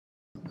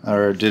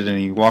or did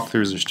any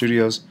walkthroughs or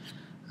studios.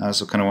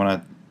 So kind of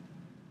want to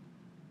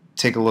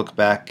take a look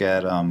back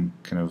at kind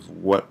of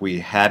what we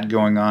had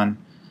going on,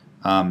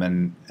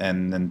 and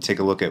then take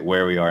a look at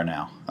where we are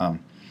now.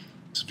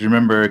 So if you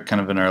remember,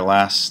 kind of in our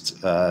last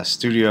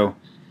studio,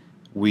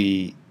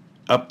 we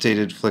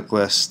updated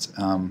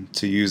FlickList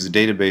to use a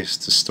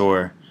database to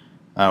store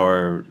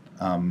our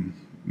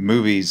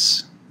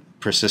movies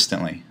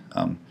persistently.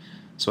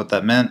 So what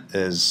that meant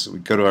is we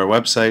go to our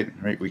website,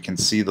 right? We can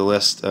see the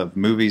list of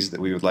movies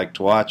that we would like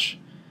to watch.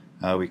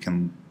 We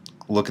can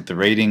look at the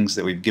ratings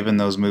that we've given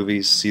those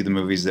movies, see the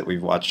movies that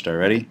we've watched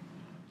already.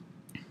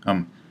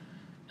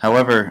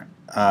 However,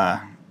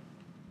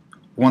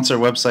 once our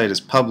website is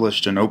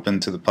published and open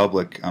to the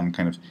public,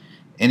 kind of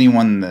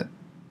anyone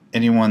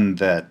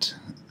that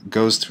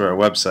goes to our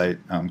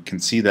website can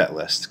see that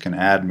list, can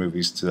add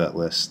movies to that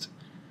list,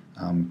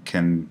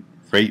 can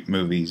rate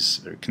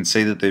movies, or can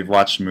say that they've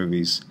watched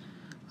movies,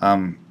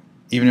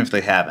 even if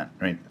they haven't,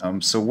 right?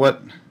 So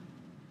what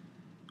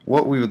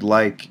we would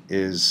like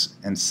is,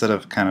 instead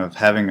of kind of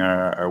having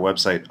our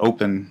website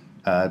open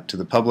to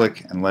the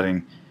public and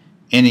letting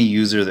any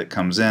user that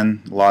comes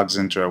in, logs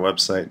into our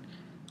website,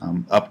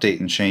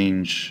 update and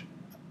change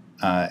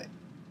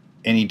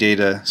any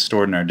data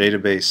stored in our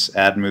database,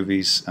 add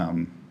movies,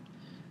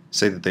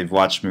 say that they've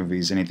watched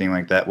movies, anything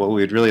like that, what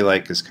we would really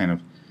like is kind of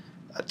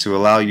to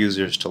allow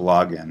users to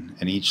log in,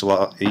 and each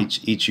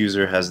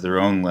user has their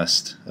own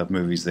list of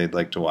movies they'd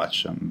like to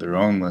watch, their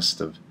own list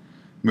of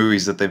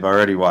movies that they've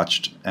already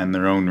watched, and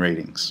their own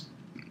ratings.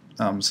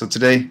 So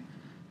today,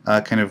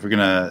 kind of we're going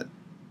to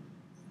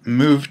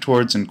move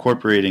towards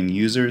incorporating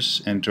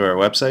users into our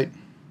website,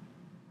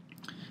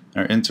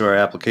 or into our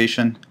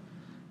application,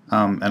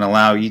 and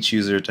allow each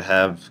user to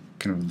have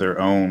kind of their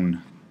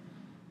own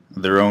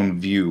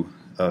view,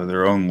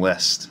 their own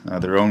list,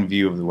 their own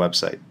view of the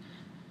website.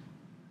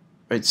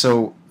 Right,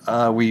 so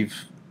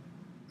we've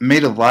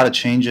made a lot of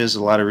changes,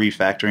 a lot of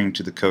refactoring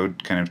to the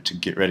code, kind of to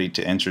get ready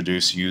to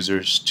introduce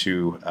users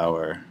to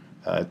our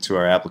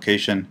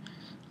application.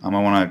 I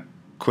want to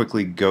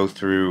quickly go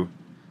through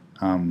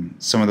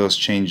some of those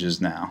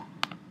changes now.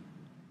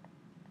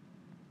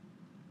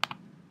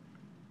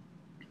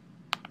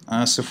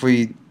 So if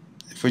we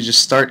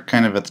just start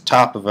kind of at the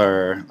top of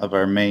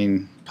our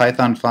main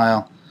Python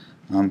file,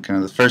 kind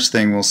of the first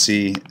thing we'll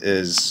see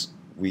is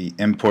we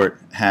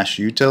import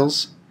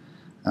hashutils.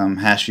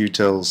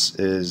 Hashutils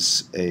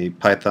is a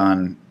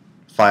Python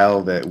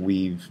file that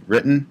we've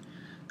written.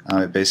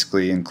 It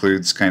basically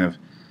includes kind of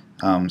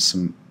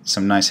some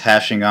nice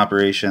hashing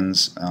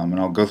operations, and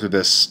I'll go through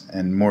this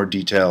in more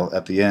detail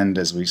at the end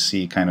as we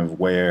see kind of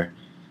where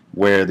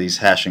these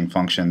hashing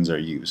functions are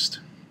used.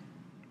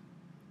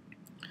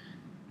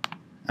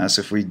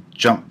 So if we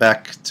jump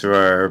back to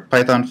our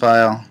Python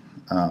file,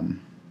 kind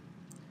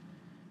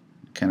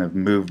of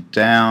move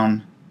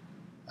down,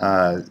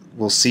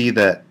 we'll see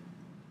that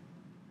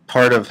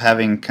part of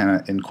having kind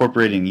of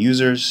incorporating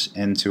users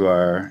into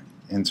our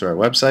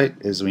website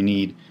is we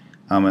need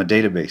a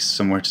database,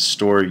 somewhere to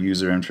store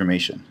user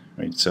information,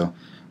 right? So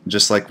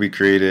just like we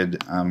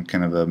created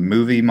kind of a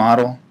movie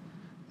model,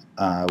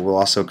 we'll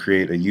also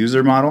create a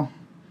user model,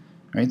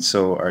 right?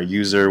 So our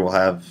user will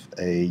have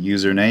a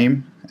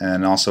username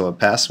and also a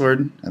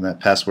password, and that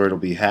password will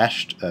be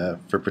hashed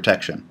for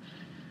protection,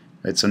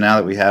 right? So now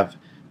that we have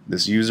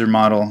this user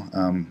model,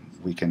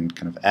 we can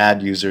kind of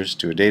add users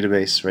to a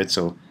database, right?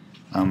 So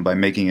by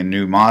making a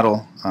new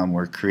model,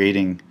 we're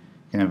creating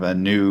kind of a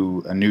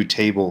new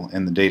table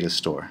in the data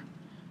store,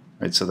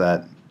 right? So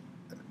that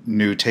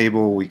new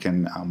table, we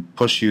can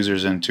push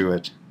users into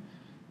it,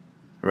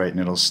 right?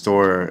 And it'll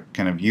store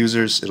kind of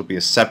users. It'll be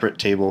a separate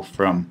table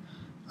from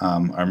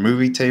our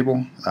movie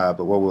table,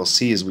 but what we'll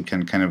see is we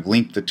can kind of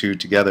link the two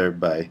together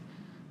by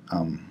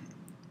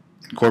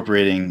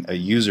incorporating a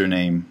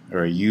username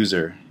or a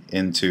user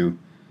into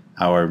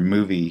our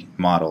movie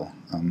model,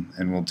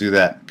 and we'll do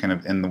that kind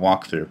of in the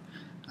walkthrough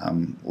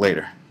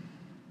later.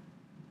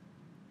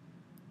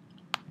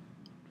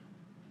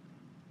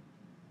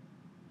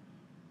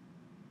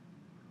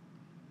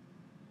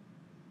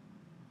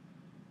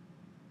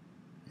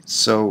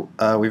 So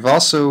we've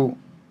also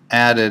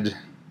added,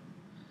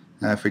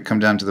 if we come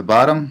down to the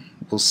bottom,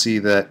 we'll see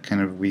that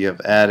kind of we have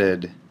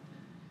added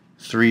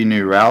 3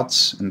 new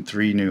routes and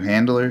 3 new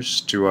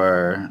handlers to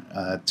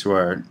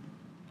our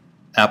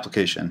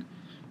application.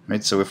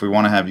 Right? So if we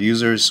want to have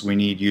users, we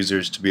need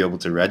users to be able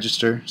to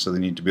register, so they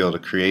need to be able to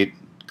create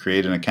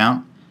an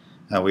account.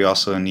 We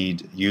also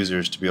need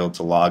users to be able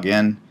to log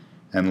in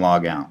and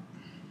log out.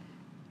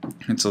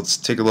 And so let's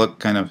take a look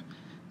kind of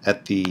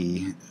at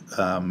the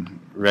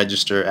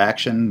register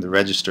action, the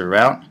register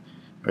route.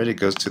 Right? It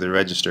goes to the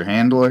register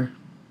handler.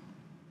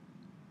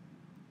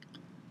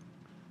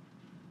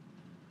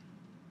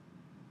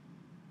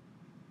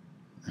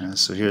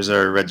 So here's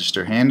our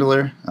register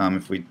handler.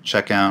 If we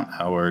check out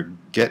our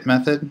get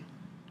method,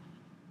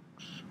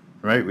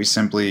 right, we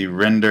simply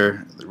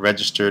render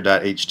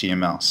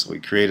register.html. So we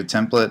create a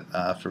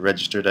template for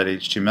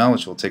register.html,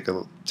 which we'll take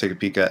a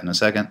peek at in a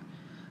second.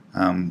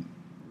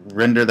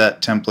 Render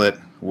that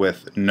template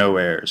with no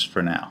errors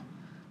for now.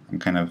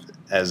 Kind of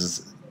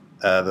as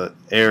the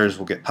errors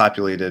will get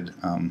populated,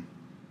 kind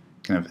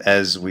of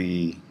as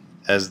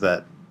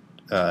that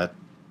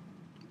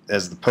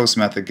as the post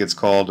method gets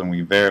called and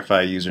we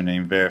verify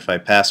username, verify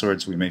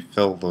passwords, we may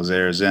fill those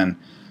errors in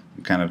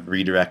and kind of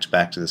redirect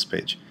back to this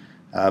page.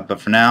 But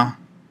for now,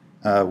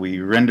 we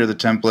render the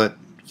template,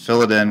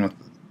 fill it in with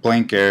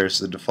blank errors,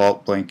 the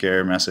default blank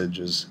error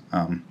messages,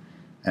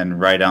 and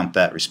write out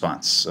that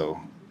response.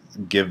 So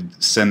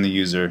send the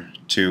user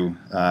to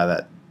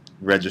that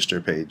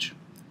register page.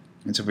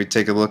 And so if we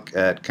take a look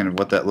at kind of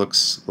what that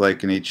looks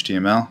like in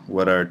HTML,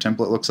 what our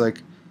template looks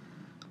like,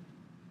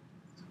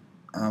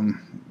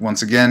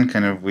 once again,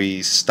 kind of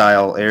we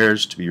style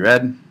errors to be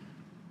read.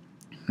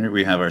 Here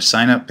we have our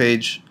sign up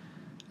page,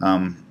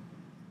 and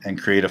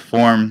create a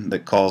form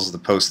that calls the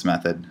post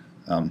method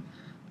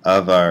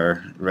of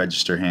our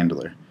register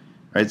handler.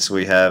 Right, so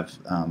we have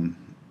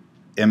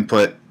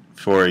input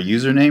for a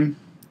username.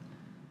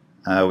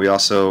 We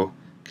also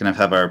kind of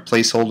have our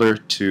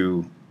placeholder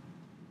to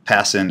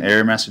pass in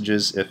error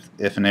messages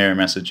if an error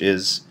message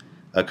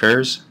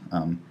occurs.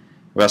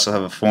 We also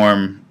have a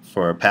form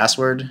for a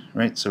password,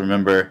 right? So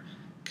remember,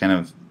 kind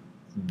of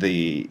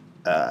the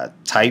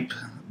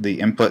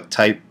input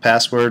type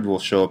password will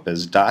show up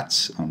as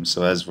dots.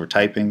 So as we're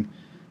typing,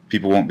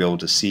 people won't be able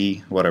to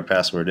see what our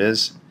password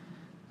is.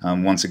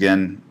 Once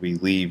again, we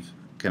leave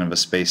kind of a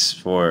space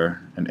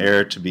for an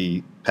error to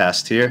be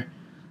passed here,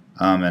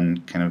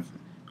 and kind of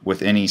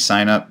with any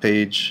sign up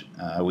page,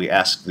 we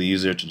ask the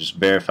user to just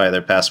verify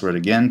their password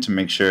again to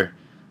make sure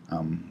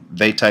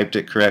they typed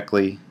it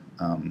correctly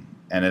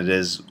and it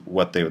is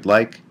what they would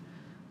like.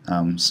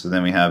 So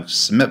then we have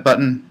submit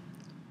button,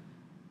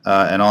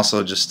 and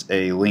also just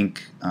a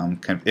link,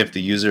 kind of if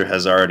the user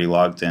has already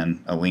logged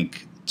in, a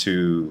link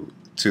to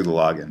the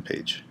login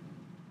page.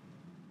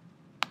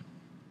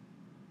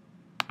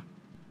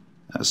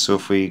 So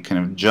if we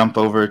kind of jump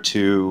over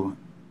to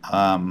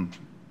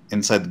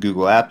inside the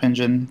Google App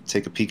Engine,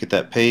 take a peek at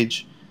that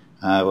page,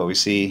 what we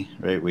see,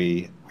 right,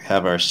 we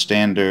have our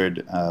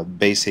standard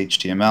base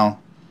HTML,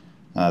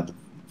 the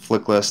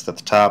flick list at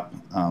the top,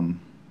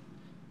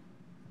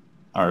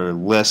 our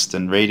list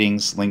and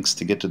ratings, links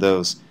to get to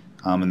those,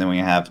 and then we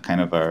have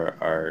kind of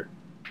our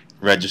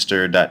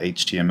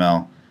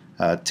register.html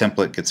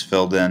template gets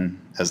filled in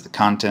as the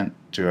content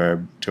to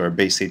our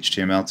base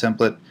HTML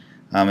template,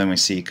 and we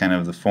see kind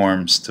of the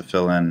forms to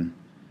fill in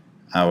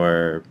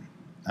our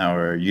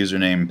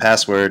username,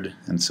 password,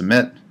 and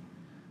submit,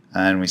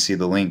 and we see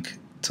the link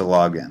to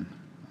log in.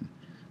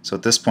 So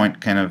at this point,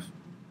 kind of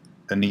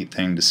a neat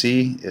thing to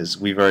see is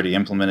we've already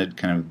implemented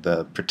kind of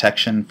the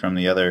protection from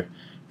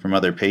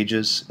other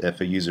pages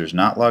if a user is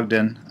not logged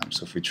in.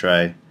 So if we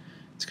try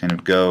to kind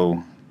of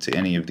go to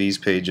any of these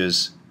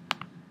pages,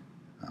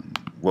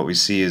 what we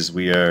see is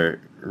we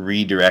are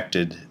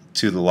redirected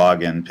to the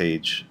login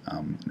page,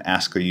 and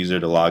ask the user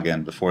to log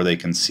in before they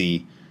can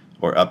see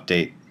or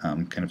update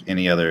kind of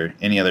any other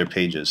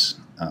pages.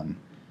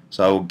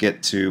 So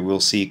we'll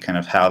see kind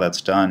of how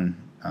that's done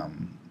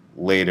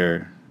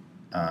later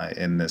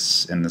in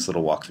this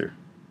little walkthrough.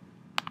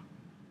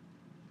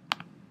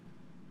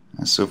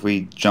 So if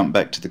we jump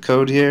back to the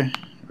code here,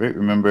 right,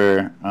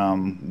 remember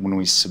when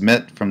we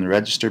submit from the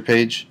register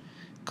page,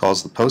 it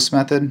calls the post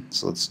method.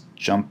 So let's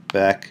jump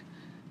back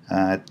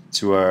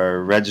to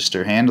our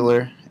register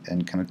handler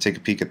and kind of take a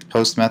peek at the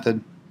post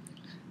method.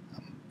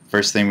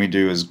 First thing we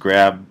do is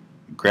grab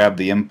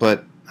the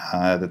input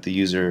that the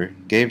user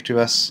gave to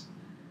us,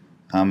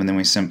 and then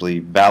we simply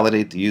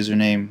validate the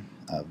username,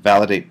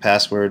 validate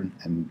password,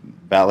 and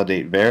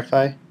validate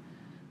verify.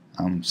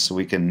 So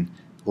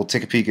we'll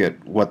take a peek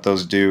at what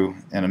those do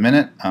in a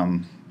minute,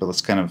 but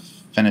let's kind of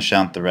finish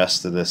out the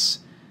rest of this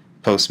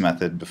post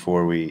method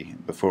before we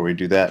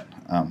do that.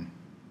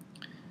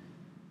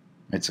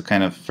 Right, so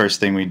kind of first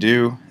thing we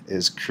do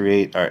is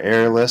create our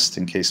error list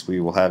in case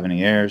we will have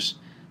any errors,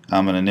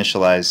 and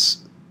initialize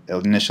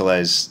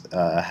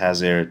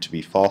has error to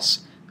be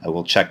false.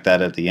 We'll check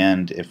that at the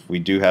end. If we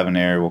do have an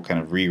error, we'll kind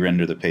of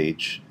re-render the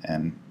page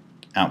and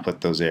output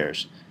those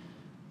errors.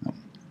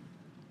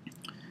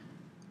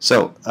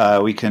 So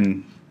we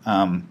can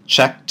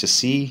check to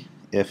see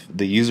if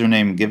the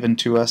username given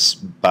to us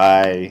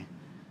by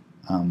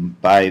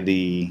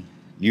the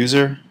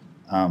user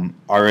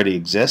already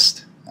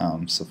exists.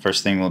 So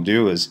first thing we'll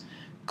do is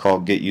call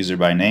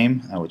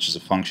getUserByName, which is a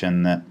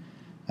function that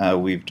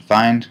we've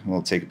defined.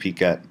 We'll take a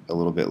peek at a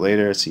little bit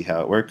later, see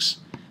how it works.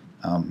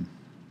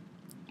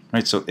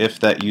 Right, so if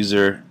that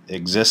user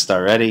exists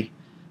already,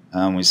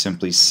 we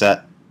simply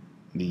set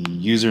the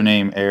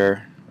username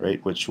error,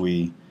 right,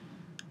 the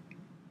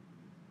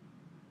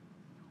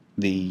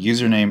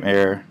username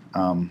error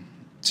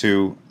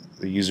to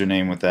the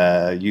username with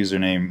that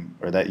username,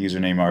 or that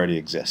username already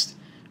exists,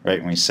 right,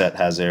 and we set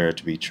has error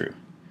to be true.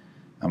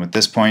 At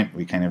this point,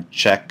 we kind of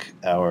check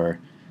our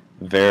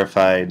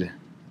verified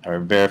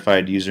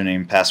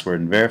username, password,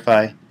 and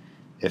verify.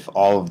 If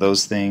all of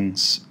those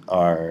things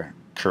are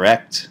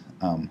correct,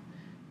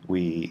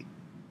 we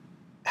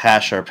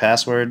hash our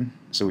password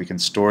so we can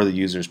store the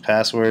user's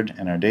password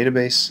in our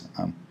database.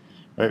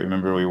 Right?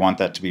 Remember, we want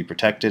that to be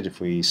protected. If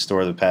we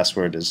store the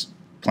password as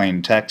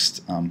plain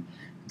text,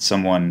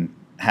 someone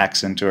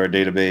hacks into our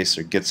database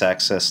or gets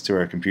access to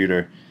our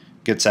computer,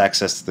 gets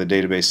access to the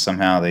database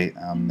somehow, they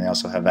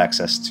also have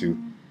access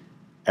to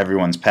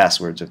everyone's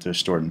passwords if they're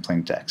stored in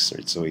plain text.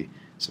 Right? So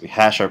we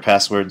hash our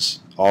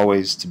passwords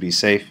always to be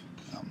safe.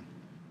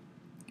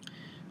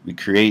 We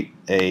create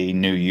a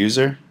new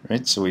user.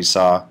 Right? So we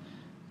saw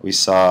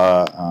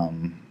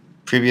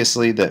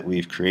previously that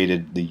we've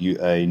created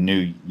a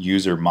new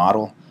user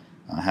model,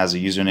 has a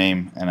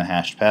username and a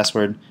hashed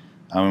password.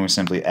 And we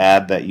simply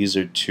add that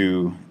user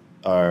to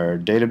our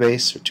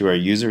database or to our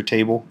user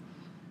table,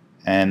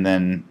 and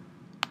then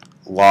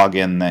log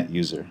in that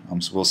user.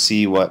 So we'll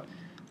see what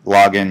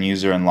login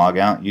user and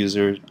logout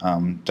user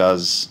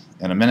does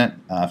in a minute.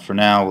 For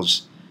now, we'll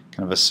just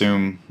kind of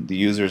assume the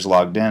user is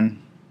logged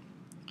in.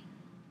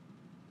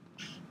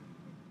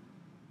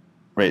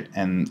 Right,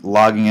 and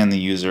logging in the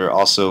user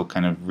also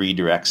kind of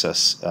redirects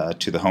us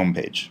to the home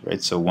page.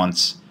 Right, so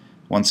once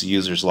the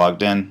user is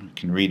logged in, we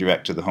can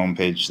redirect to the home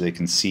page so they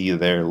can see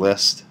their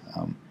list,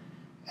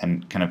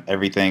 and kind of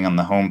everything on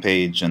the home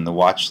page and the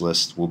watch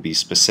list will be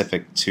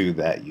specific to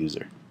that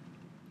user.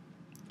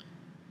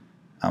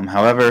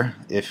 However,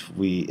 if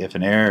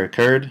an error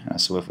occurred,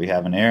 so if we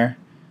have an error,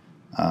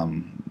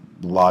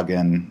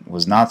 login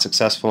was not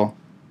successful,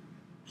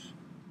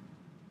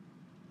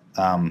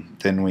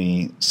 then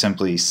we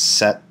simply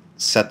set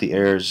the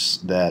errors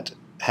that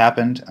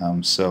happened.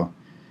 So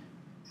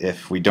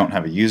if we don't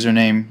have a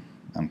username,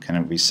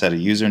 we set a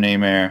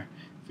username error.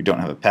 If we don't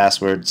have a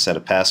password, set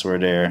a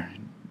password error.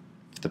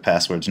 If the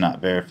password's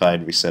not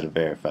verified, we set a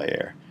verify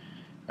error.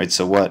 Right.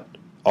 So what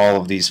all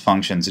of these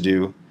functions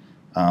do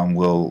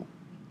will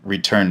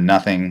return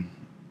nothing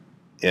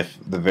if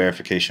the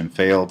verification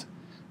failed,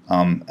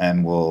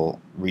 and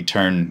will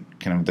return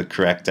kind of the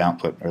correct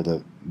output, or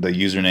the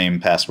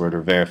username, password,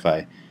 or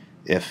verify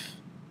if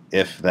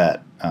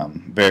that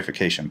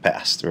verification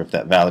passed, or if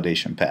that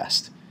validation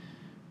passed.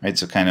 Right.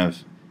 So kind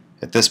of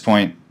at this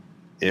point,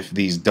 if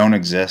these don't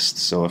exist,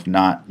 so if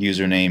not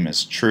username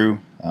is true,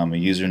 a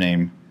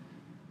username,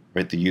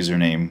 right, the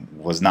username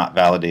was not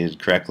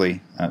validated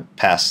correctly,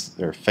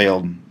 passed or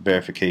failed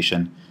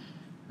verification.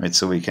 Right,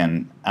 so we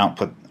can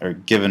output or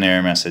give an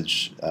error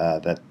message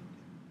that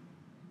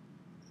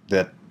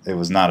it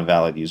was not a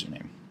valid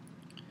username.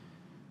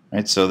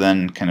 Right, so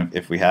then kind of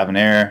if we have an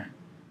error,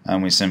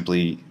 we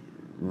simply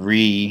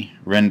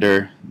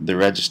re-render the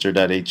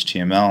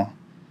register.html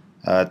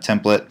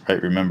template.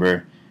 Right,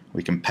 remember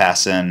we can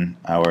pass in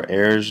our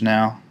errors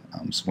now.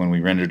 So when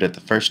we rendered it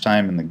the first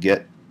time in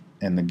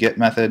the get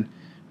method,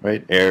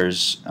 right,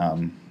 errors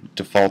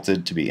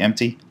defaulted to be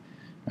empty.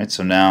 Right,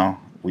 so now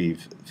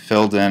we've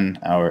filled in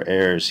our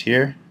errors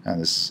here.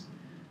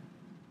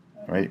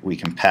 Right, we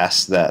can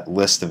pass that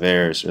list of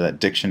errors, or that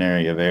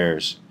dictionary of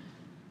errors,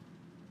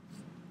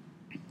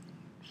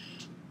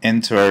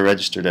 into our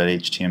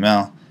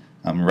register.html,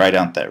 write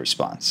out that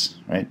response.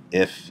 Right,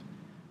 if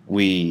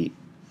we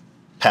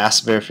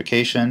pass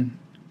verification,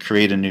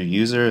 create a new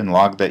user, and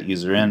log that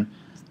user in,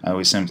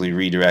 we simply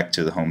redirect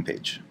to the home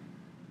page.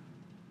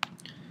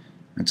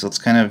 And so let's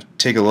kind of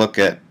take a look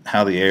at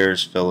how the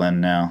errors fill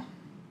in now.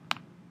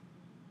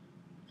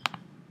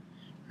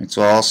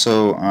 So I'll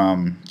also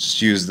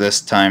just use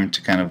this time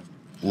to kind of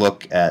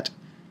look at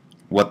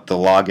what the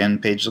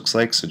login page looks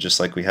like. So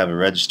just like we have a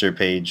register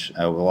page,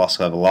 we'll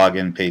also have a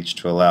login page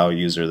to allow a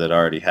user that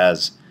already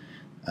has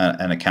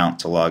an account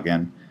to log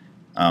in.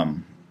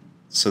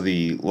 So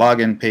the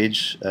login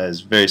page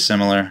is very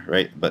similar,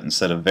 right? But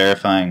instead of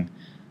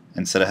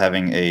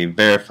having a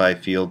verify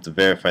field to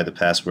verify the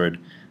password,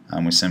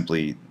 we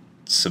simply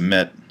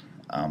submit,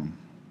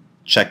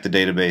 check the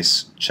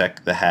database,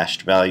 check the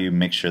hashed value,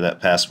 make sure that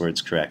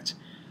password's correct,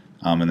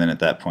 and then at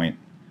that point,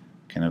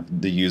 kind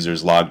of the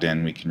user's logged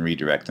in, we can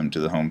redirect them to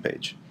the home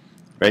page.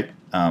 Right?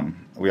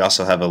 We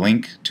also have a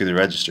link to the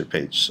register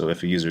page, so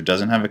if a user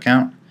doesn't have an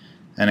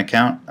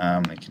account,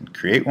 they can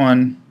create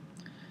one.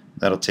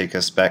 That'll take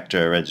us back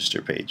to our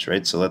register page.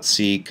 Right? So let's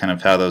see kind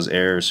of how those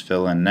errors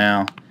fill in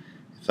now.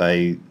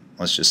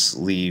 Let's just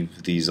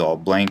leave these all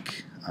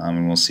blank,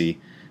 and we'll see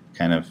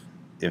kind of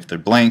if they're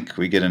blank,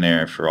 we get an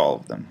error for all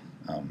of them.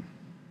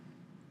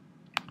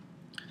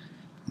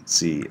 Let's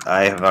see,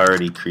 I have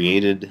already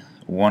created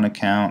one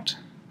account.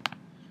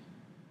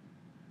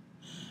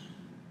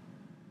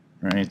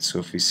 Right, so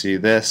if we see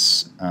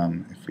this,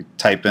 if we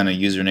type in a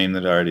username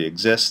that already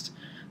exists,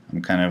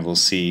 we'll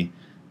see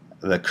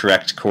the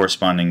correct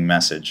corresponding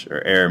message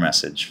or error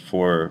message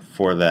for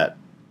that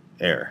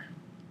error.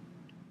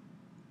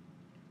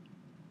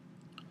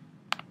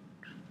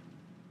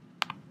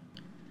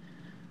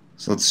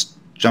 So let's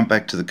jump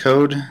back to the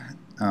code.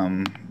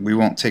 We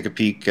won't take a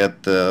peek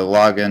at the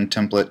login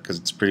template because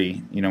it's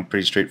pretty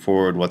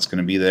straightforward what's going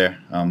to be there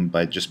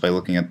just by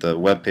looking at the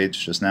web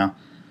page just now.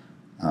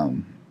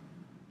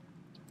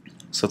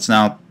 So let's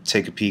now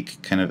take a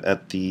peek kind of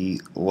at the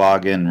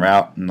login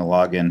route and the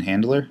login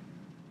handler.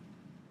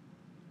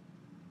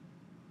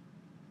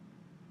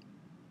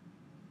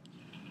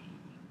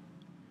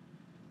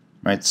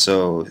 Right,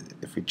 so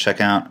if we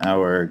check out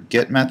our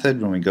get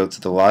method, when we go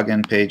to the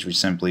login page, we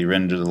simply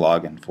render the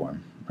login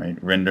form.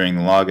 Right, rendering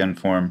the login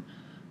form,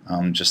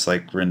 just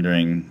like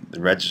rendering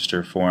the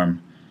register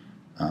form,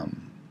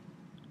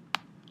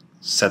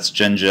 sets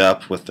Jinja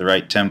up with the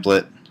right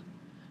template,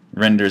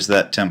 renders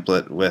that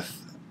template with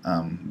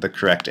the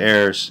correct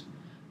errors,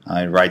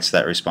 writes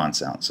that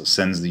response out, so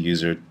sends the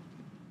user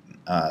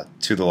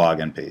to the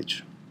login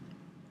page.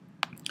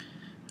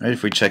 Right,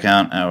 if we check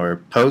out our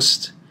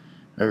post,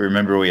 right,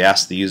 remember we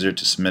asked the user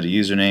to submit a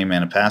username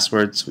and a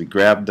password, so we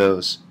grab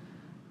those.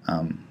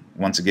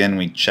 Once again,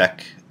 we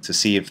check to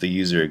see if the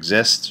user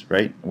exists.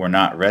 Right, we're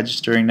not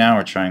registering now,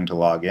 we're trying to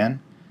log in.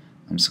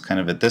 So kind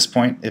of at this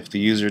point, if the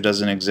user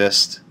doesn't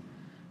exist,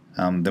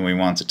 then we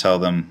want to tell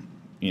them,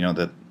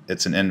 that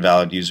it's an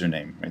invalid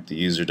username. Right, the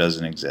user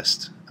doesn't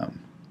exist.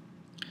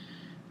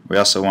 We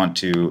also want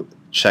to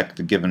check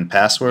the given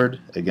password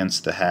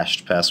against the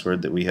hashed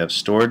password that we have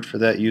stored for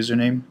that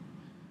username.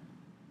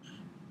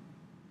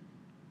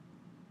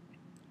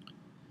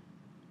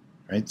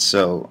 Right,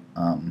 so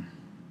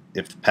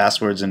if the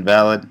password's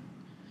invalid,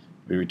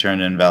 we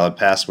return an invalid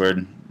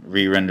password,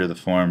 re-render the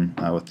form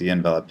with the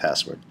invalid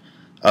password.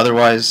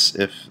 Otherwise,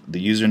 if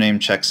the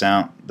username checks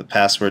out, the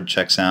password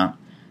checks out,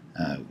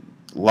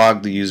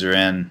 log the user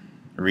in,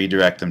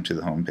 redirect them to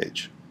the home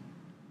page.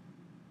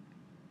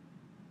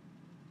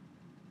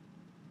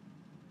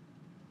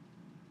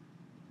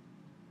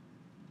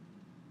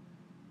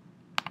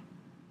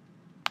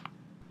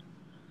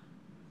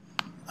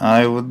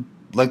 I would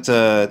like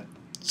to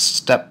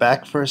step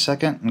back for a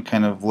second and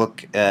kind of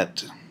look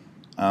at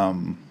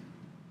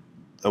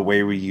a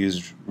way we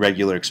use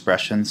regular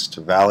expressions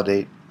to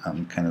validate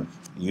kind of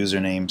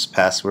usernames,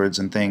 passwords,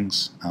 and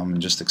things,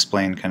 and just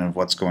explain kind of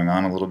what's going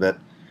on a little bit.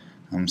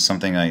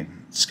 Something I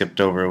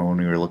skipped over when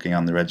we were looking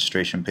on the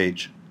registration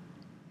page.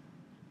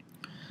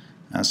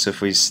 So if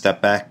we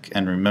step back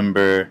and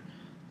remember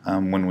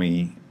when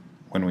we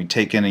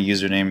take in a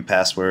username,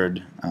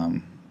 password,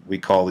 we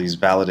call these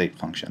validate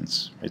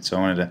functions. Right? So I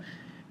wanted to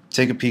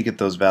take a peek at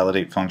those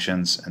validate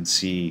functions and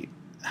see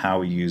how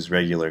we use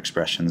regular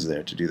expressions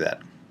there to do that.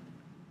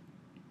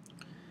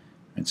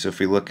 And so if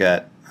we look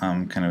at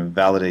kind of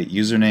validate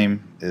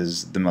username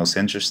is the most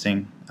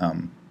interesting.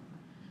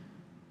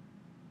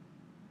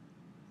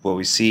 What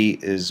we see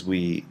is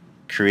we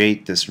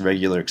create this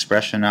regular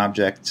expression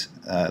object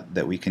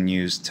that we can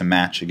use to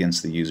match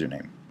against the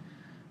username.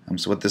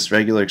 So what this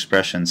regular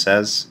expression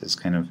says is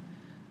kind of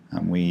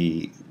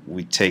we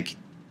take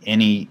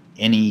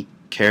any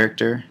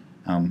character,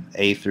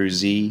 A through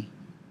Z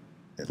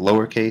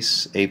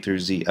lowercase, A through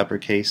Z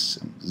uppercase,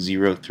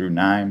 0 through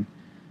 9,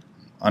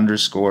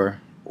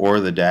 underscore, or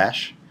the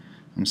dash.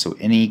 So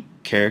any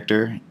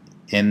character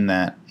in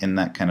that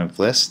kind of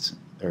list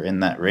or in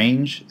that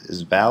range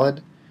is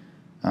valid.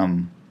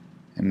 And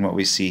what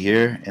we see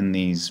here in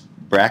these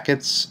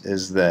brackets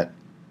is that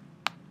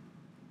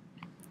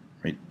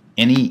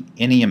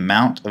any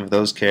amount of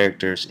those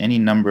characters, any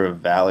number of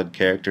valid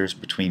characters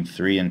between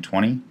 3 and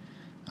 20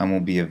 will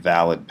be a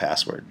valid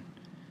password.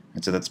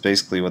 And so that's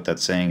basically what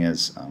that's saying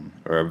is,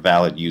 or a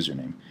valid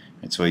username.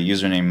 And so a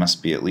username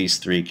must be at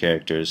least 3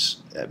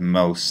 characters, at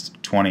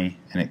most 20,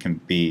 and it can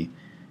be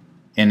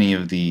any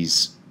of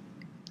these.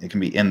 It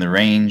can be in the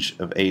range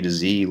of A to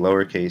Z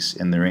lowercase,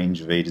 in the range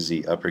of A to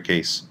Z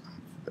uppercase,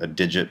 a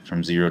digit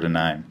from 0 to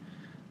 9,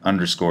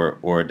 underscore,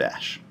 or a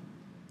dash.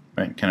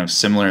 Right? Kind of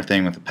similar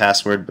thing with the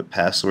password, but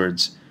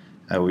passwords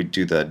we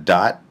do the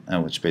dot,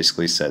 which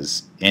basically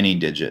says any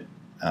digit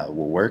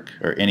will work,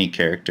 or any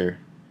character,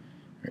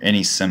 or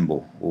any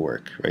symbol will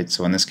work. Right?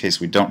 So in this case,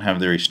 we don't have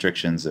the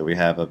restrictions that we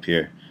have up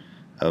here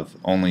of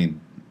only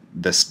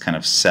this kind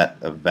of set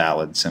of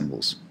valid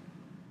symbols.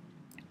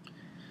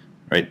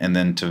 Right? And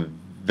then to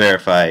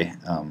verify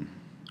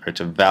or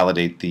to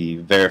validate the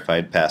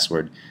verified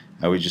password,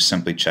 we just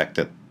simply check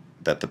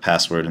that the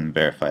password and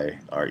verify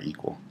are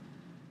equal.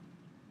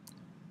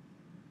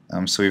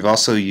 So we've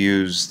also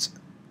used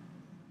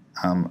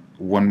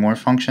one more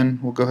function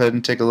we'll go ahead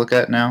and take a look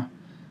at now,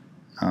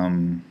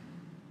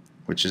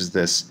 which is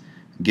this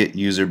get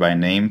user by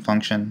name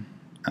function.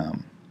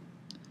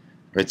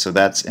 Right, so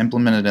that's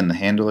implemented in the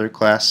handler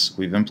class.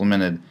 We've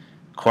implemented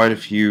quite a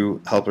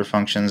few helper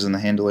functions in the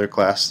handler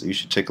class that you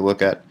should take a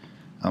look at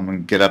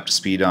and get up to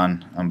speed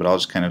on, but I'll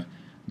just kind of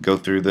go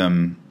through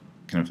them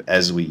kind of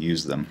as we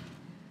use them.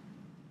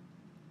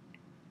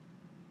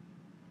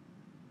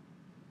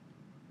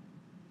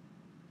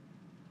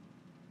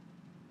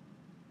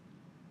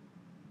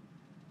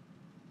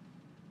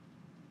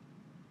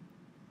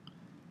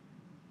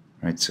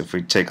 Right, so if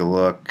we take a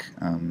look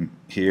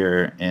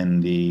here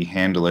in the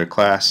handler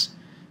class,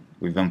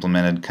 we've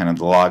implemented kind of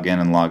the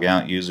login and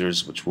logout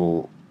users, which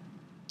we'll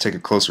take a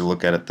closer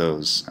look at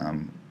those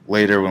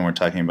later when we're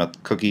talking about the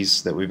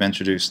cookies that we've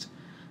introduced.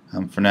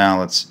 For now,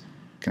 let's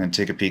kind of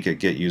take a peek at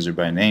get user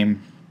by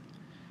name.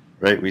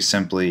 Right, we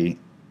simply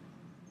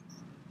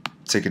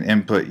take an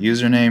input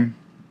username,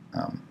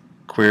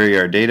 query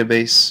our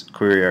database,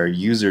 query our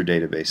user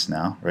database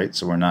now. Right,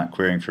 so we're not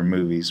querying for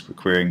movies, we're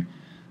querying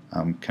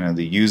kind of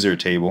the user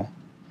table,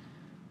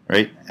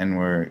 right? And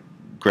we're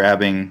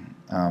grabbing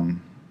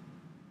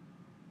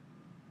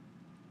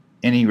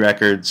any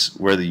records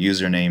where the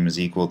username is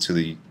equal to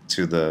the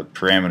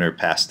parameter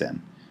passed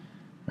in,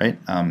 right?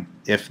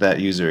 If that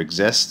user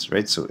exists,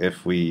 right? So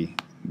if we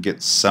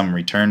get some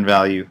return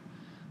value,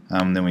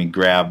 then we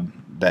grab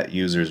that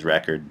user's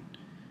record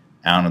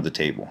out of the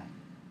table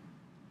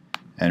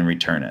and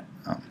return it.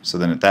 So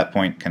then at that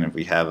point, kind of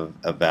we have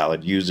a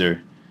valid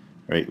user,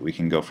 right? We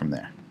can go from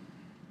there.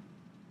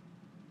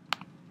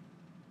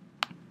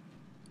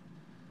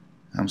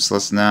 So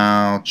let's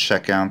now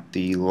check out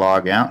the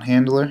logout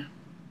handler.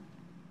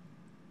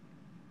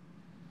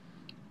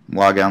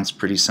 Logout's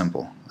pretty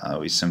simple.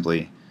 We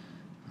simply,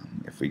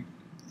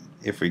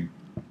 if we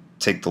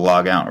take the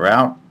logout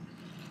route,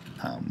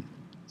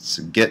 it's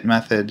a get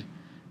method.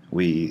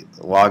 We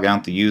log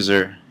out the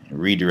user and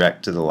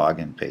redirect to the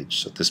login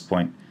page. So at this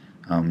point,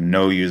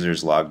 no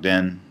users logged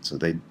in, so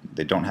they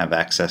don't have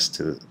access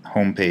to the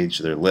home page,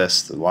 their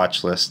list, the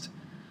watch list.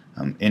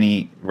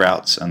 Any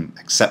routes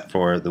except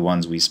for the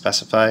ones we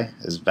specify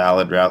as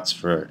valid routes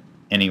for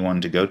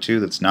anyone to go to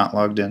that's not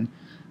logged in.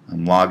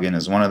 Login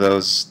is one of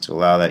those to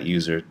allow that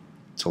user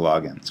to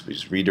log in. So we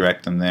just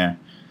redirect them there,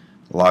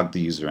 log the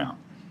user out.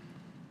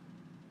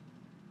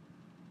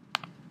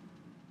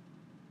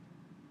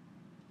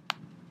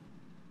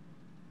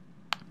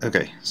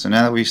 Okay, so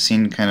now that we've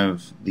seen kind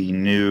of the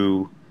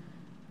new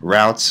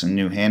routes and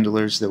new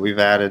handlers that we've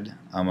added,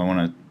 I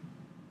want to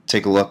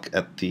take a look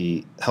at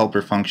the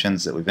helper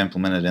functions that we've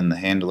implemented in the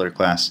handler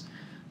class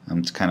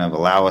to kind of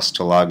allow us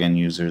to log in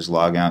users,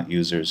 log out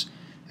users,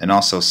 and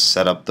also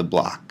set up the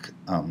block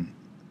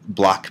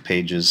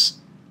pages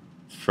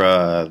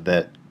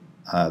that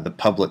the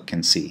public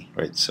can see,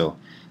 right? So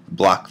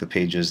block the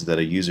pages that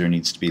a user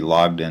needs to be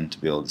logged in to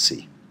be able to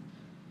see.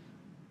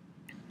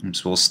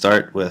 So we'll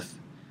start with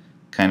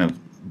kind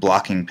of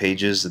blocking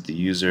pages that the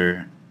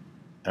user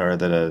or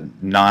that a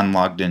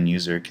non-logged in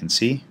user can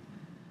see.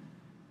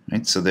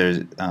 Right, so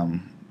there's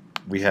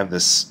we have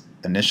this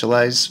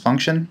initialize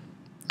function.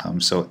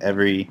 So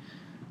the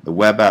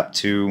web app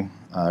 2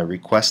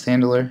 request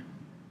handler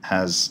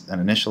has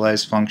an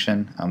initialize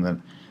function that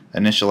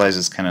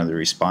initializes kind of the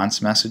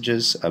response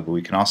messages, but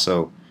we can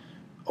also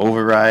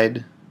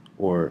override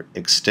or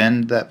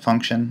extend that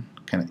function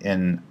kind of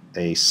in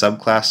a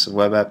subclass of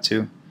web app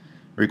 2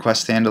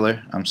 request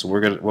handler. So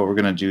what we're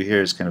gonna do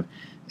here is kind of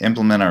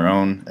implement our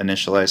own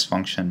initialize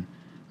function.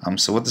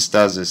 So what this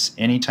does is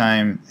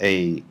anytime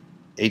a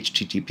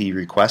HTTP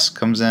request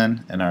comes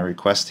in and our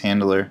request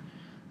handler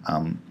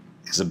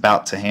is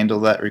about to handle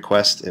that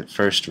request, it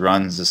first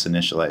runs this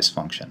initialize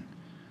function.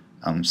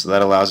 So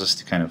that allows us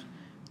to kind of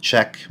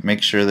check,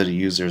 make sure that a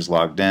user is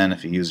logged in.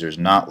 If a user is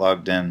not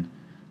logged in,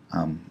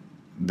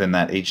 then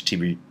that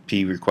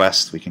HTTP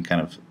request, we can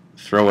kind of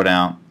throw it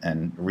out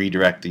and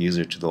redirect the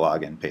user to the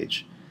login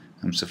page.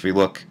 So if we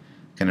look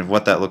kind of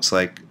what that looks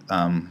like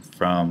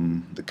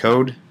from the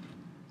code,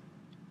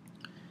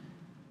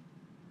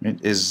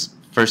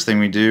 first thing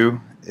we do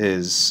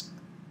is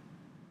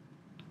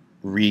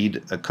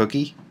read a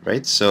cookie,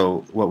 right?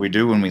 So what we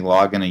do when we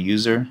log in a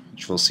user,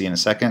 which we'll see in a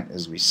second,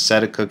 is we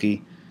set a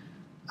cookie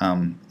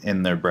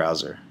in their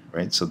browser,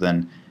 right? So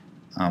then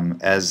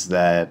as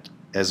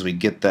we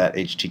get that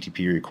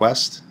HTTP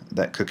request,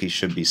 that cookie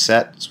should be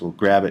set. So we'll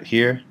grab it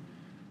here,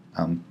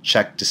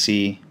 check to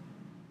see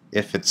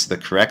if it's the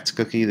correct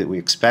cookie that we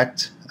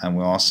expect, and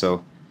we'll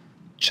also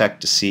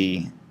check to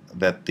see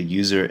that the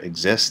user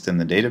exists in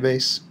the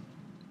database,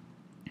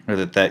 or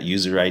that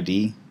user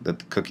ID that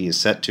the cookie is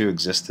set to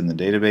exists in the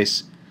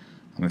database.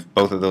 If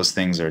both of those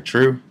things are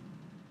true,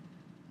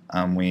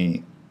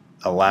 we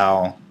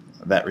allow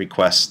that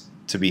request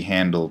to be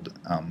handled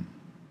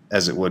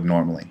as it would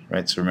normally,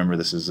 right? So remember,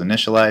 this is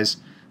initialize,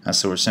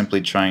 so we're simply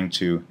trying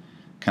to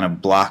kind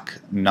of block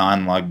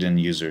non-logged in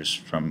users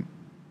from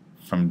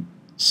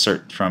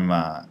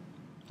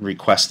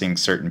requesting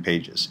certain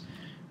pages,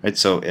 right?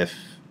 So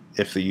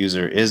if the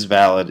user is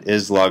valid,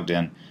 is logged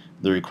in,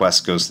 the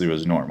request goes through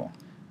as normal.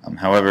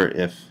 However,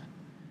 if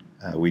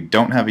we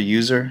don't have a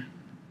user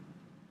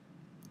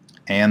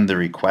and the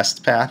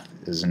request path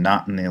is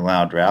not in the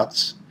allowed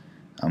routes,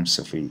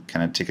 so if we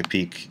kind of take a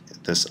peek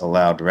at this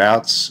allowed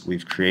routes,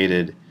 we've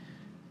created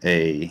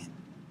a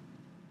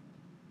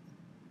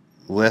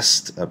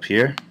list up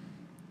here.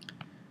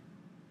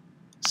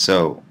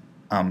 So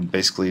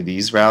basically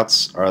these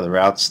routes are the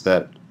routes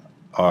that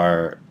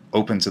are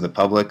open to the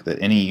public that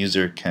any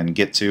user can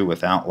get to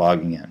without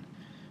logging in,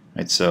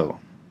 right? So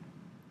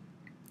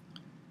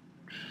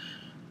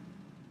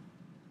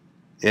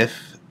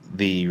if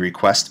the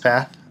request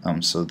path,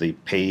 so the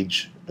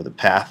page or the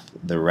path,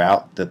 the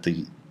route that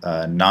the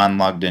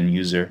non-logged in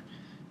user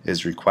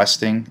is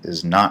requesting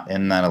is not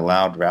in that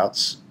allowed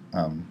routes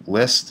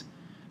list,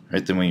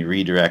 right, then we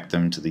redirect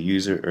them to the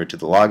user or to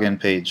the login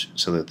page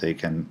so that they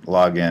can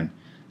log in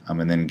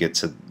and then get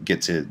to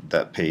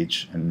that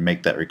page and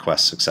make that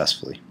request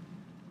successfully.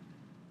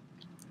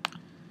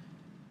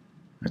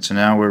 Right, so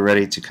now we're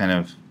ready to kind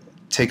of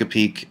take a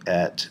peek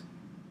at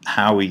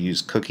how we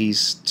use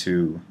cookies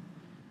to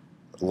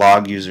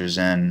log users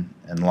in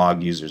and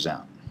log users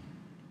out.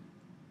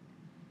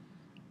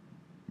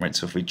 Right,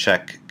 so if we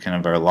check kind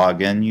of our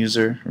login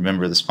user,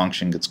 remember this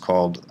function gets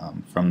called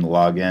from the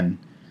login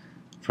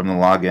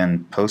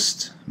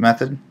post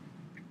method.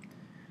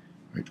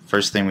 Right,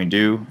 first thing we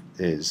do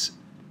is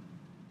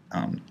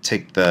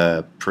take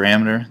the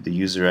parameter, the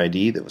user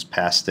ID that was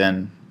passed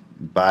in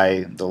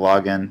by the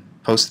login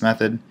post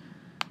method,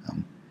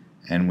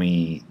 and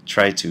we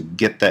try to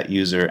get that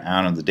user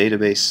out of the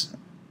database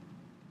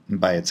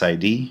by its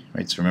ID.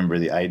 Right, so remember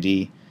the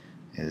ID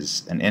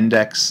is an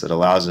index that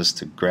allows us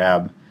to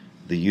grab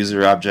the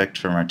user object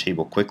from our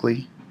table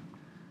quickly.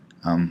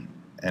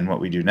 And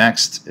what we do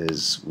next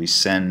is we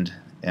send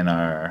in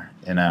our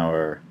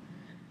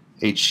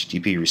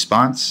HTTP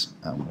response,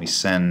 we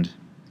send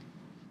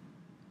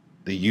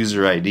the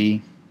user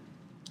ID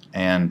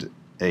and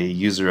a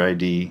user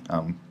ID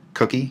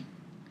cookie.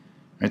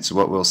 Right, so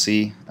what we'll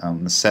see,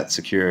 the set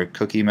secure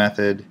cookie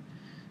method,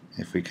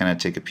 if we kind of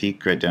take a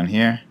peek right down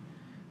here,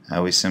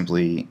 we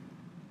simply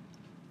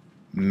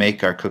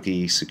make our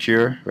cookie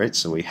secure, right?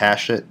 So we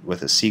hash it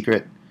with a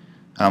secret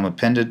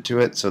appended to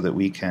it so that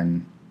we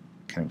can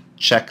kind of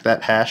check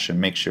that hash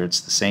and make sure it's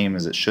the same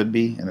as it should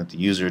be and that the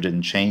user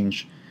didn't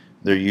change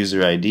their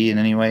user ID in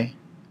any way.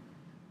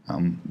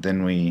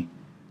 Then we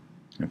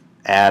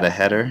add a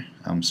header.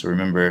 So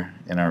remember,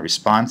 in our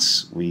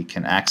response we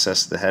can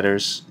access the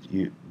headers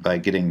by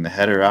getting the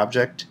header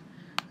object.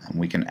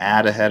 We can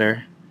add a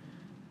header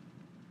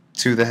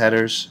to the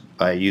headers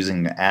by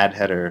using the add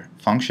header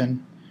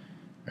function,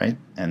 right?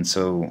 And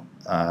so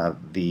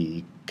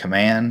the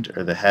command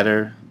or the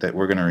header that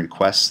we're going to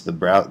request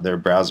their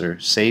browser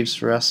saves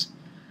for us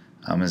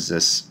is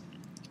this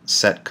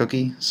set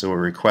cookie. So we're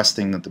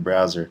requesting that the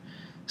browser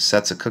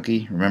sets a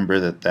cookie. Remember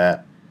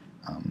that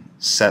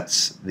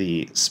sets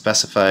the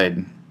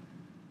specified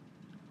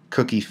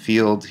cookie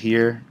field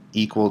here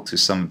equal to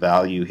some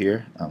value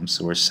here.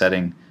 So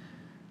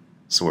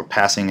we're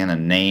passing in a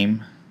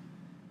name.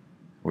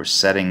 We're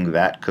setting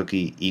that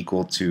cookie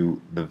equal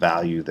to the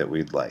value that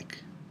we'd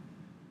like.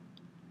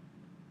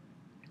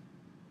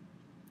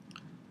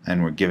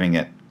 And we're giving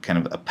it kind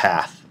of a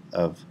path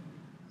of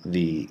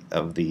the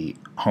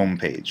home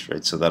page,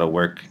 right? So that'll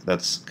work.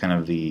 That's kind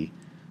of the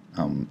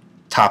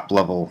top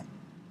level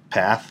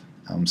path.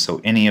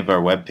 So any of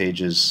our web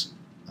pages,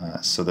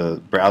 so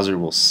the browser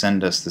will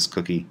send us this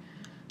cookie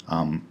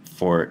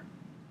for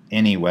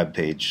any web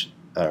page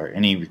or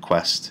any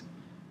request,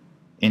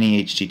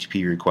 any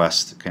HTTP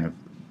request, kind of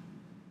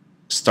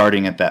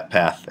starting at that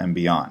path and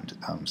beyond.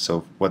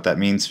 So what that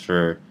means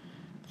for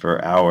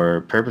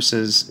our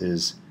purposes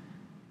is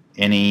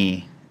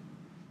any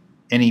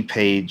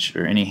page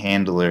or any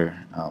handler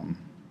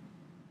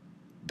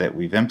that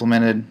we've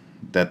implemented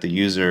that the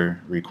user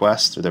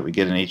requests or that we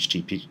get an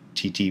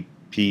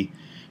HTTP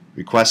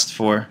request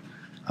for,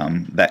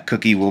 that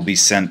cookie will be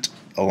sent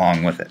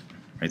along with it,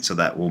 right? So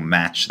that will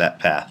match that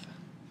path.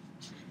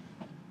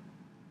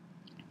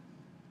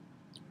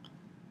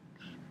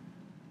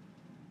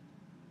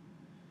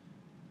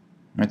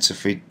 Right, so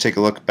if we take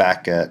a look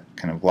back at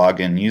kind of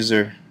login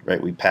user,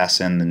 right, we pass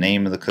in the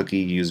name of the cookie,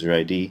 user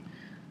ID,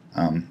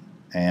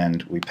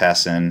 and we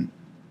pass in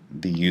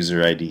the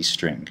user ID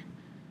string.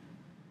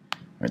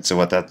 Right, so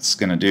what that's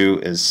going to do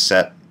is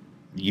set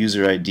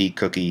user ID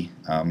cookie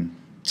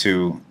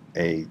to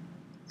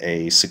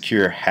a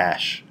secure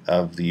hash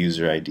of the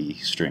user ID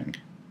string.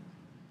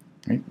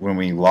 Right, when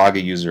we log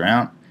a user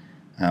out,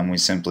 we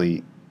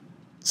simply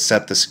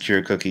set the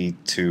secure cookie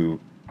to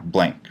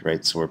blank.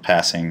 Right, so we're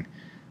passing.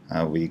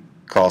 We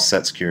call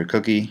set secure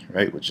cookie,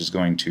 right, which is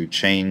going to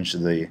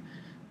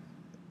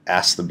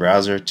ask the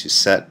browser to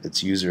set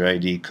its user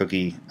ID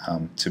cookie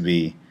to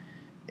be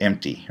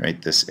empty,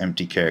 right? This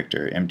empty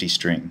character, empty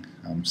string.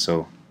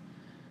 So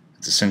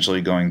it's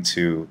essentially going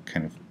to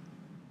kind of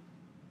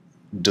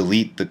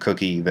delete the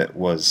cookie that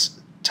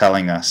was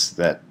telling us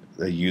that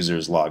the user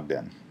is logged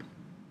in.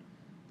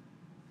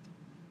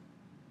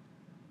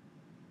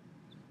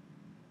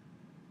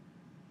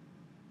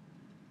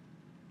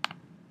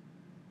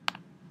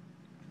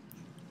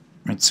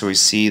 Right, so we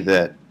see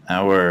that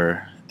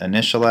our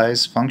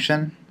initialize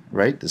function,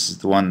 right, this is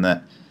the one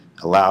that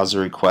allows a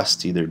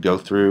request to either go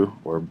through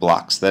or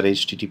blocks that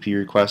HTTP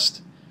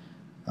request,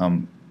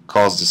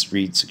 calls this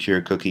read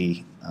secure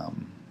cookie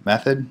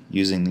method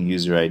using the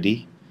user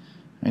ID.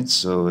 Right,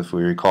 so if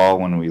we recall,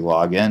 when we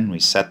log in, we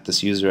set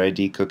this user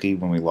ID cookie.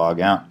 When we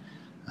log out,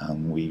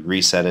 we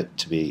reset it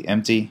to be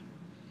empty.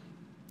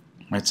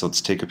 Right, so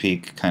let's take a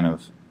peek kind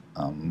of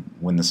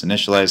when this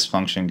initialize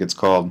function gets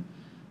called.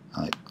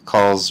 It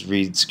calls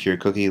read secure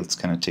cookie. Let's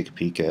kind of take a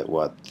peek at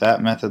what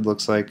that method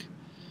looks like.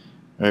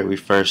 Right, we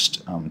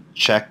first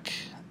check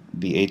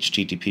the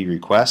HTTP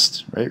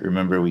request. Right,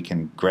 remember we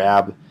can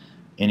grab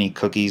any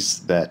cookies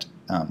that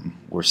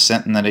were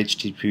sent in that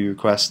HTTP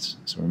request.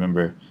 So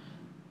remember,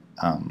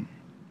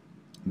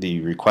 the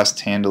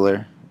request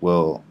handler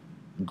will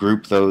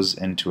group those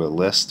into a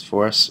list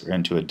for us or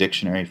into a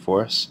dictionary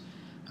for us.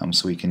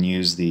 So we can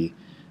use the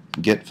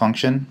get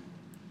function,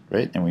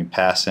 right, and we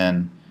pass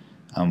in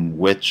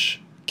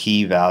which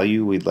key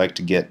value we'd like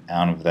to get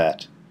out of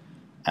that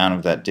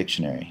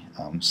dictionary.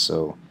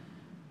 So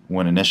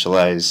when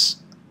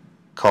initialize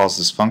calls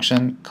this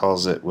function,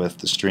 calls it with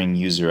the string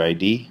user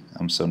ID.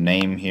 So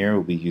name here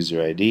will be user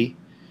ID.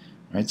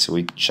 Right, so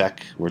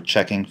we're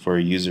checking for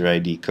a user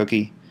ID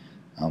cookie.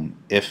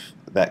 If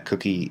that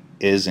cookie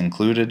is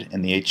included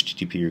in the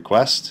HTTP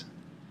request,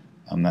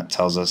 that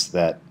tells us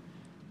that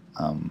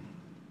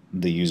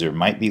the user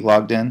might be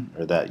logged in,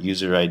 or that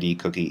user ID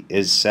cookie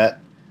is set.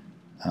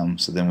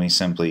 So then we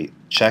simply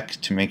check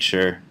to make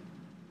sure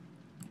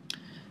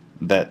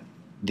that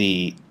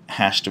the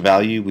hashed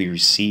value we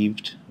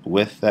received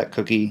with that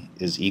cookie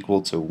is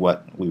equal to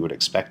what we would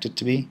expect it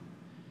to be.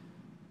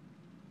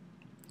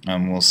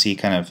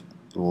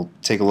 We'll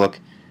take a look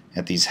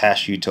at these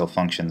hash util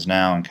functions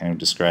now and kind of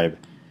describe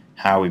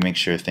how we make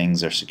sure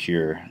things are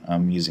secure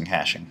using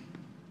hashing.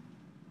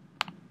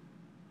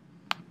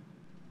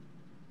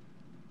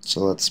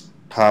 So let's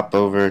pop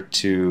over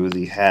to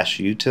the hash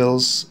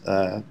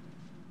utils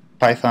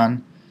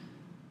Python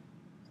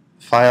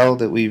file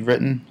that we've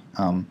written.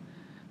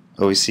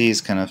 What we see is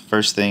kind of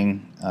first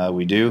thing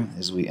we do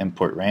is we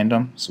import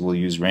random. So we'll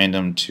use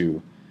random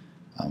to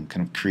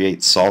kind of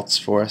create salts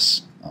for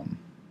us.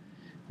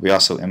 We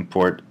also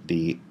import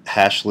the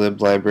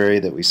hashlib library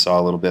that we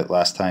saw a little bit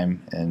last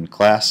time in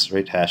class.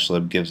 Right?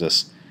 Hashlib gives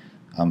us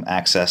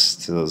access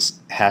to those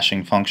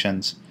hashing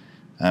functions.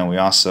 And we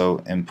also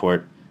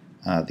import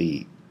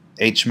the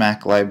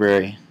hmac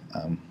library,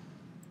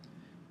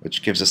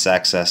 which gives us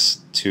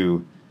access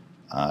to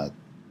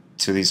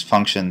these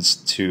functions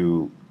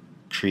to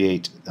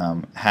create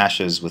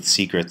hashes with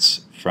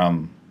secrets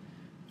from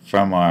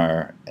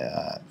our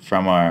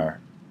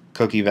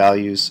cookie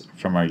values,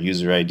 from our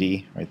user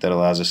ID, right? That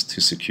allows us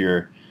to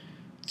secure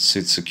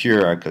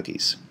our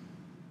cookies.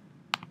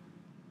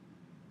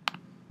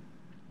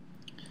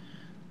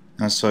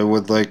 So I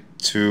would like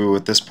to,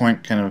 at this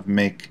point, kind of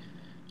make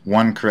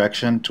one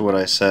correction to what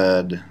I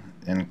said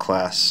in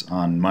class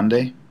on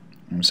Monday.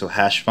 So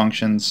hash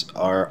functions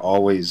are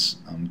always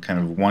kind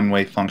of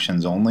one-way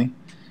functions only.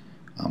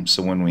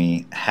 So when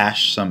we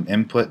hash some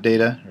input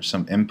data or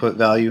some input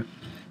value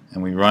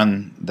and we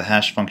run the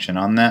hash function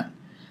on that,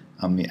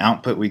 the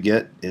output we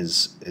get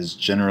is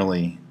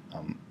generally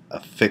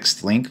a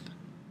fixed length,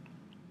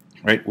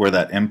 right? Where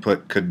that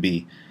input could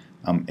be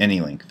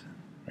any length,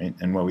 right?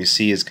 And what we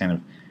see is kind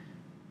of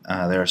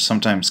there are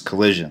sometimes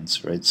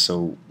collisions, right?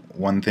 So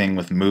one thing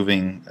with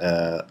moving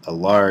a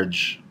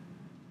large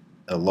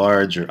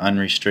or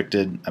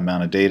unrestricted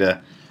amount of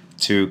data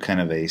to kind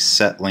of a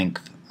set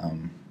length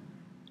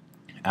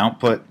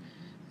output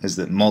is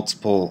that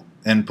multiple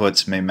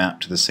inputs may map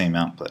to the same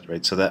output,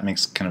 right? So that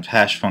makes kind of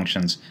hash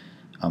functions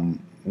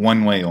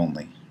one way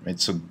only, right?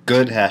 So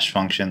good hash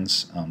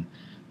functions,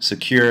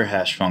 secure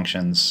hash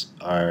functions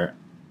are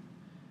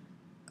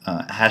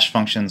hash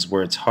functions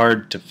where it's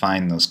hard to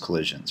find those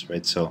collisions,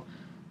 right? So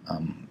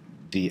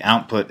the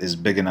output is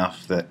big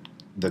enough that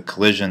the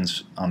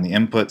collisions on the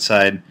input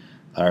side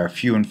are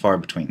few and far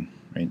between,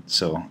 right?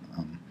 So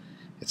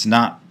it's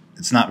not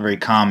very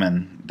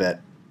common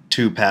that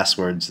two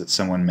passwords that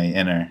someone may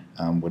enter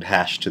would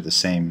hash to the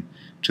same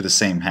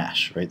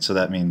hash, right? So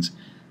that means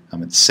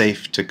it's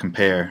safe to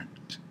compare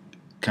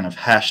kind of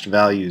hashed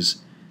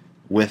values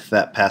with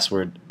that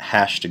password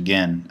hashed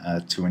again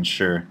to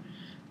ensure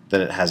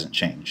that it hasn't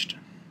changed.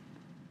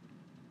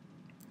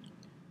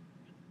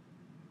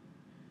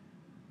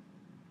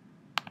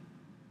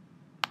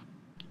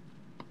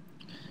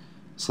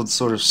 So let's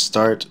sort of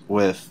start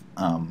with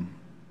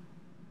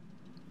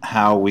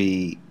how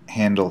we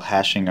handle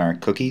hashing our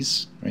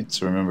cookies, right?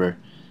 So remember,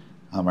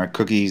 our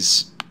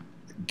cookies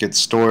get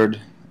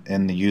stored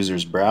in the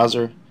user's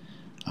browser.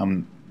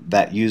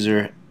 That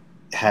user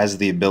has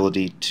the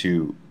ability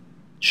to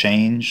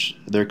change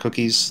their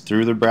cookies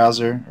through the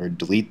browser, or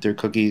delete their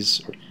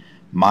cookies, or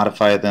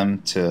modify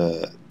them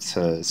to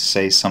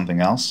say something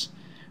else,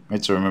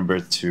 right? So remember,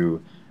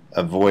 to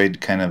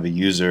avoid kind of a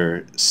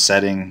user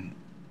setting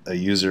a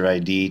user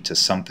ID to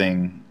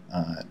something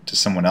to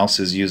someone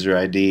else's user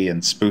ID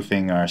and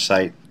spoofing our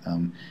site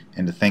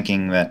into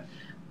thinking that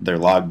they're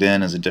logged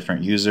in as a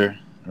different user,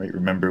 right?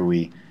 Remember,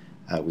 we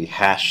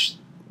hash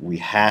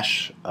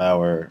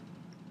our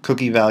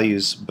cookie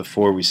values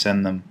before we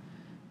send them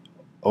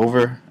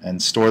over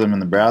and store them in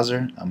the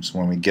browser. So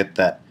when we get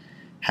that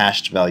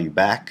hashed value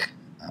back,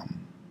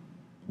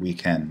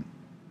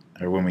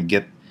 when we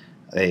get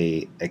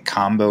a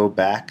combo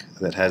back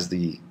that has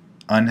the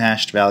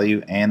unhashed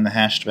value and the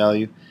hashed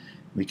value,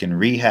 we can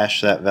rehash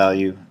that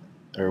value,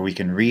 or we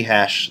can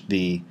rehash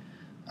the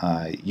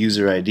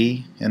user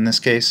ID in this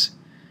case,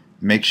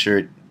 make sure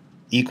it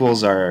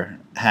equals our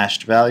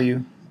hashed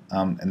value,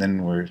 and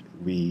then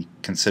we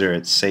consider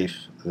it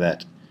safe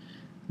that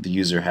the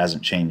user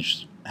hasn't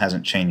changed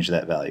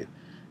that value.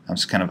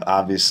 So kind of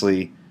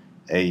obviously,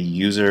 a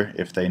user,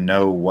 if they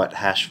know what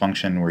hash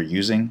function we're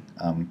using,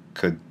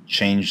 could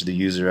change the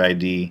user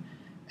ID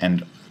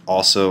and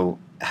also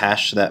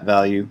hash that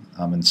value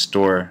and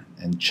store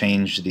and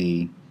change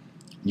the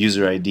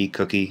user ID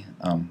cookie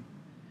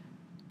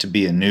to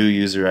be a new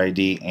user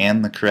ID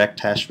and the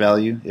correct hash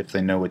value if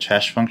they know which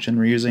hash function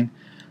we're using.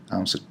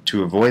 So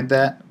to avoid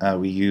that,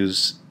 we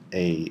use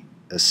a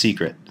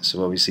secret.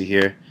 So what we see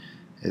here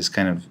is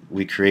kind of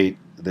we create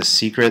the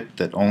secret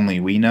that only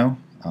we know.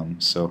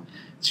 So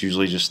it's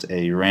usually just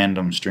a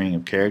random string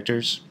of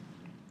characters.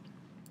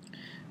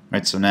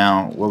 Right, so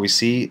now what we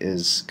see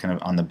is kind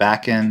of on the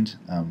back end,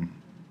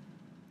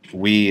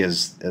 we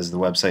as the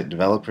website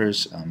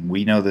developers,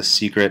 we know this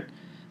secret,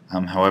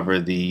 however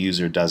the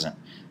user doesn't.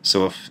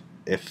 So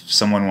if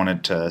someone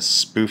wanted to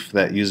spoof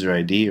that user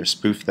ID or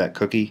spoof that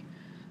cookie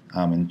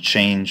and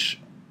change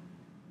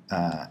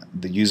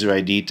the user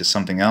ID to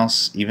something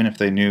else, even if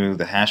they knew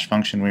the hash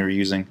function we were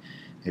using,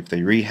 if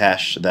they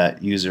rehashed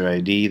that user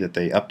ID that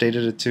they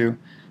updated it to,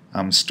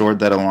 stored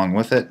that along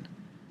with it,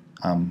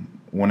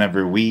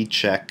 whenever we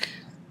check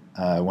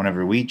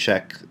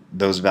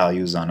those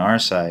values on our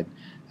side,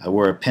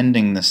 we're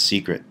appending the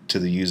secret to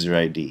the user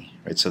ID.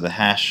 Right? So the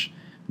hashed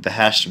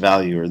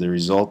value or the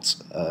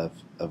results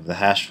of the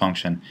hash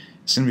function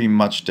is going to be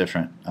much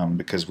different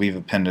because we've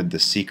appended the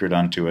secret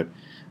onto it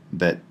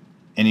that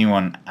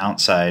anyone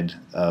outside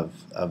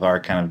of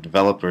our kind of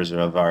developers or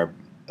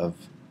of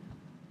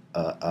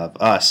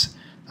us,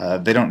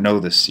 they don't know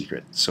this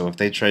secret. So if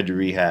they tried to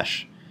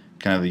rehash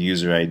kind of the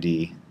user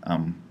ID,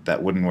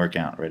 that wouldn't work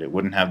out, right? It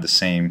wouldn't have the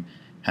same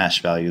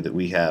hash value that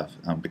we have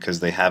because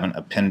they haven't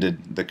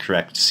appended the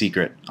correct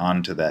secret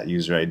onto that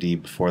user ID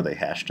before they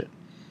hashed it.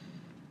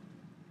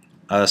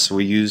 So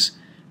we use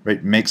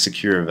make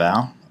secure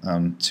eval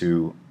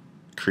to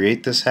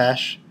create this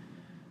hash.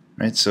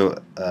 Right,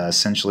 so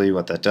essentially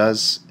what that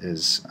does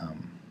is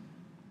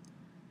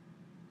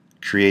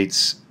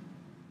creates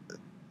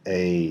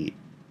a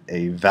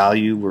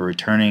value. We're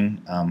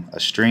returning a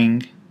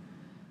string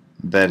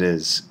that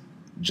is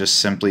just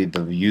simply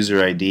the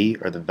user ID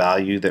or the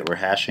value that we're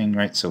hashing.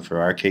 Right, so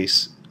for our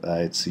case,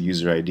 it's the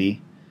user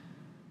ID.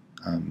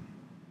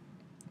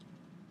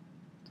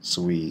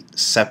 So we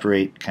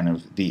separate kind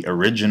of the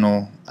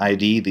original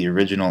ID, the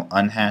original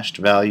unhashed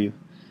value,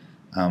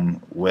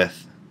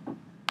 with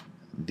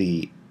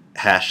the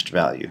hashed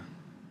value.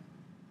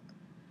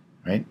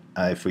 Right?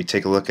 If we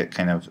take a look at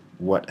kind of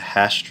what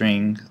hash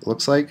string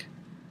looks like,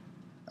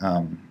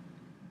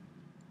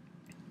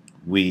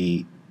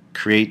 we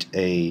create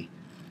a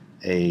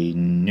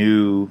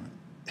new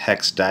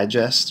hex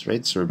digest.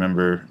 Right? So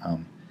remember,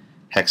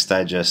 hex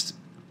digest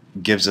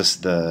gives us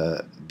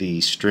the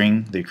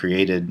string, the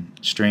created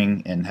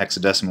string in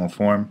hexadecimal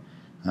form,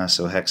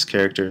 so hex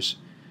characters.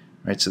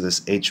 Right? So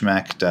this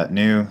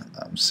hmac.new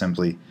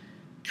simply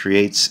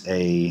creates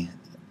a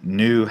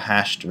new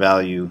hashed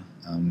value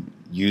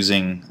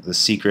using the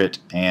secret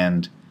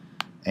and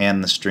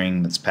the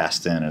string that's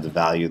passed in, or the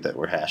value that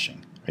we're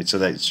hashing. Right? So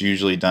that's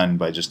usually done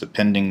by just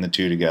appending the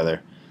two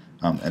together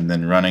and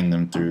then running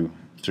them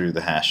through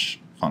the hash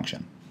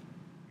function.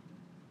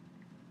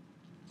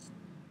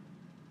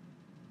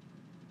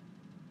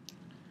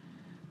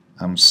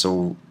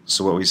 So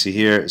what we see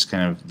here is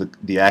kind of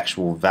the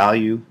actual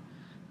value.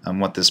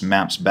 What this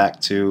maps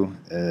back to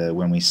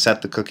when we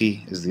set the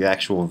cookie is the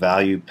actual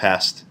value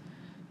passed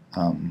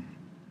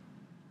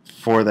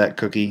for that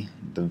cookie.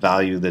 The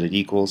value that it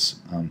equals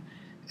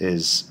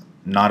is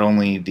not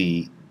only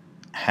the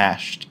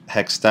hashed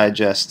hex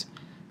digest,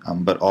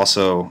 but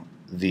also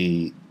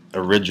the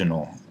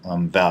original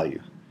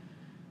value.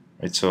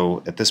 Right.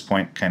 So at this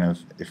point, kind of,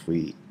 if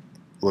we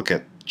look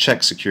at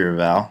check secure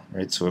eval,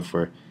 right. So if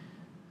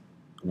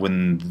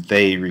when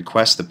they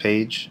request the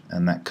page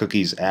and that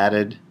cookie's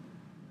added,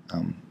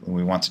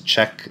 we want to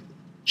check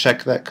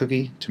that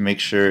cookie to make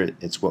sure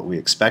it's what we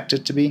expect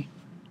it to be.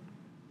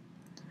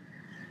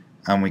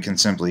 We can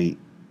simply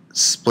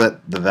split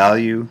the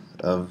value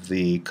of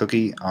the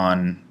cookie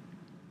on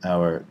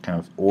our kind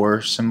of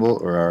OR symbol,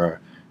 or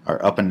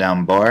our up and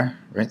down bar.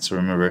 Right. So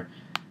remember,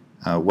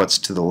 what's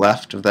to the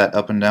left of that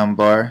up and down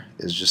bar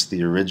is just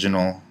the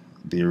original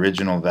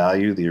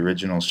value, the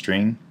original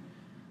string.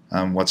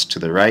 What's to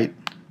the right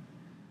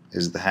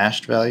is the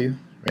hashed value.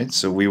 Right?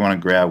 So we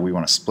want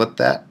to split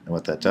that. And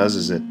what that does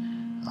is it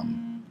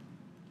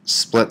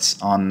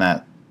splits on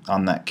that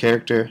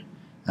character,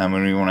 and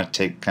we want to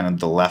take kind of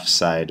the left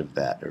side of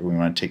that, or we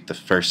want to take the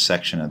first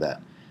section of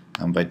that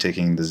by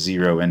taking the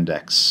 0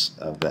 index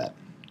of that.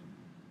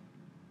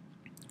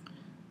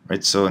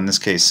 Right? So in this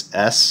case,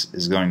 S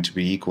is going to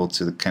be equal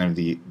to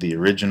the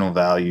original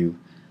value,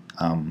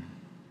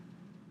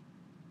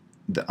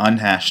 the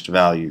unhashed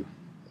value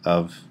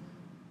of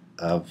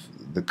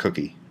the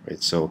cookie.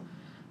 Right? So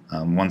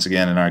once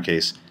again, in our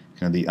case,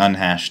 kind of the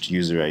unhashed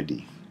user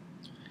ID.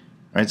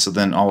 Right, so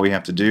then all we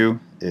have to do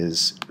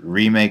is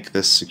remake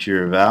this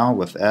secure eval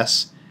with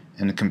S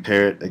and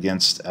compare it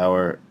against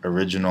our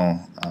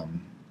original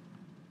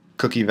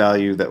cookie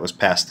value that was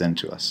passed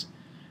into us.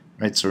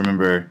 Right, so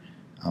remember,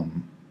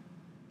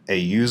 a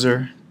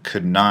user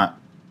could not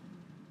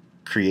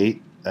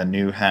create a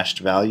new hashed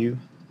value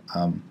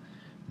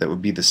that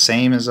would be the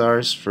same as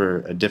ours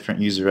for a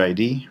different user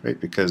ID, right?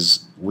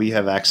 Because we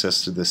have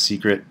access to the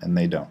secret and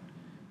they don't.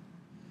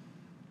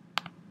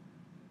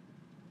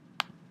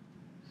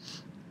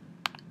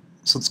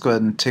 So let's go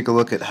ahead and take a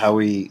look at how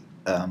we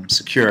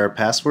secure our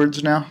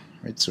passwords now.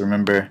 Right. So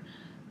remember,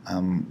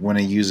 when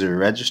a user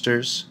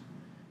registers,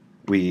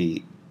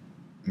 we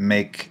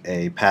make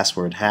a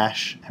password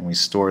hash and we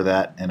store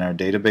that in our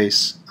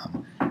database.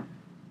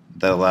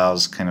 That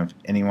allows kind of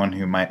anyone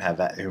who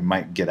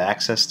might get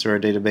access to our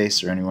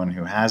database, or anyone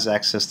who has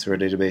access to our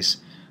database,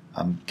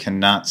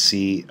 cannot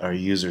see our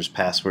users'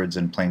 passwords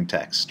in plain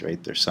text.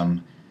 Right? There's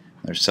some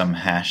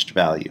hashed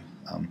value.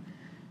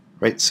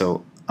 Right.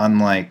 So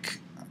unlike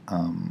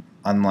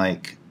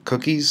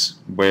cookies,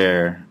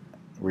 where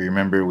we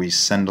remember we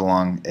send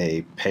along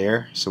a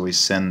pair, so we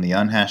send the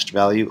unhashed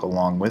value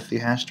along with the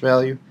hashed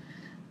value,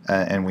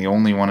 and we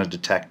only want to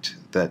detect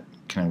that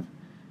kind of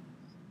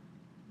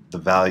the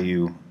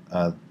value,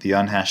 the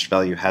unhashed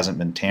value hasn't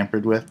been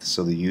tampered with,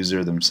 so the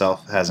user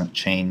themselves hasn't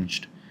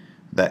changed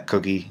that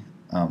cookie,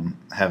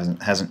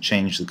 hasn't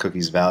changed the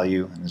cookie's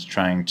value, and is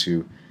trying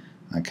to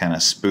kind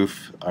of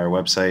spoof our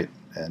website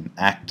and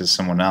act as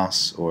someone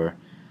else, or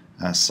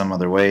some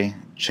other way,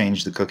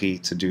 change the cookie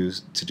to do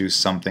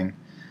something.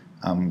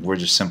 We're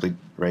just simply,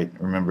 right,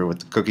 remember with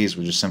the cookies,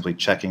 we're just simply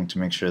checking to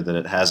make sure that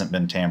it hasn't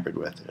been tampered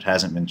with, it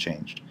hasn't been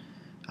changed.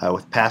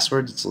 With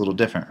passwords, it's a little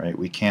different, right?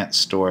 We can't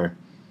store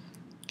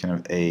kind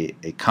of a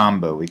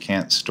combo. We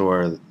can't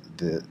store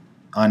the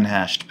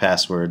unhashed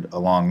password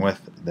along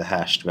with the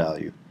hashed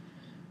value,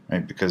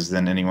 right? Because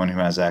then anyone who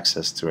has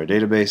access to our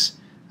database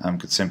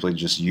could simply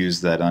just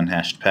use that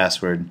unhashed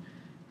password,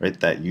 right?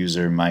 That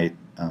user might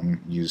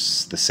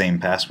use the same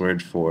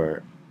password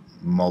for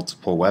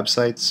multiple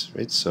websites,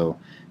 right? So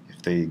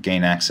if they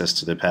gain access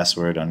to their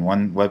password on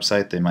one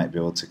website, they might be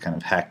able to kind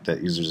of hack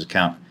that user's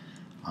account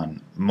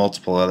on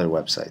multiple other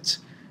websites.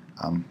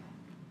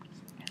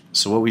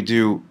 So what we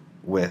do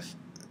with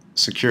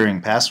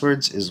securing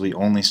passwords is we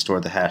only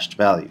store the hashed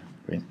value,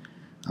 right?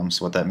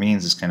 So what that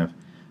means is kind of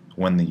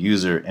when the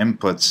user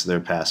inputs their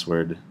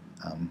password,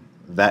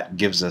 that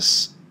gives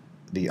us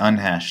the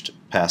unhashed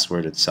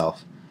password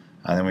itself.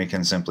 Then we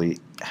can simply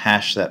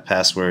hash that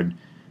password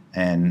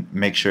and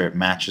make sure it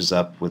matches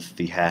up with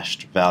the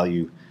hashed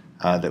value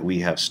that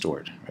we have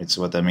stored. Right?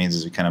 So what that means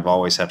is we kind of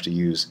always have to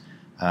use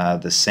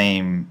the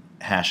same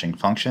hashing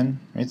function.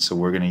 Right? So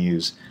we're going to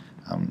use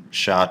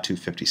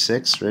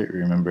SHA-256. Right?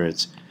 Remember,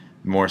 it's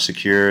more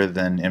secure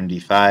than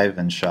MD5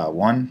 and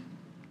SHA-1.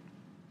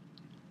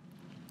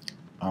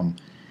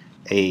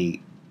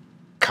 A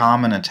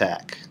common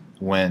attack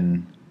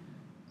when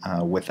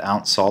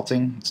without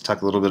salting. Let's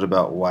talk a little bit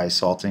about why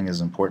salting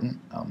is important.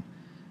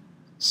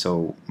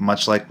 So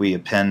much like we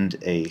append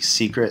a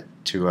secret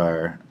to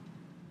our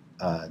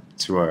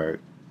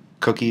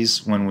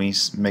cookies when we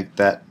make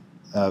that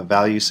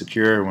value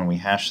secure, or when we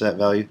hash that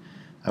value,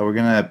 we're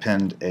going to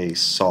append a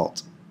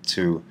salt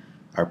to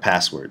our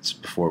passwords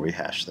before we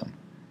hash them.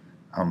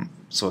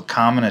 So a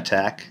common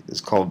attack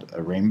is called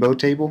a rainbow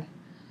table,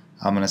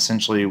 and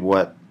essentially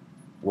what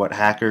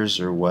hackers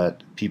or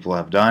what people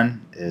have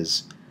done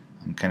is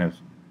kind of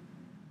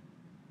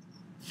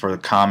for the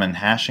common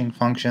hashing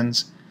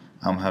functions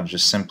have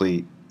just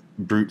simply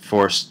brute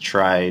force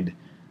tried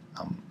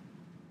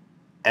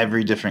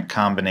every different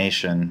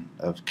combination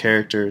of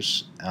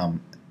characters,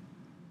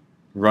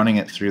 running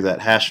it through that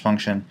hash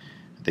function.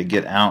 They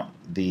get out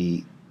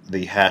the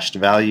hashed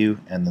value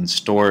and then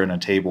store in a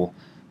table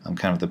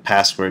kind of the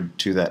password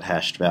to that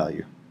hashed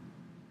value.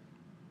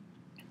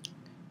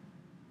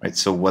 Right.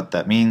 So what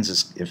that means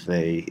is if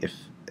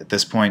at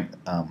this point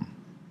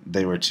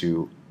they were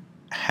to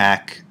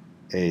hack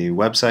a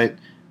website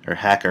or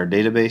hack our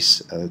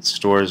database that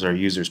stores our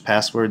users'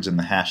 passwords and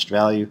the hashed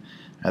value,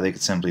 they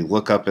could simply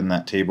look up in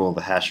that table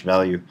the hash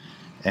value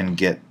and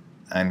get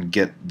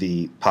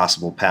the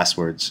possible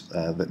passwords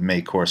that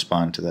may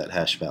correspond to that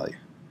hash value.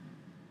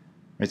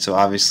 Right. So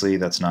obviously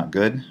that's not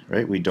good.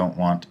 Right. We don't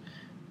want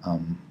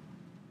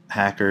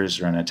hackers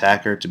or an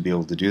attacker to be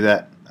able to do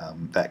that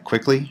that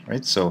quickly.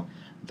 Right. So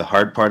the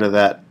hard part of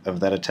that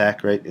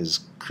attack, right,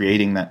 is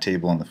creating that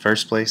table in the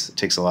first place. It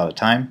takes a lot of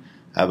time,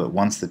 but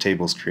once the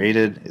table is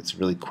created, it's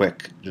really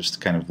quick just to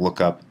kind of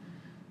look up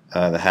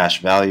the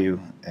hash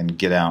value and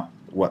get out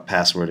what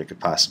password it could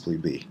possibly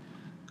be.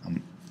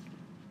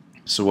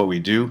 So what we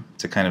do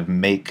to kind of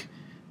make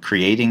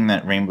creating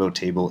that rainbow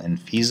table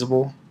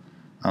infeasible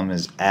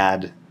is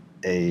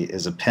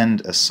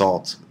append a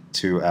salt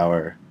to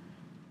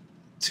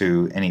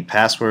any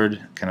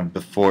password kind of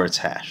before it's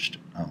hashed.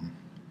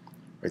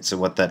 Right, so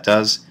what that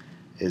does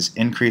is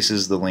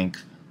increases the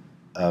length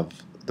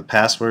of the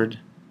password.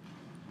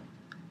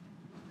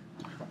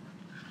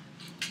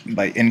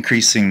 By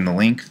increasing the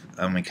length,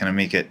 we kind of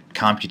make it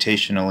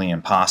computationally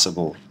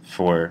impossible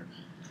for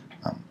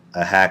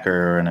a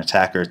hacker or an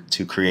attacker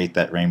to create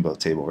that rainbow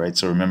table. Right.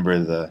 So remember,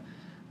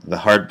 the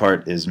hard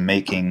part is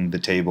making the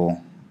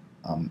table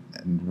and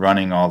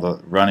running all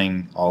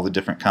the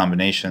different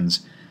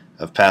combinations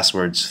of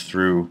passwords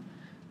through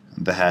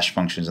the hash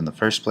functions in the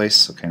first place.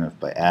 So kind of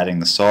by adding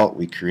the salt,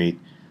 we create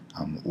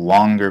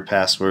longer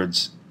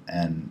passwords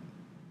and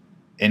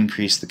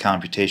increase the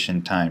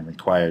computation time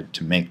required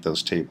to make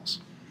those tables.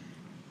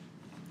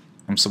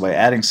 So by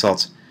adding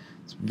salts,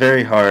 it's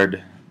very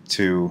hard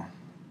to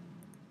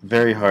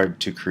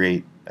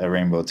create a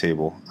rainbow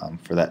table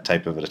for that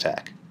type of an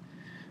attack.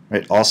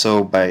 Right.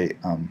 Also, by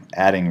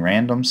adding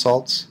random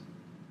salts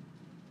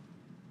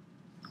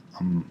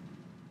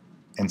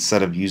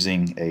instead of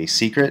using a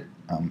secret,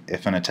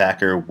 if an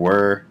attacker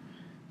were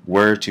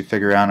to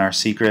figure out our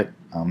secret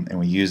and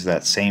we use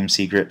that same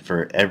secret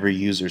for every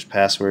user's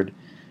password,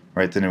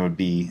 right, then it would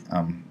be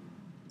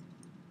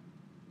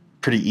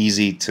pretty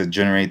easy to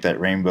generate that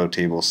rainbow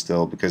table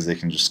still, because they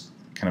can just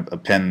kind of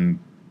append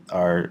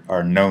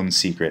our known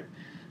secret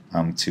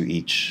to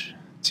each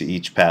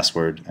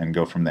password and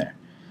go from there.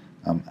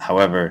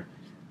 However,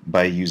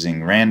 by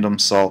using random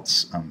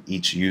salts,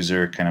 each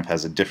user kind of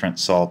has a different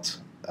salt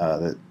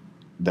that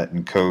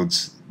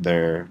encodes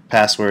their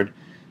password,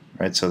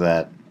 right? So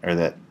that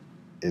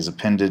is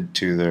appended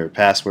to their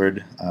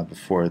password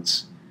before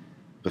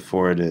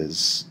it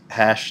is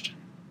hashed,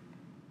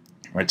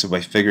 right? So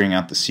by figuring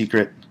out the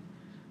secret,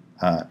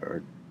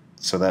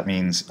 so that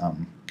means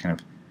kind of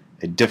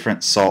a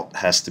different salt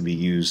has to be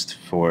used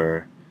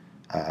for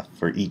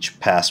each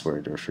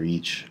password or for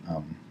each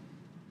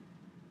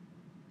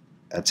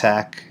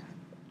attack.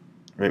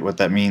 Right? What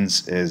that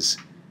means is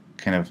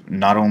kind of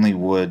not only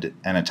would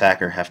an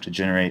attacker have to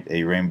generate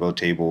a rainbow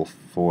table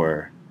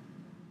for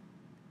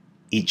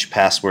each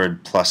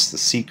password plus the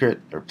secret,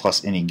 or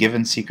plus any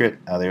given secret,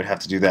 they would have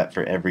to do that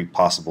for every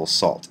possible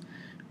salt.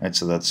 Right?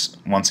 So that's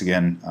once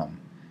again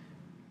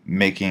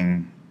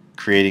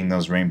creating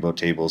those rainbow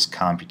tables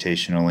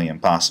computationally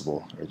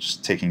impossible, or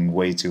just taking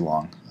way too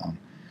long.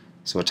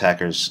 So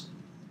attackers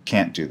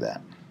can't do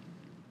that.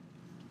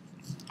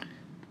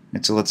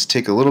 And so let's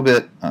take a little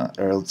bit,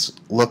 or let's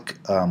look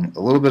a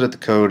little bit at the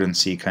code and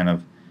see kind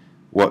of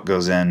what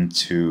goes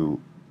into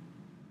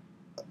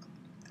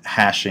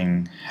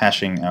hashing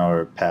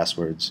our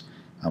passwords,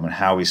 and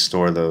how we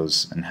store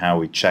those, and how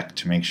we check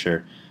to make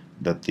sure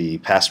that the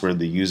password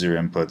the user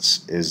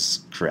inputs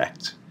is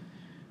correct.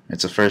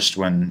 It's first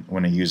when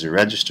a user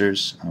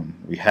registers,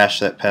 we hash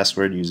that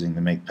password using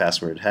the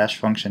makePasswordHash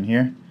function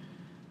here.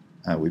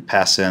 We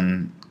pass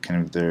in kind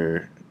of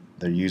their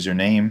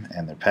username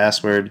and their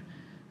password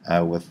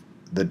with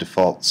the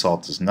default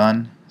salt is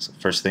none. So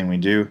first thing we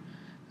do,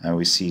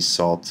 we see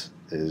salt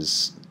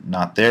is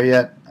not there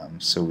yet,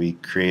 so we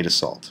create a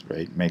salt.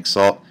 Right? Make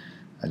salt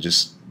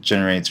just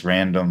generates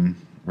random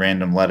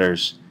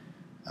letters,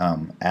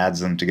 adds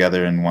them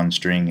together in one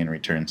string, and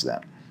returns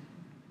that.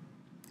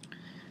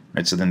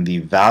 Right, so then the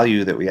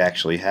value that we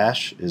actually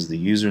hash is the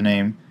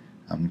username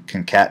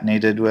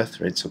concatenated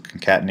with, right? So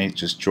concatenate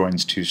just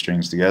joins two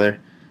strings together.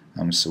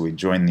 So we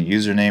join the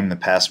username, the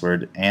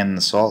password, and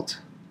the salt.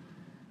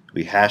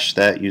 We hash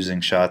that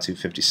using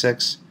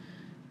SHA-256,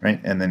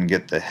 right? And then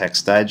get the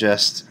hex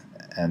digest,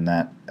 and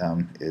that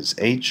is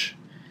H.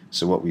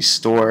 So what we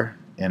store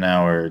in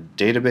our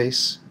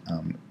database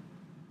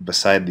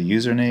beside the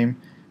username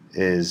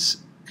is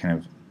kind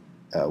of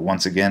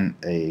once again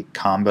a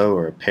combo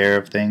or a pair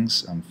of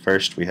things.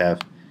 First we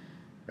have,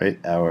 right,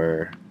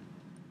 our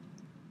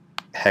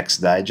hex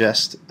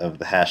digest of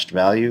the hashed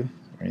value,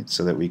 right,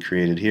 so that we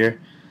created here,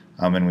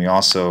 and we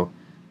also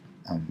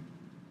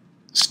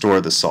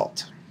store the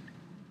salt.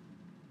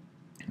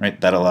 Right,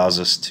 that allows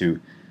us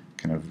to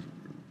kind of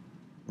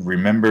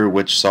remember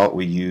which salt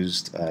we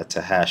used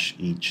to hash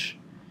each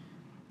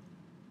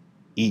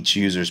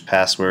user's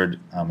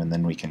password, and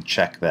then we can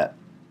check that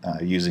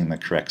using the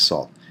correct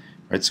salt.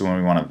 Right, so when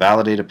we want to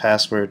validate a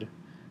password,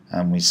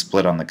 we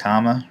split on the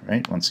comma.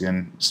 Right, once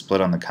again, split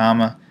on the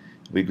comma.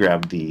 We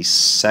grab the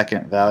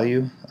second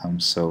value,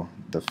 so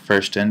the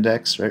first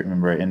index. Right,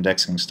 remember our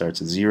indexing starts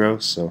at 0,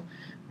 so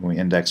when we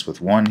index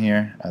with 1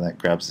 here, that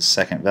grabs the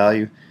second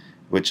value,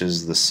 which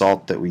is the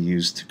salt that we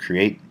use to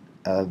create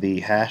the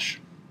hash.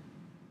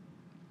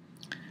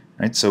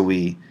 Right, so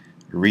we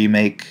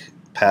remake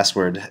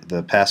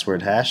the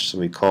password hash. So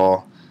we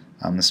call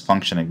this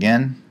function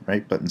again,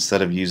 right? But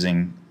instead of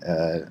using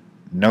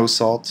no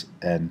salt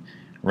and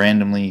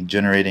randomly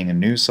generating a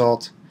new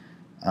salt,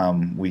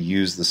 we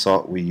use the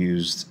salt we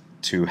used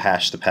to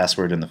hash the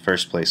password in the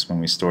first place when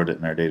we stored it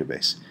in our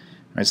database.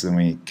 Right, so then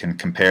we can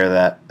compare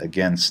that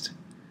against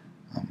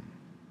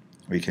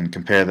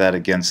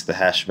the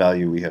hash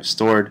value we have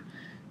stored.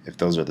 If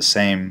those are the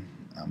same,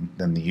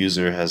 then the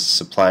user has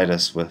supplied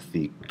us with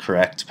the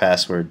correct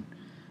password,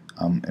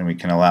 and we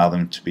can allow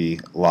them to be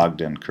logged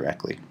in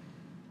correctly.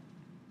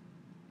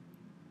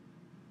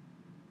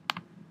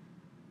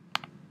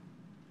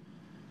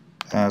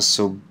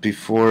 So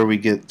before we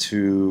get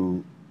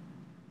to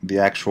the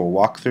actual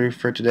walkthrough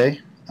for today,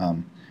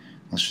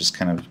 let's just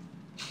kind of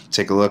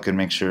take a look and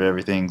make sure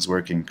everything's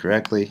working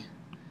correctly.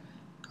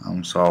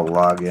 So I'll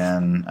log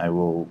in. I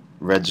will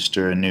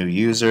register a new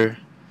user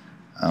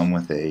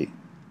with a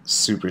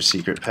super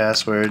secret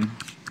password.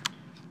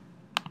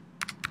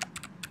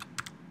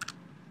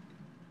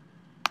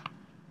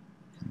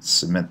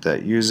 Submit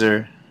that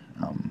user.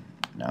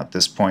 Now at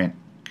this point,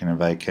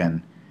 I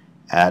can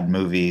add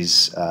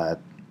movies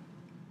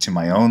to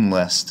my own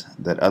list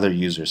that other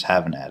users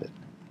haven't added.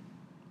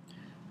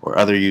 or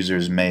other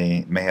users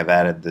may have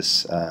added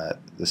this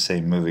the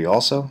same movie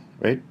also,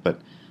 right?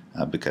 But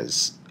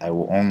because I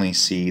will only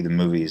see the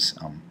movies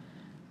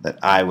that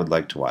I would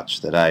like to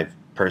watch, that I've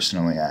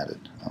personally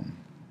added.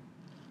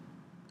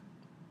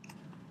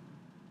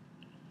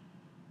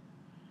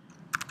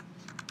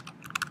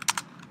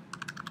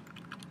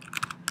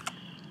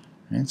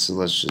 Right, so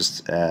let's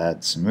just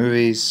add some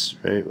movies,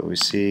 right? What we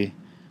see,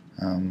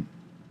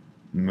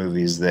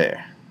 movies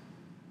there,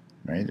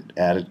 right? It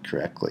added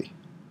correctly.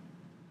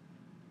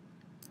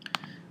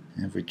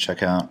 And if we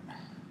check out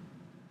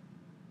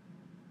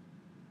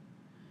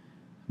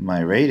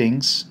my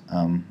ratings,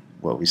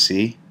 what we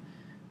see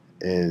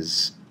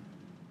is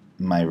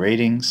my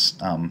ratings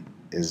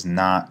is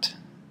not,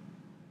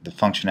 the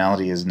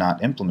functionality is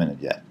not implemented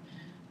yet,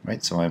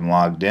 right? So I'm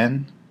logged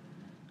in,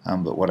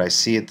 but what I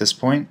see at this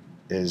point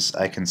is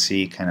I can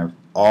see kind of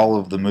all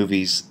of the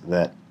movies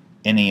that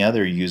any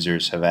other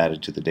users have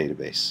added to the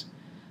database,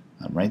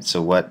 right?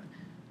 So what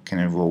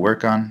kind of we'll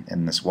work on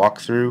in this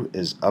walkthrough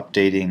is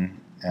updating,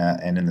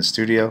 and in the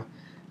studio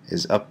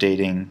is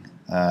updating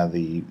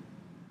the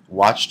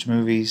watched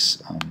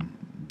movies,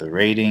 the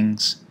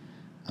ratings,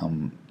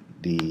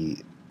 the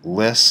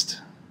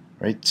list,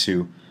 right,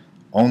 to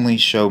only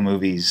show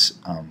movies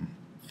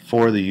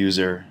for the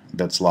user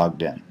that's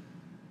logged in.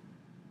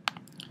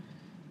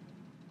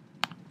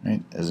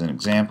 Right, as an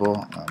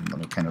example, let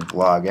me kind of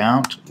log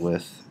out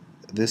with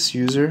this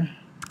user.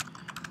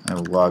 I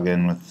will log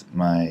in with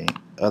my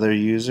other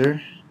user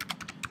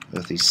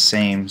with the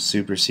same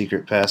super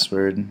secret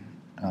password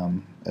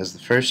as the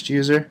first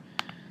user.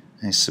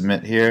 I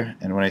submit here,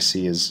 and what I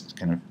see is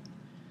kind of,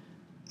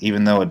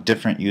 even though a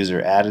different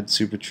user added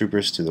Super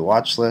Troopers to the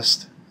watch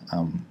list,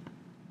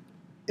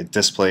 it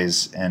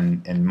displays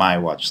in my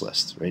watch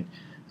list, right?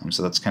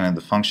 So that's kind of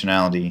the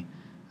functionality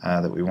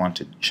that we want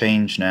to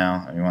change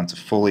now, and we want to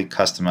fully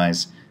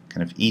customize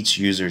kind of each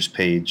user's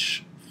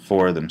page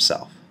for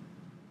themselves.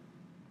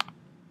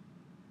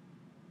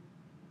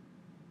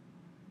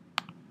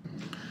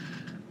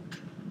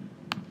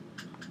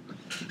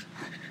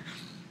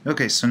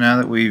 Okay, so now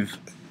that we've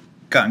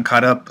gotten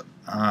caught up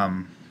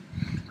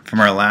from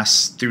our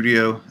last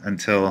studio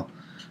until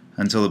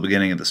the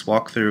beginning of this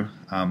walkthrough,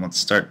 let's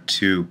start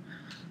to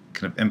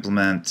kind of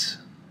implement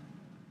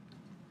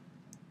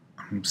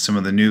some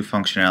of the new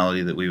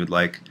functionality that we would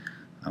like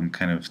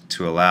kind of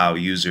to allow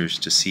users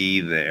to see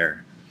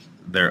their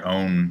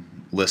own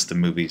list of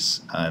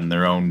movies and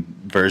their own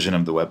version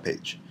of the web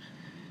page.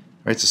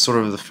 Right, so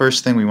sort of the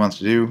first thing we want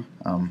to do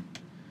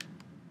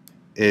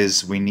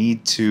is we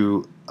need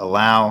to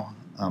allow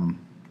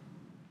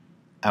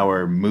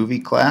our movie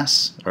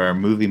class, or our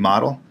movie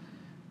model,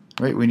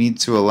 right? We need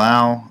to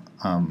allow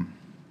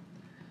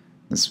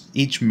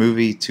each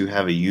movie to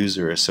have a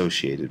user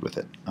associated with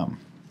it.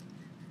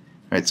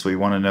 Right, so we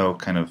want to know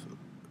kind of,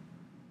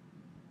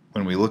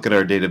 when we look at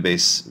our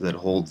database that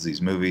holds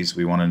these movies,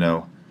 we want to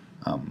know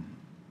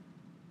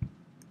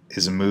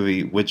is a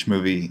movie, which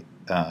movie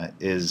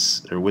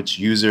is, or which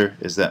user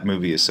is that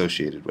movie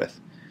associated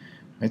with.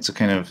 Right, so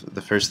kind of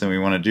the first thing we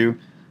want to do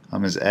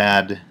is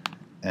add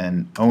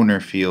an owner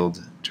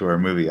field to our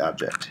movie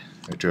object,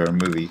 or to our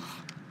movie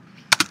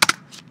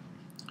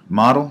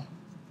model.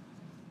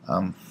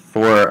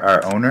 For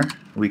our owner,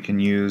 we can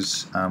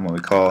use what we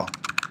call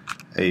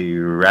a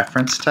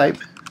reference type.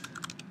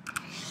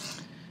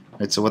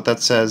 Right, so what that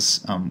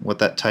says, what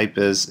that type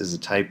is a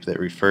type that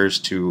refers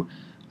to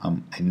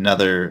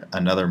another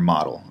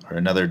model, or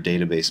another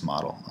database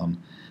model.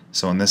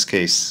 So in this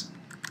case,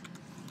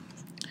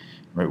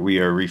 right, we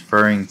are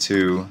referring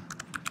to,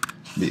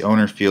 the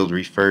owner field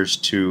refers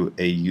to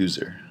a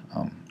user,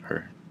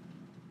 or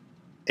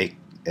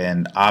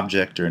an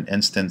object or an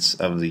instance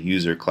of the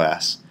user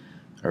class,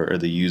 or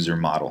the user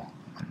model.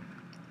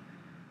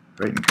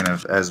 Right, and kind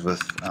of as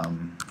with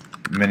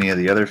many of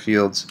the other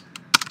fields,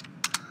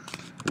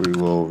 we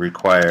will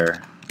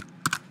require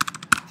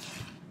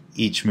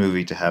each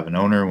movie to have an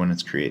owner when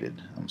it's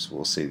created. So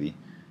we'll say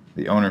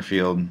the owner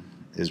field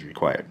is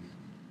required.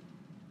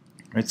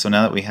 Right, so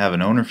now that we have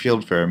an owner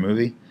field for our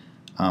movie,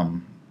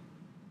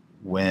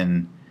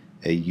 when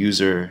a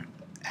user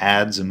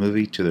adds a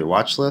movie to their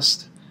watch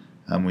list,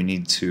 we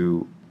need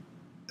to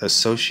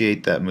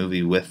associate that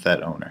movie with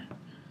that owner.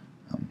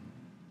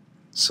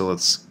 So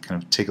let's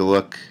kind of take a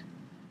look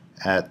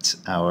at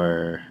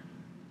our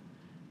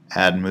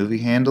add movie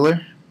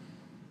handler.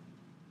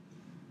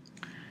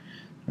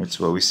 Right,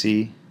 so what we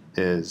see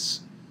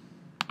is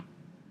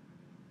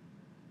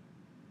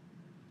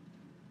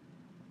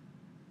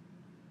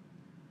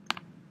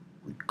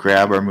we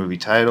grab our movie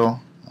title,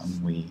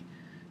 we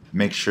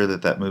make sure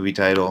that that movie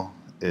title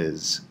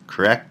is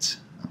correct,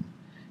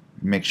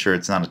 make sure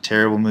it's not a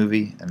terrible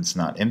movie and it's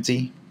not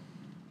empty.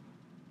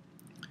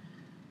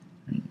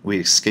 We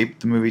escape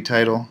the movie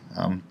title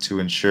to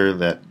ensure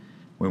that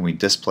when we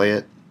display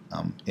it,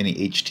 any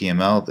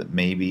HTML that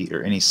may be,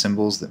 or any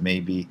symbols that may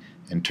be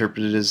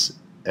interpreted as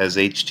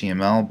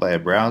HTML by a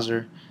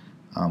browser,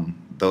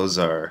 those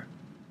are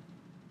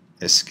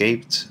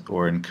escaped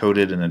or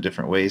encoded in a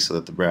different way so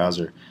that the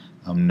browser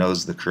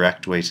knows the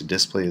correct way to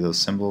display those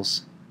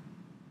symbols.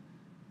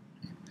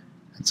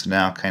 And so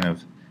now kind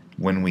of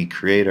when we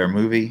create our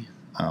movie,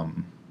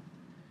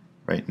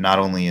 right, not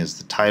only is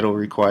the title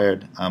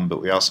required,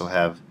 but we also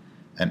have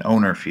an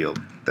owner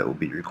field that will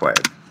be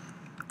required.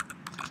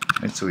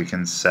 Right, so we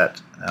can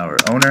set our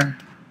owner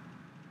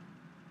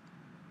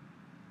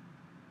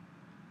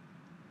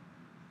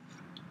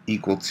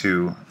equal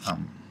to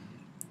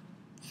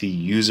the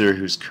user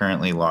who's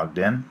currently logged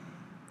in.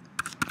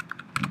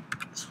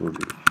 This will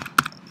be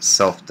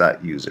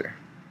self.user.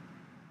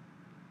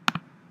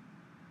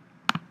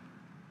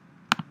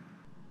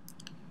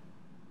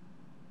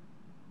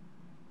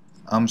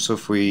 So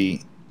if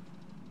we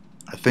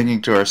are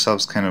thinking to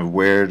ourselves kind of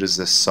where does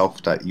this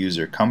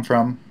self.user come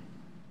from,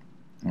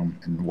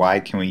 and why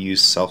can we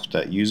use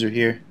self.user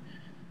here,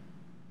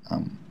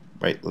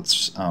 right,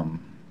 let's kind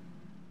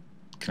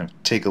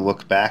of take a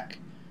look back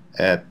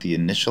at the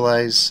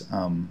initialize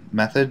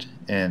method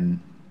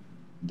in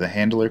the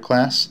handler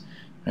class.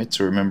 Right,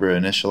 so remember,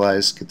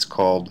 initialize gets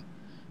called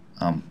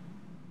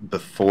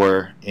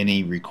before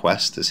any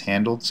request is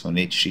handled. So an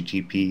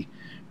HTTP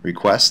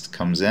request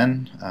comes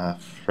in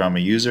from a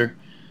user,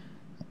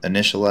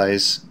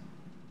 initialize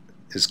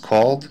is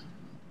called,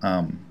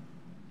 and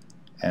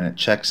it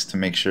checks to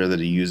make sure that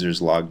a user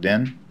is logged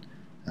in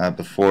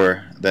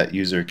before that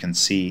user can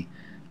see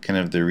kind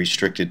of the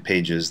restricted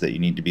pages that you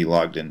need to be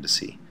logged in to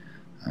see.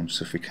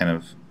 So if we kind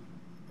of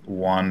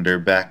wander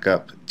back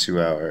up to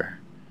our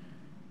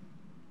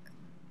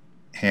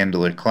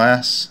handler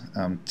class,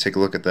 take a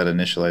look at that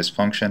initialize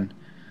function.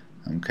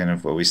 Kind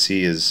of what we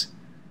see is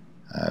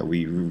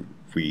we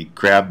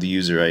grab the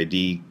user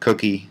ID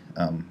cookie,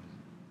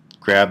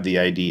 grab the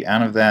ID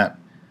out of that,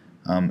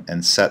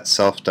 and set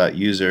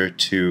self.user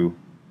to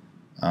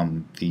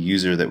the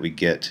user that we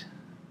get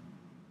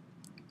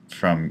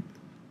from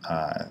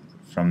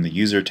the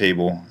user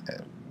table,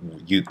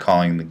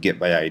 calling the get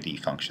by ID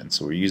function.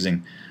 So we're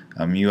using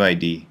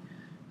UID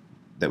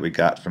that we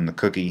got from the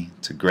cookie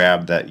to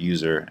grab that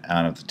user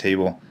out of the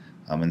table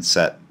and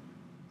set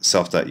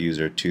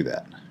self.user to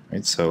that.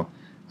 Right. So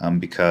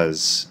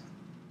because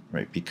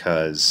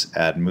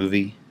add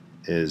movie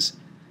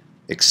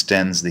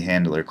extends the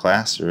handler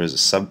class, or is a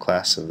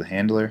subclass of the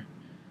handler,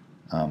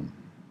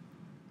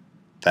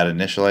 that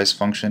initialize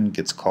function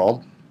gets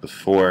called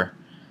before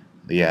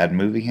the add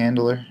movie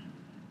handler,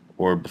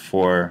 or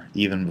before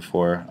any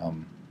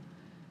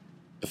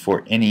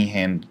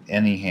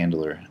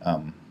handler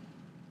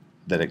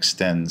that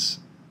extends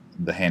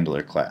the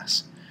handler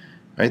class.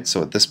 Right.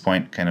 So at this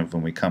point, kind of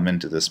when we come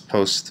into this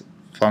post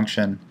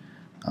function,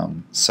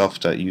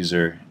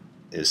 self.user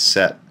is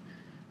set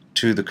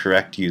to the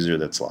correct user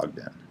that's logged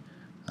in.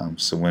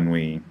 So when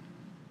we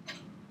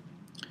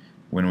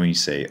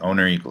say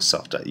owner equals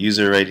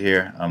self.user right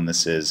here,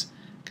 this is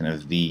kind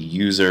of the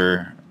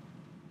user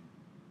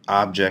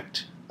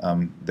object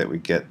that we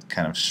get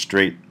kind of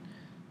straight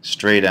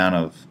out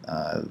of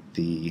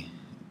the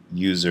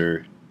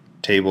user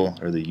table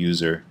or the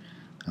user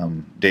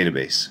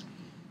database.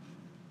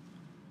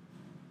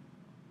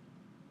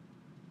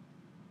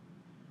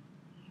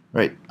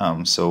 Right,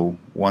 so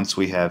once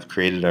we have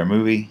created our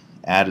movie,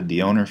 added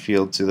the owner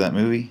field to that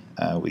movie,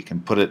 we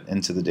can put it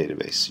into the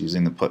database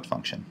using the put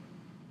function.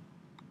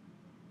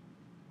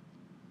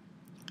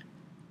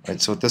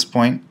 Right, so at this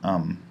point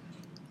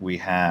we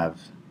have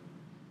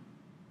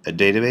a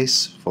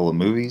database full of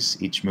movies.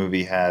 Each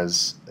movie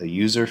has a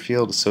user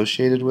field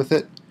associated with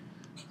it.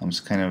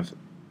 So kind of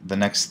the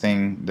next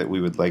thing that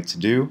we would like to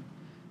do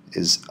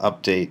is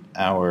update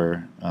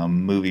our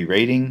movie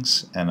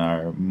ratings and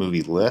our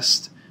movie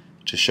list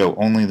to show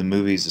only the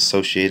movies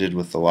associated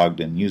with the logged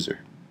in user.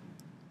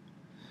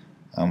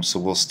 So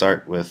we'll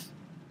start with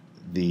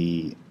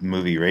the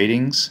movie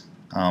ratings,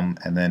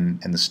 and then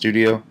in the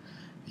studio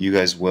you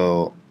guys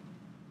will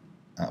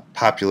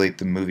populate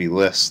the movie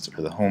list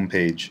or the home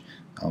page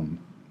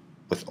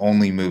with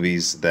only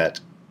movies that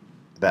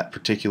that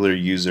particular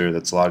user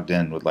that's logged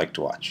in would like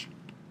to watch.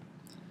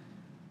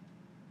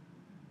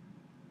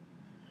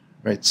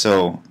 Right,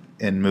 so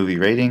in movie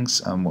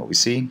ratings, what we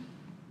see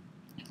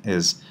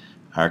is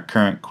our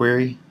current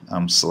query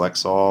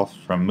selects all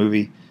from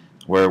movie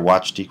where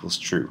watched equals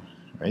true.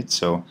 Right,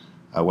 so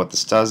what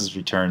this does is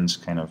returns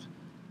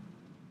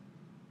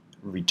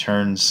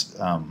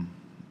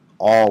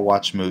all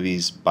watched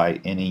movies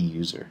by any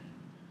user.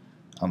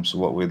 So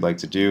what we'd like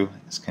to do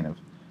is kind of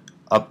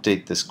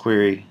update this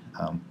query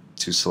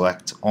to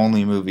select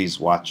only movies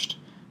watched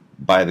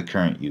by the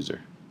current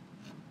user.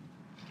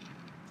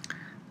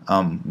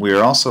 We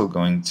are also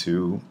going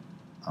to,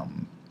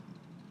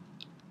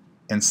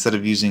 instead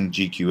of using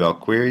GQL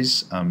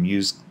queries,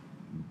 use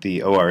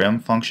the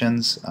ORM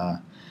functions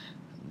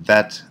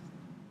that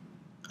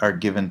are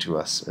given to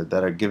us, by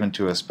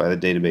the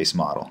database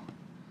model.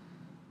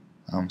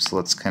 So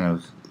let's kind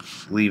of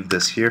leave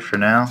this here for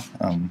now.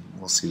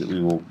 We'll see that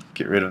we will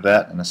get rid of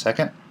that in a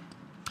second.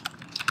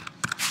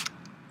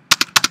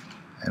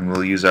 And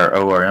we'll use our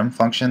ORM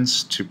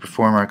functions to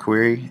perform our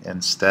query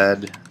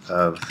instead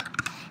of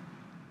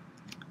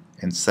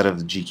the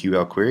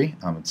GQL query.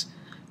 It's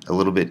a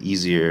little bit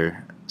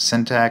easier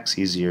syntax,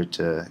 easier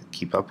to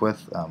keep up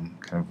with kind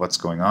of what's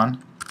going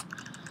on.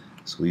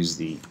 So we use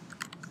the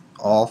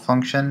all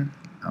function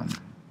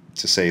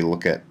to say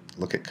look at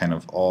kind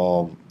of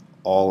all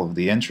of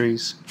the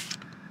entries.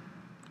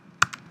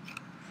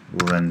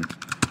 We'll then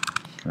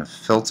kind of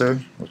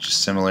filter, which is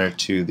similar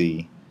to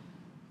the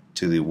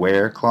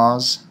where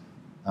clause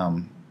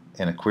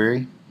in a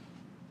query.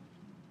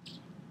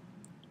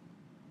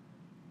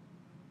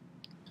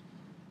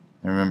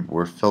 And remember,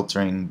 we're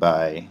filtering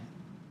by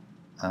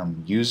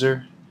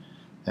user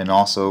and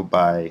also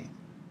by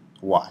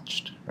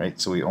watched, right?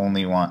 So we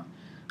only want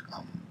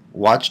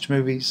watched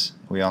movies.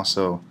 We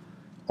also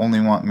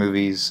only want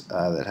movies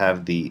that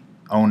have the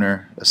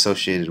owner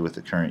associated with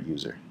the current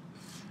user.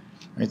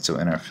 Right, so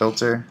in our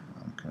filter,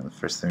 kind of the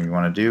first thing we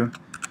want to do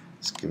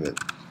is give it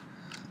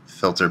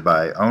filter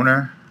by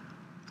owner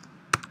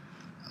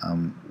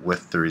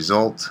with the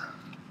result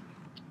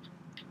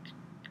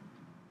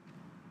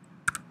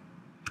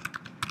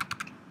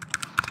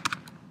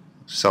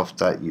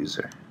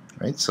self.user.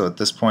 Right, so at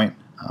this point,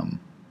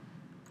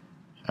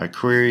 our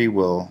query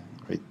will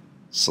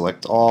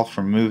select all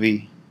from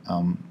movie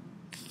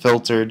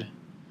filtered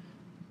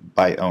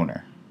by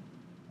owner.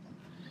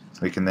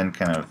 We can then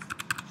kind of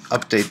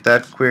update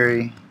that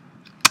query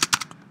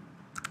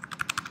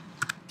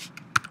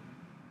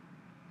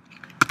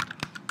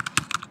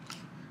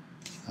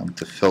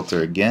to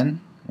filter again.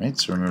 Right,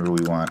 so remember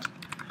we want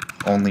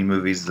only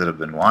movies that have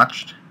been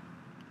watched.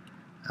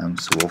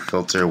 So we'll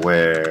filter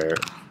where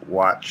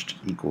watched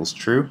equals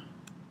true.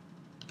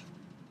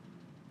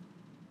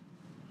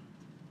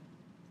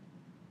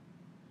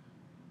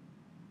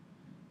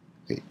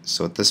 Okay,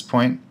 so at this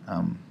point,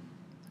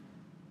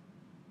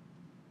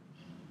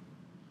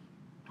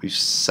 we've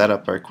set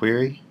up our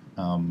query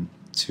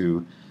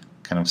to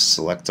kind of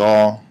select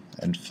all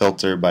and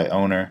filter by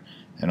owner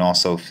and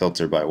also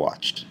filter by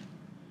watched.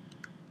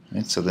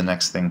 Right, so the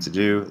next thing to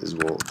do is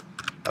we'll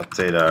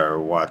update our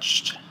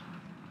watched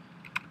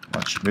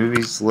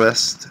movies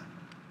list,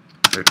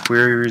 the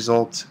query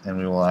result, and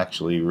we will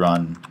actually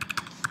run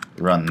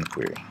the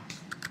query.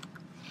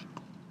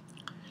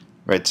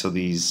 Right, so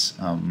these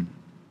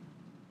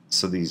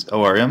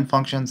ORM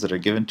functions that are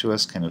given to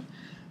us kind of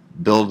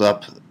build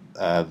up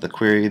the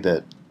query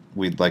that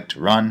we'd like to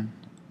run,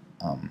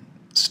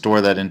 store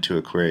that into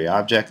a query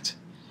object,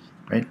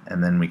 right,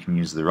 and then we can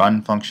use the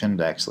run function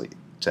to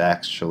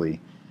actually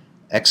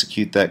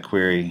execute that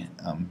query,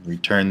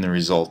 return the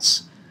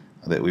results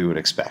that we would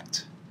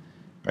expect.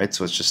 Right,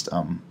 so it's just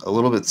a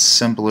little bit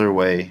simpler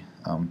way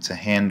to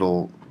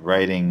handle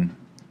writing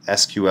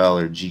SQL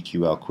or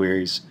GQL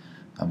queries,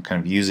 kind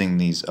of using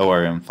these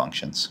ORM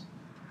functions.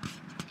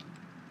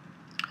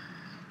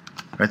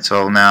 Right, so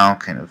I'll now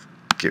kind of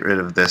get rid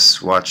of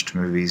this watched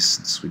movies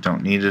since we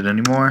don't need it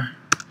anymore.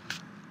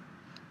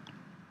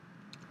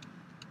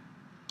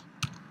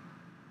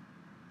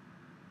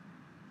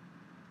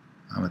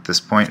 At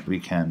this point, we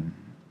can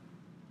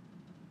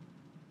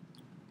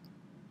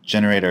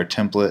generate our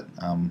template,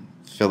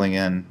 filling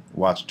in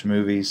watched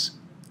movies,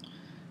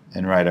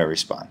 and write our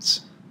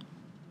response.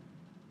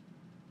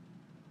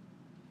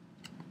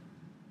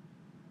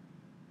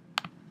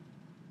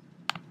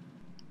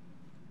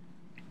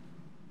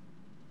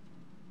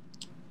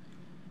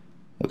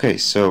 Okay,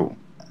 so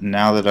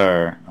now that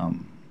our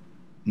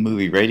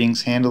movie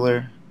ratings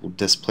handler will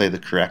display the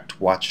correct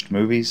watched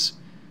movies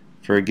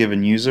for a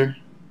given user,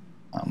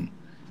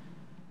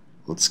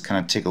 let's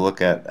kind of take a look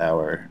at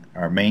our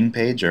main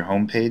page, our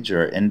home page,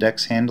 or our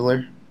index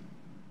handler.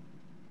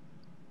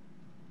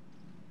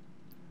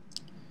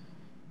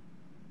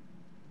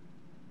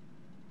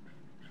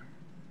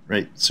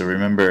 Right, so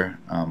remember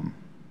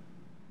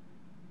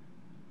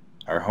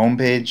our home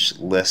page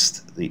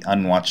lists the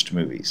unwatched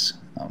movies.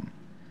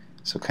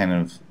 So kind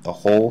of a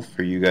whole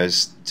for you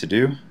guys to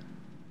do.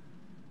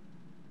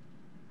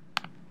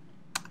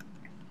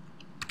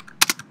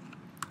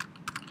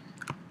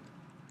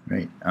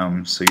 Right,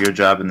 so your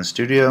job in the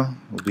studio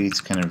will be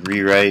to kind of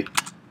rewrite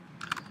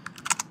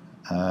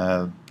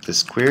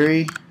this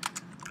query.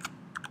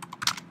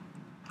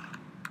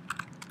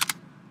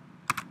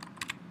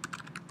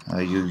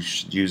 You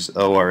should use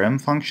ORM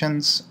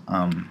functions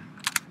and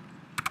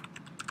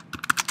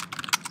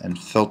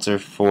filter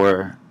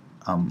for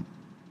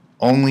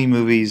only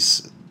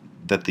movies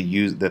that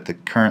the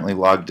currently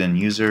logged in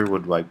user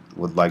would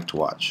like to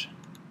watch.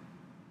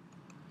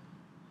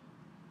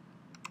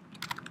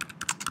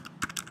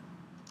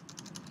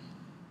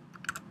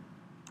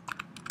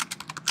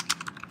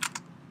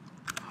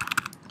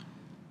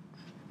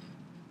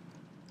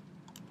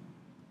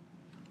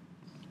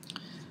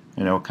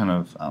 Kind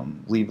of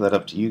leave that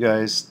up to you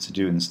guys to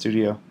do in the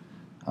studio.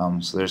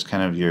 So there's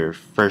kind of your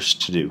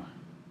first to do.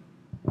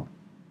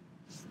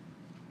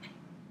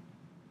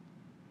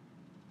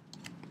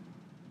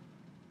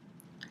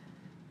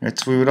 Right,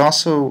 so we would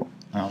also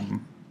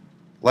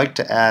like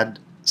to add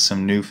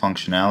some new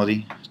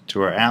functionality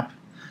to our app,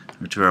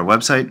 or to our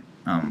website.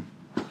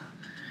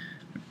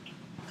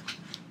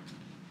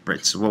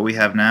 Right, so what we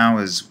have now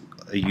is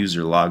a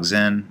user logs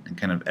in and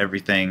kind of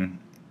everything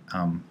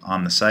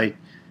on the site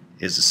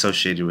is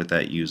associated with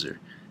that user.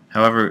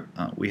 However,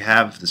 we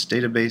have this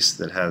database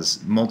that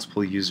has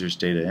multiple users'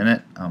 data in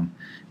it.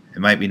 It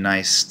might be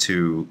nice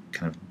to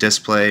kind of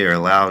display or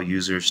allow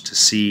users to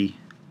see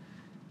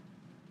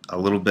a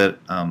little bit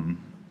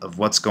of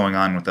what's going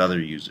on with other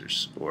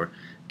users, or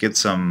get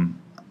some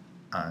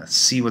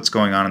see what's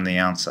going on in the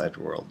outside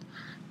world.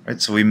 Right,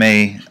 so we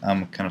may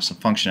kind of some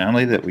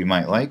functionality that we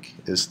might like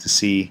is to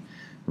see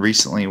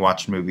recently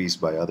watched movies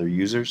by other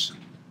users.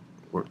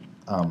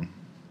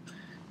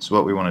 So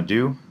what we want to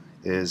do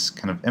is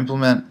kind of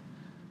implement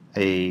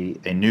a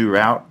new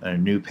route, a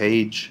new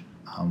page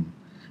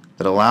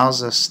that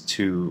allows us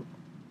to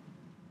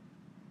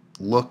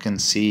look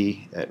and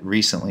see at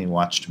recently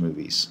watched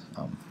movies.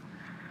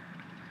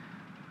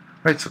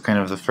 Right, so kind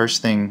of the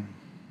first thing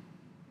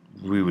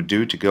we would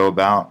do to go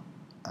about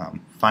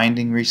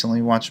finding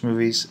recently watched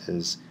movies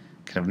is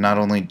kind of not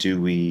only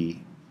do we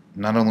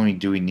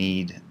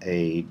need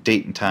a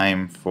date and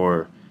time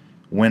for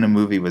when a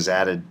movie was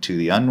added to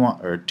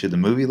the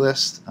movie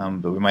list,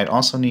 but we might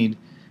also need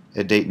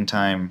a date and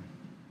time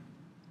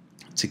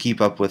to keep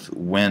up with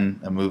when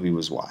a movie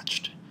was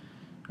watched.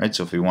 Right,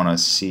 so if we want to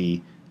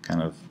see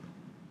kind of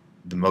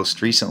the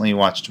most recently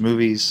watched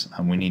movies,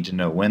 we need to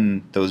know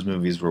when those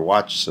movies were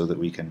watched so that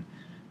we can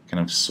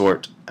kind of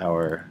sort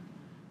our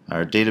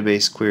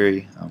database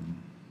query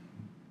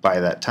by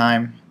that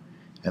time,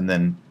 and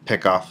then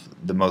pick off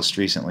the most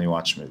recently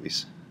watched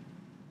movies.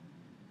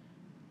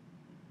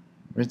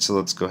 Right, so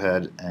let's go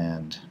ahead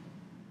and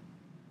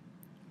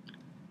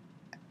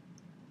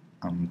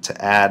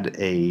to add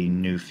a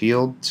new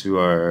field to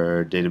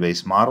our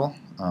database model,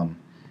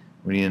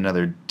 we need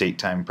another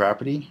date-time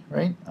property,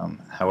 right?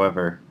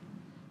 However,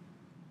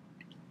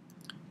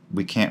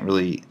 we can't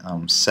really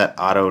set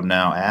auto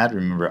now add.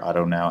 Remember,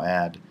 auto now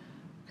add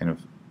kind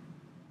of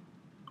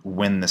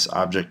when this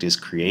object is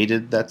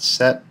created, that's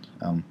set.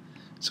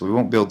 So we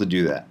won't be able to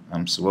do that.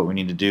 So what we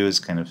need to do is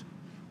kind of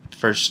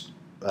first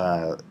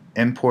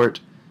import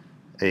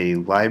a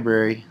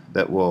library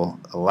that will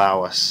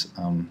allow us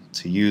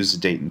to use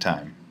date and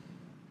time.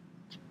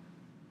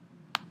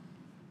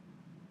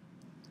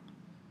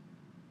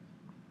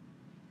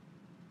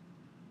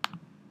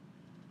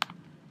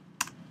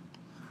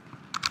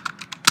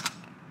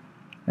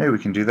 Hey, we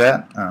can do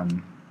that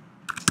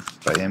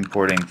by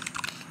importing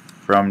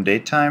from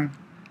datetime.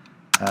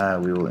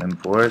 We will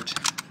import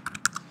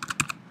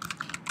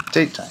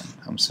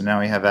datetime. So now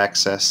we have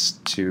access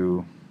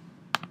to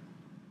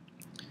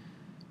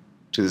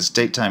this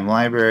datetime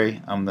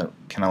library that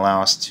can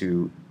allow us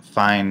to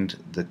find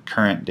the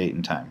current date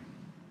and time.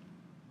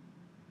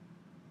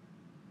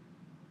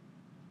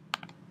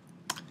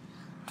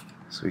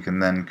 So we can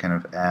then kind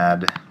of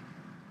add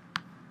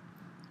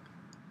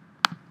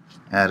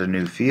a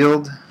new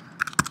field.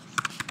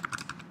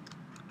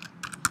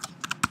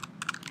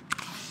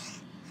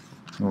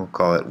 We'll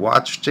call it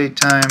watch date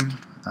time.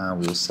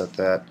 We'll set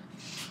that.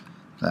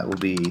 That will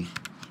be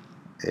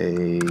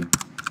a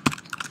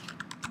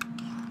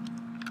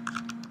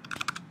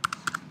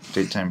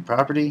datetime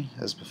property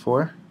as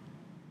before.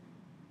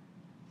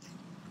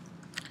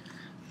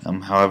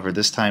 However,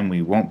 this time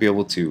we won't be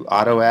able to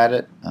auto add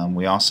it.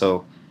 We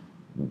also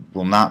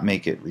will not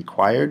make it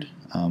required,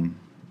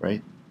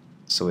 right?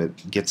 So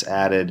it gets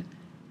added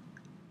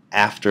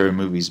after a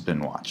movie's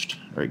been watched,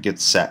 or it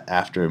gets set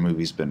after a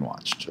movie's been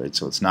watched, right?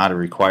 So it's not a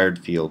required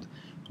field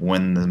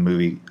when the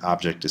movie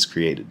object is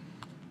created.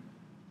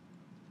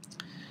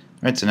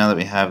 Right, so now that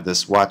we have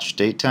this watch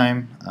date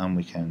time,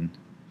 we can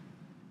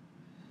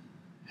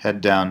head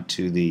down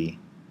to the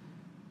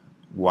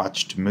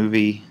watched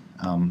movie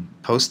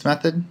post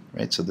method.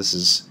 Right, so this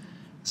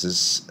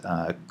is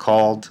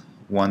called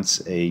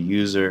once a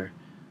user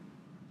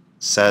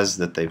says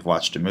that they've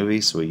watched a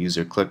movie. So a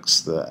user clicks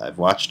the "I've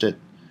watched it"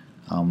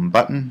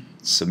 button,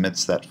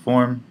 submits that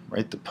form.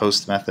 Right, the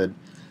post method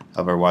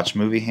of our watch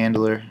movie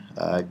handler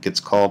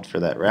gets called for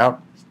that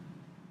route.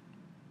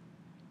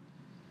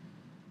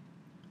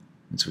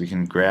 And so we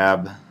can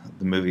grab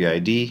the movie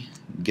ID,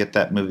 get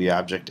that movie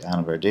object out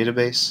of our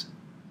database.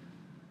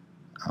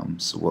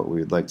 So what we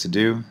would like to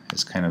do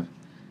is kind of,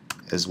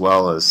 as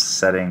well as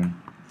setting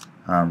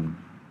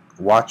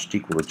watched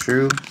equal to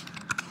true,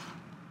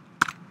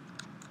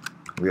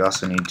 we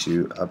also need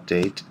to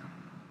update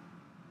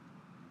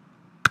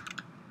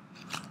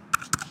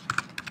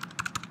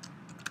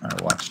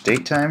our watch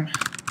date time.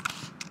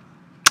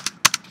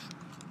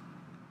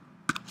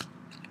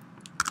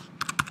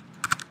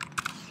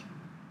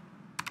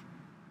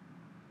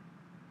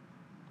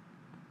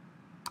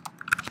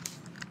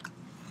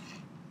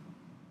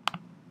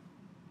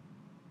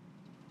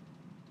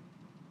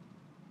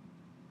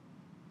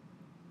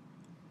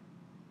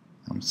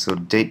 So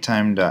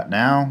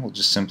datetime.now will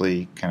just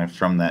simply kind of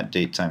from that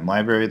datetime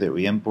library that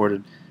we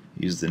imported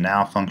use the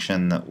now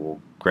function that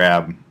will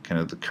grab kind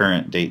of the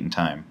current date and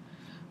time.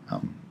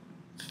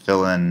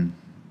 Fill in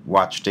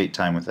watch date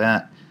time with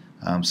that.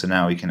 So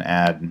now we can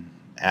add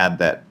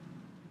that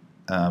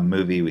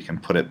movie. We can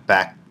put it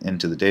back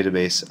into the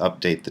database,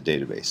 update the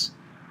database,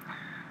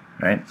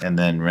 right, and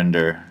then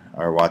render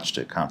our watched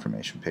it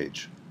confirmation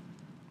page.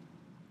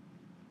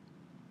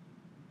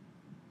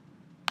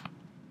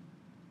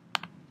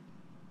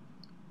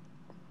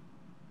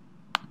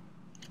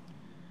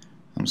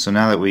 So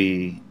now that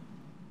we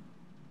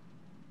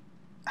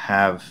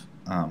have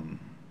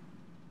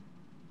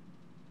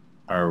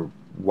our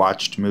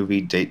watched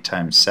movie date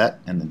time set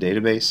in the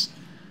database,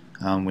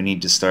 we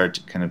need to start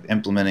kind of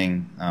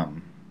implementing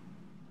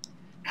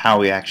how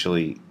we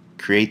actually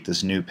create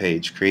this new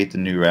page, create the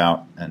new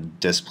route, and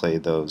display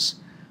those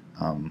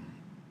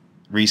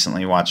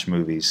recently watched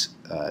movies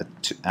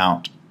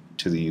out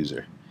to the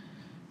user.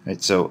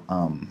 Right, so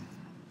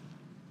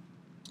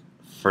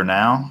for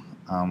now,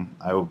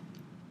 I will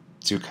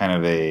do kind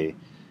of a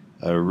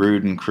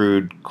rude and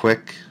crude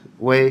quick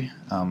way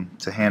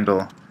to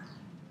handle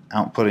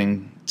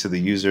outputting to the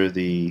user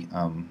the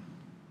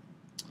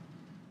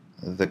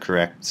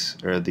correct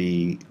or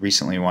the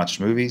recently watched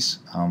movies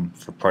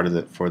for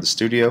the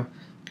studio.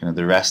 Kind of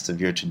the rest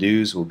of your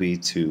to-dos will be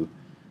to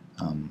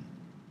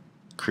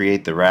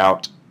create the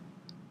route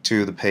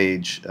to the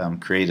page,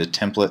 create a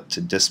template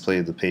to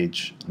display the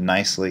page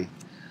nicely,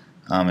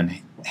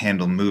 and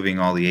handle moving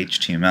all the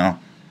HTML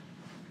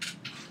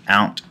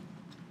out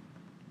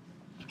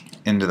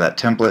into that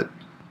template.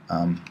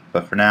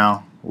 But for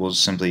now, we'll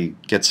simply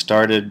get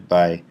started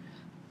by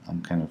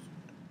kind of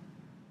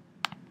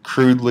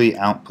crudely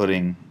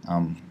outputting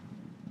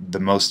the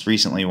most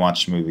recently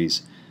watched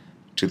movies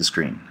to the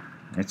screen.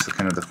 Right, so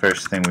kind of the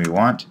first thing we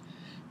want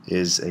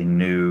is a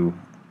new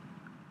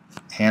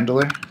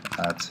handler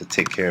to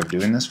take care of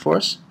doing this for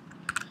us.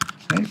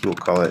 Right, we'll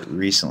call it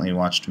recently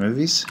watched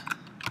movies.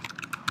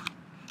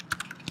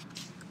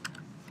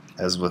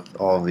 As with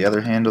all of the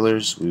other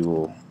handlers, we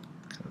will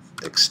kind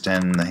of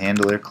extend the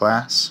handler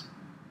class.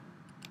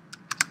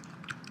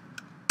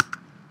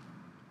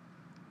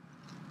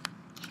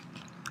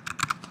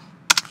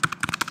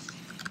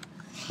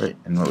 Right,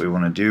 and what we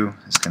want to do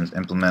is kind of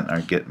implement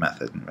our get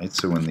method. Right,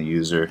 so when the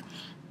user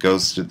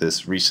goes to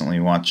this recently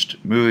watched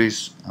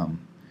movies,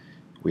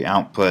 we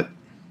output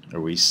or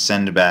we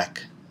send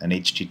back an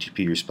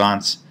HTTP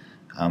response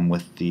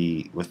with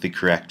the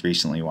correct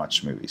recently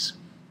watched movies.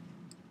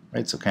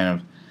 Right, so kind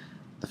of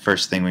the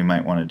first thing we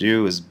might want to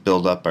do is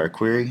build up our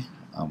query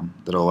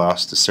that'll allow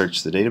us to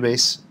search the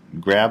database,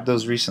 grab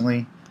those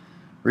recently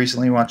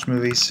watched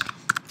movies.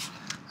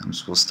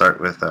 So we'll start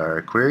with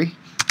our query,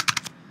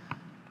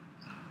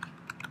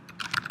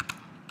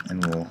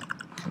 and we'll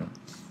kind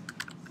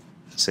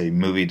of say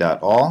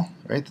movie.all,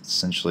 right? That's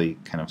essentially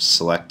kind of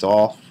select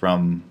all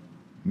from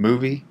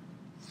movie.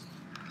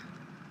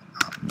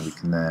 We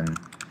can then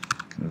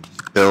kind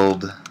of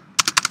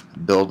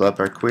build up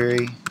our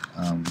query.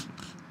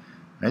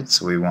 Right,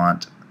 so we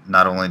want,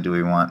 not only do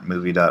we want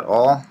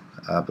movie.all,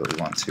 but we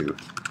want to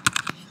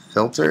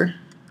filter.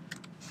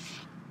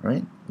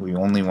 Right, we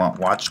only want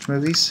watched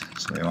movies,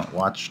 so we want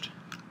watched,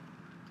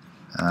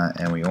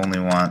 and we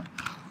want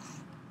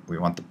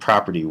the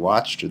property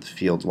watched or the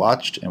field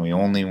watched, and we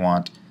only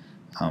want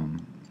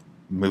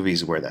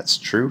movies where that's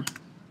true.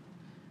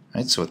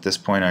 Right, so at this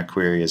point our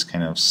query is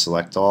kind of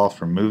select all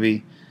from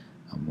movie,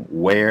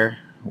 where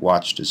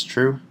watched is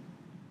true.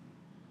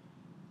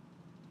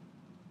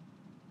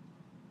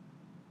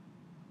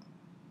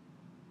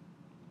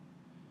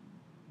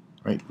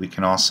 Right, we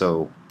can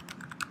also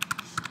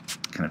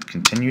kind of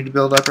continue to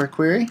build up our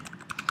query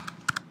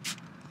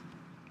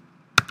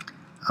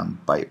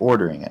by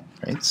ordering it.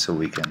 Right, so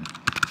we can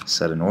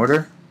set an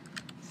order.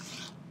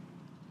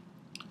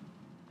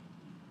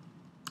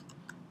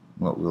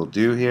 What we'll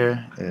do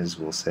here is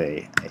we'll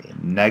say a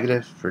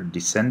negative for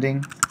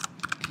descending,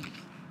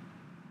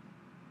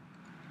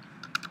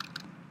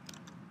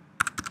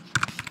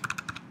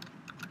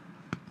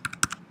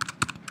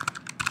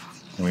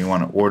 and we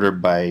want to order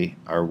by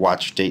our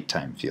watch date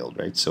time field,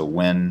 right? So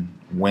when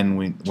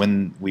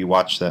we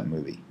watch that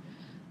movie.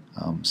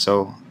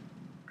 So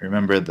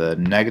remember, the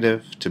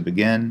negative to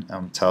begin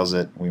tells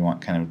it we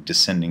want kind of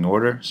descending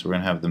order. So we're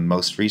going to have the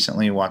most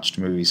recently watched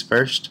movies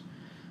first,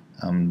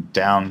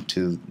 down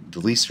to the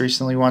least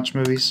recently watched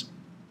movies.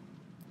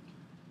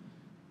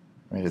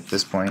 Right at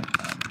this point,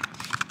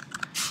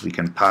 we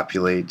can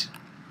populate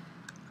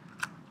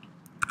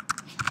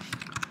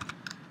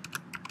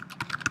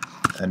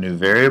a new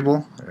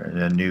variable, or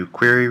a new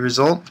query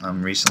result,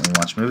 recently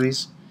watched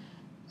movies,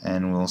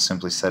 and we'll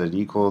simply set it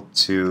equal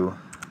to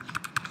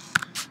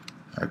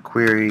our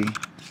query.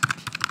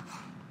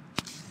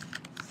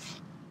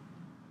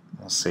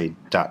 We'll say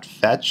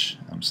 .fetch,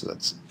 so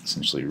that's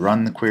essentially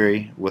run the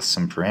query with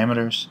some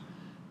parameters,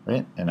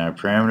 right? And our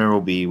parameter will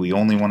be, we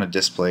only want to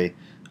display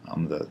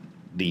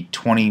the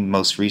 20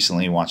 most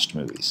recently watched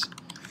movies.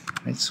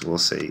 Right? So we'll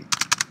say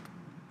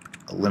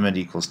a limit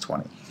equals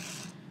 20.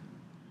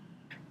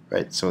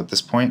 Right, so at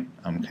this point,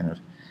 kind of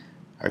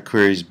our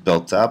query is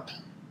built up.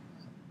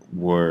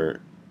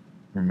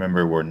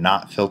 Remember, we're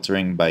not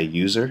filtering by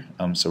user,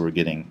 so we're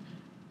getting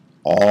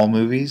all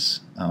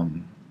movies.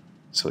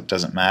 So it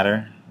doesn't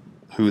matter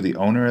who the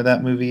owner of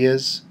that movie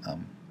is.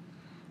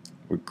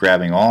 We're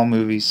grabbing all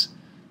movies,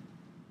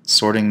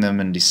 sorting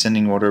them in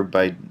descending order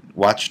by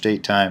watch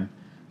date time,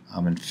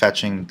 and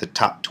fetching the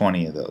top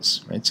 20 of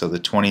those. Right, so the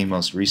 20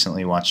 most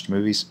recently watched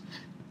movies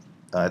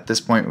at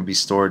this point would be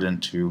stored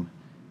into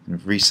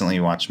recently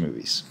watched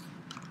movies.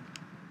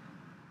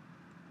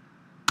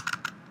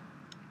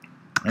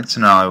 Right,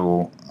 so now I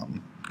will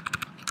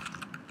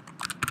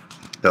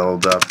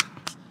build up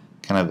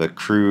kind of a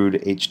crude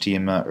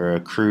HTML or a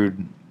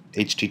crude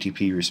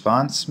HTTP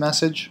response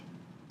message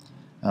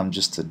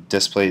just to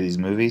display these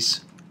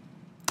movies.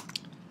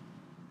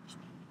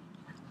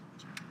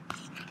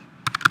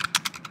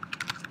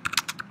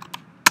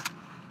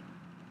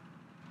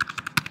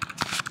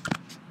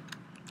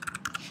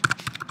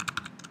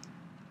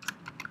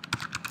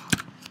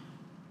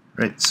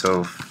 Right,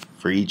 so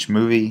for each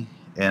movie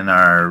in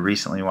our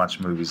recently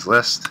watched movies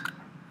list,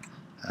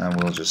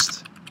 we'll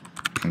just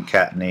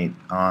concatenate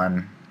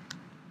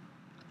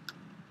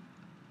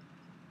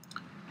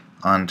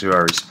onto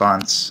our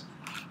response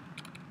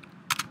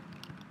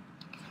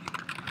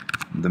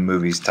the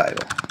movie's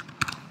title.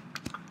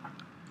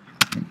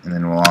 And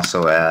then we'll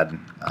also add,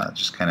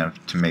 just kind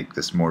of to make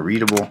this more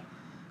readable,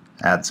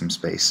 add some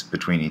space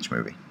between each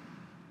movie.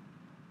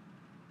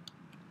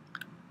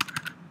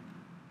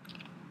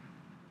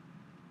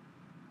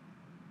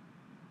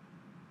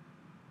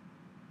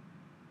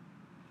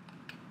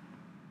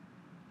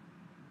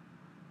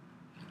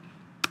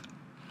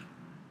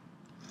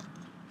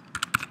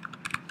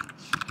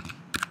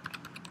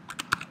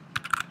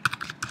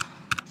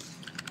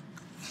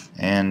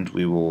 And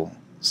we will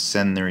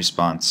send the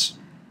response.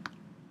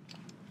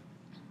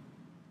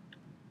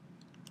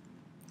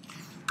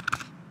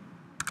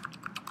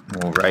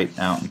 We'll write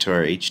out into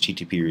our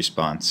HTTP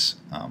response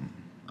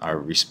our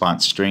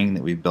response string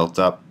that we built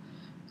up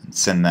and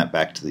send that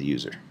back to the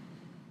user.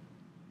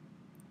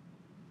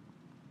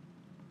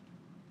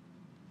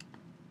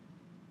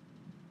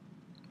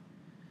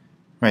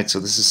 Right, so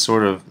this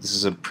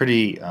is a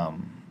pretty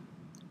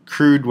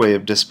crude way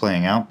of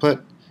displaying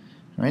output.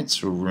 Right,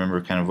 so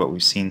remember kind of what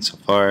we've seen so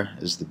far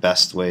is the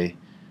best way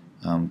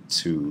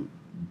to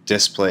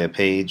display a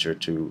page or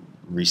to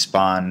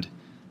respond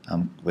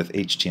with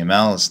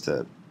HTML is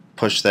to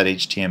push that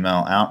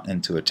HTML out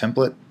into a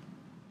template,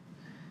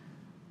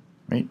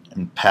 right,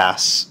 and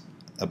pass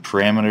a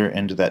parameter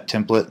into that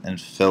template and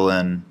fill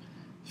in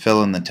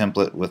the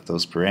template with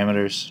those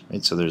parameters.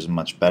 Right, so there's a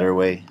much better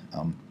way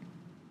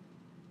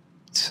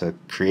to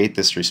create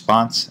this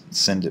response and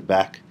send it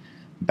back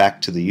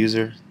to the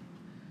user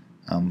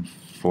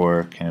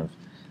for kind of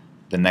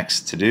the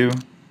next to do.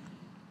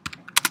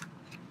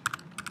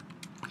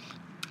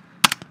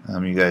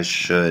 You guys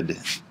should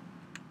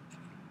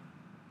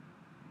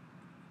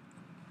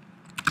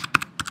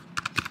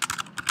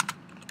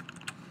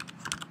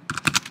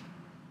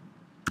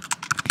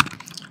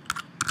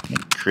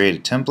create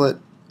a template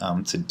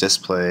to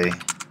display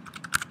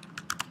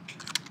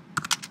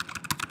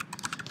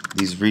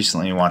these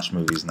recently watched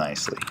movies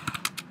nicely.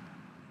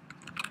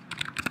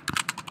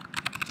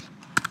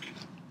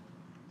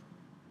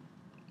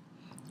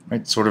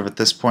 Right, sort of at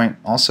this point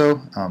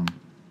also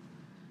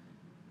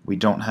we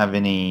don't have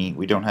any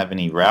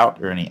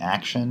route or any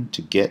action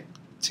to get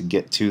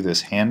to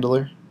this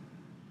handler.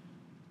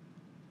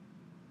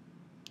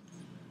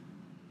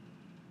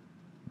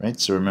 Right,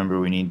 so remember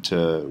we need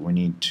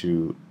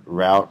to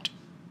route,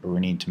 or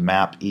we need to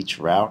map each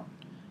route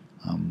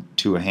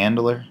to a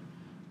handler.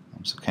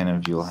 So kind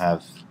of you'll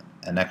have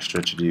an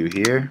extra to do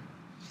here.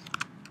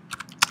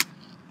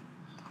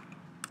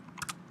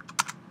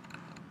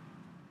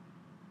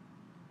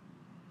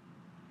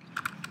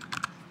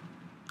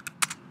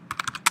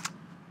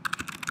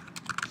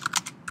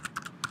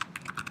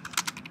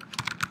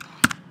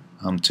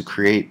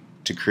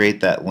 To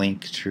create that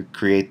link, to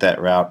create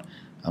that route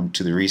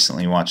to the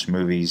recently watched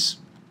movies,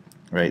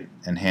 right,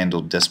 and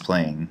handle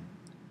displaying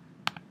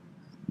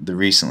the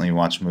recently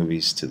watched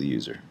movies to the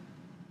user.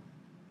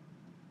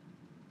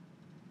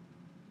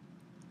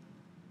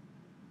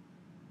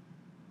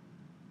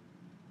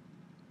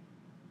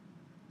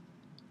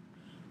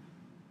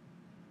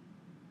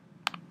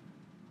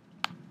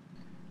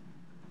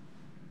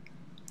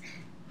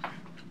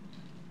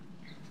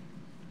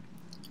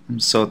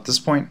 So at this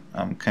point,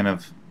 kind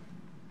of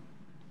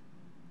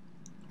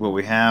what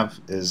we have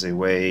is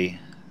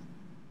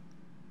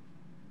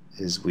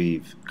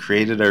we've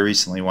created our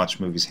recently watched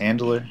movies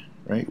handler.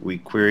 Right, we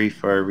query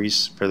for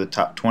the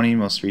top 20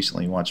 most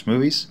recently watched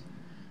movies.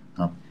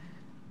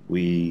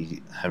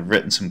 We have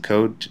written some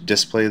code to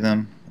display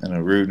them in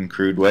a rude and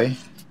crude way.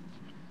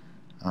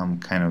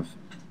 Kind of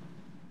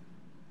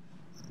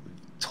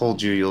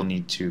told you'll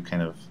need to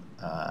kind of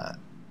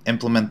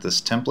implement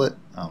this template.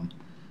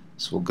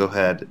 So we'll go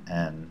ahead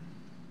and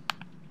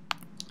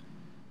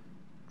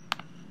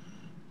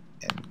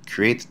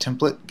create the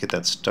template, get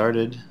that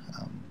started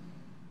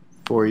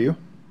for you.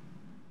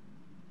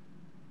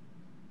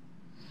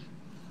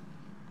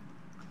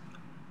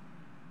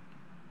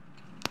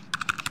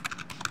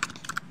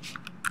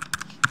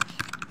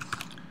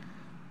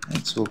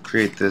 And so we'll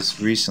create this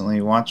recently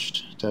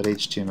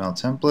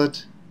watched.html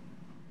template.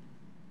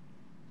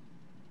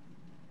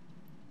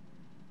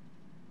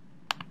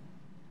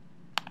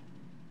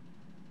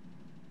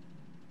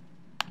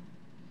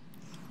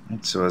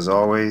 Right, so as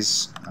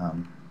always,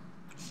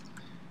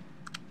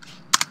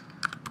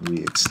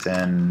 we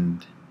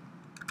extend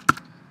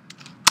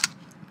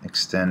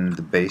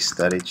the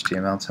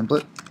base.html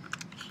template.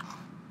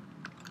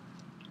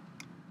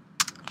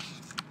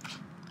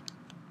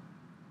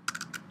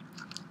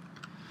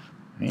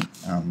 Right,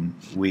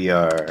 we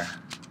are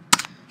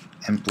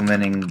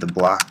implementing the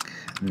block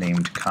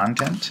named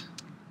content.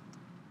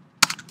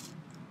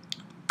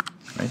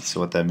 Right, so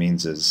what that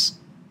means is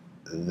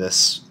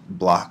this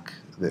block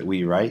that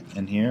we write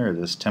in here, or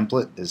this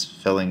template, is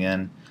filling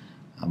in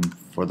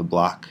for the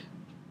block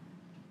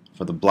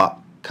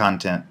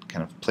content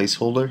kind of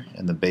placeholder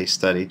in the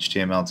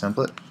base.html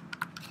template.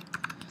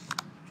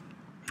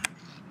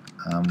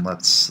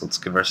 Let's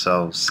give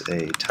ourselves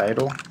a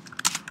title.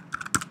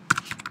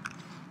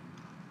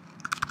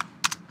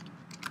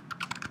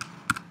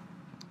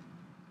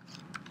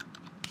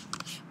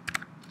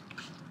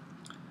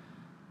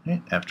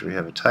 Right, after we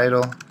have a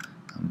title,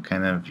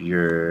 kind of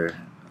your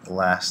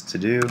last to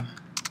do.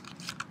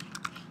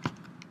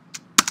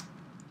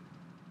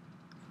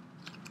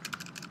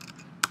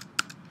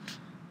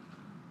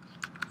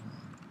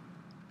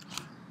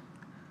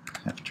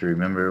 Have to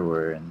remember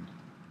we're in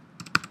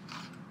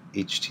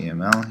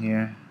HTML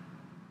here,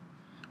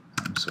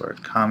 so our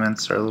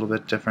comments are a little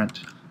bit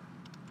different.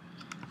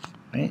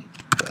 Right,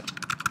 but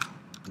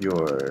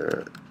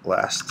your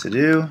last to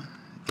do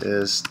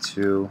is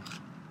to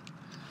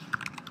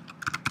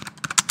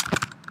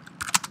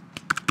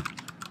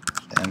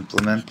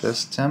implement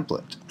this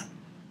template.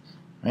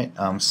 Right.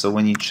 So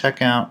when you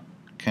check out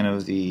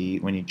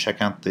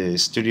the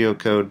studio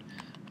code,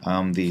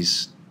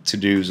 these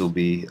to-dos will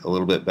be a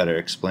little bit better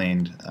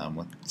explained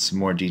with some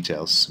more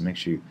details. So make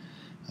sure you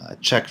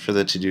check for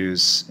the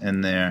to-dos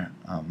in there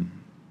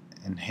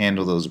and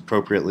handle those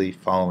appropriately,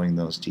 following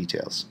those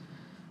details.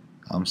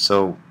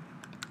 So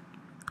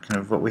kind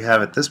of what we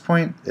have at this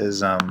point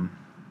is,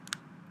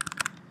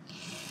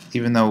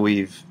 even though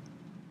we've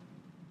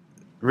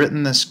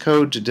written this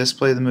code to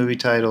display the movie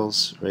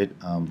titles, right?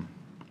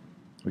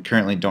 We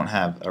currently don't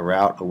have a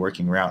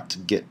working route to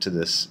get to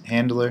this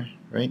handler,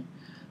 right?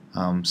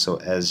 So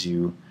as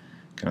you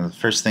the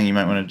first thing you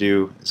might want to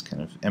do is kind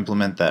of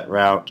implement that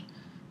route,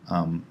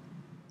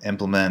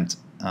 implement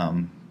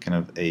kind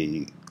of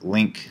a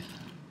link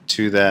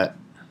to that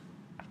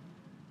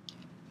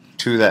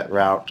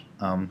route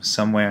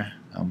somewhere,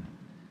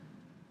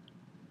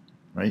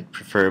 right?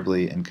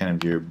 Preferably in kind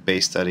of your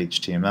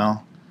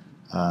base.html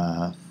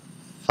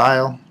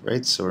file,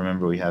 right? So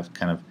remember, we have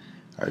kind of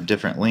our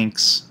different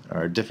links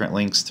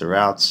to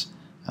routes.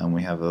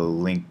 We have a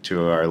link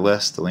to our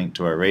list, a link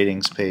to our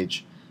ratings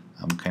page.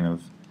 Kind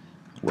of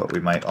what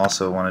we might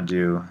also want to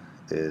do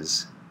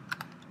is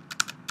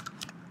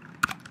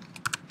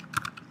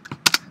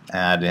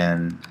add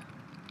in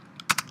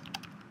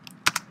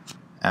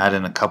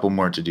a couple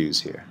more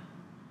to-dos here,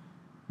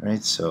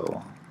 right?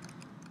 So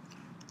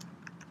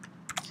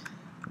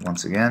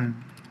once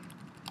again,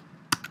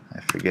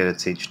 I forget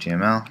it's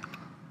HTML.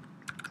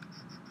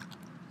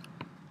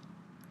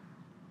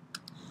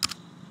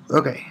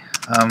 Okay,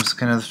 so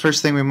kind of the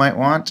first thing we might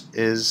want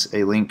is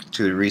a link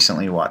to the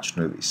recently watched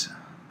movies.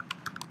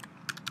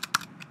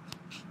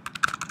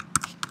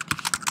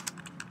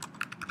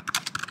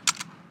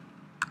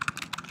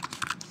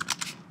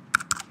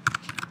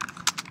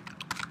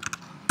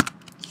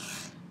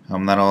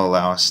 That'll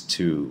allow us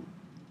to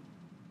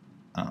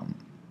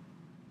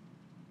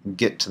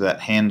get to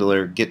that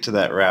handler, get to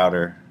that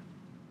router,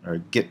 or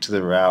get to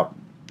the route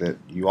that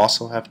you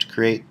also have to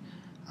create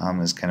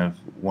as kind of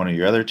one of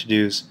your other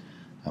to-dos.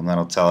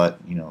 That'll tell it,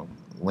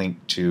 link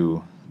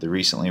to the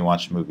recently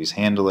watched movies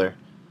handler,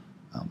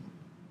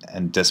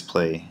 and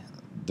display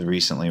the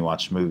recently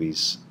watched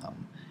movies.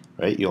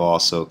 Right? You'll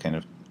also kind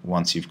of,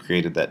 once you've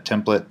created that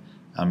template,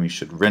 you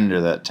should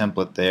render that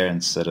template there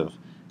instead of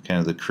kind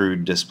of the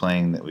crude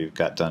displaying that we've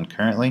got done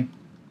currently.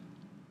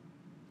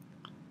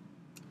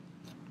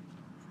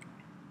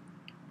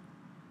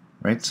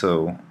 Right?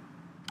 So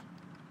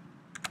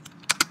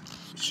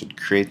you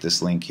should create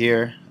this link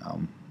here.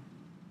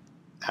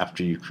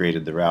 After you've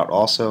created the route,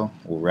 also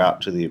we'll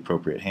route to the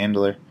appropriate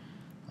handler,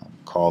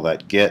 call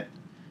that get,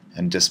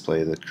 and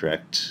display the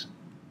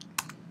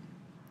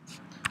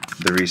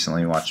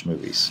recently watched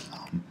movies.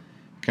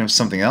 Kind of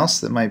something else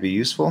that might be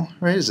useful,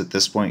 right, is at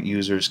this point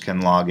users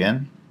can log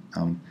in.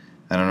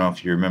 I don't know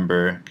if you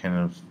remember kind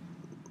of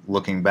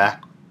looking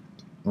back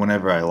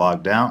whenever I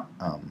logged out,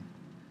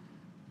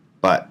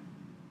 but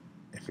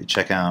if we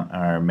check out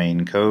our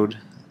main code,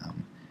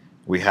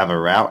 we have a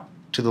route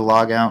to the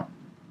logout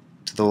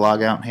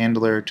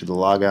handler, to the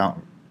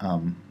logout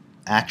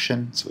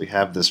action. So we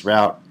have this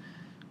route,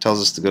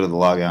 tells us to go to the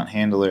logout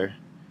handler,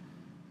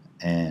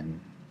 and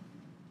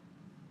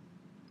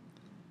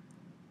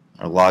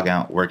our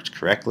logout worked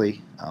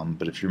correctly.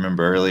 But if you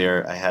remember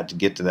earlier, I had to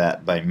get to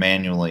that by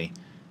manually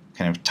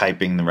kind of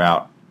typing the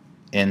route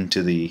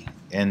into the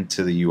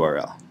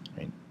URL.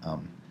 Right?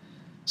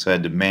 So I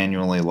had to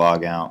manually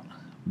log out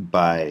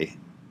by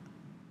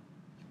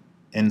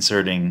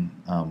inserting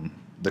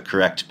the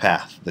correct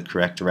path, the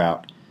correct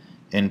route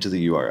into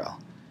the URL.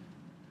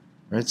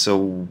 Right. So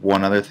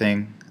one other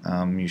thing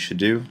you should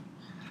do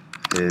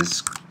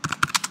is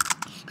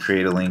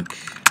create a link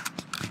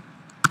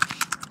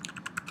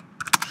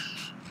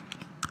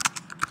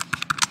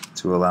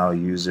to allow a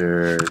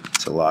user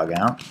to log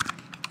out.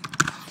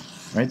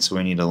 Right, so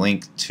we need a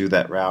link to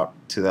that route,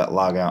 to that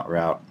logout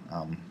route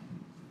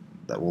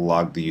that will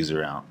log the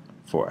user out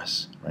for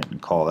us. Right,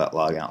 and call that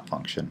logout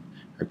function,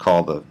 or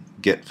call the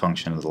get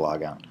function of the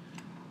logout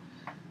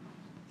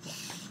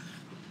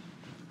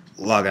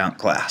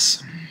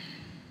class.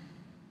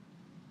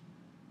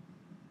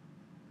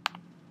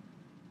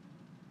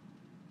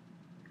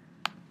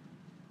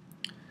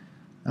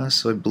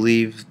 So I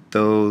believe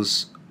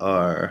those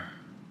are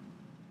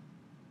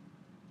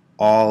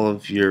all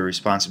of your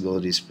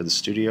responsibilities for the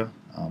studio,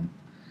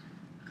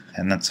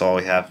 and that's all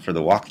we have for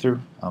the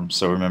walkthrough.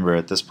 So remember,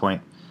 at this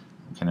point,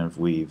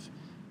 we've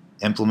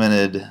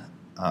implemented,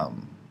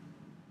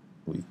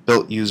 we've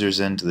built users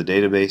into the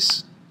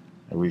database,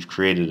 and we've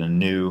created a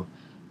new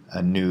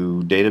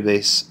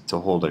database to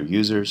hold our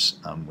users.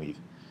 We've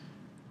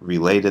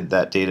related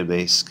that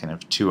database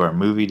to our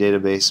movie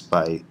database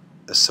by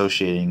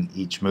associating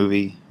each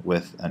movie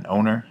with an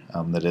owner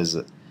that is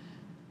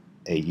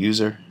a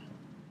user.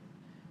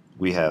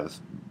 We have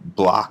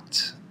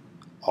blocked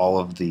all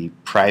of the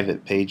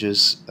private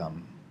pages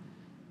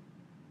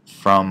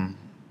from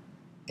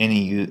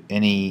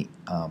any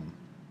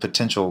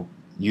potential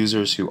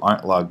users who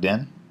aren't logged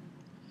in.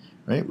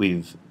 Right?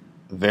 We've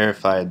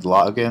verified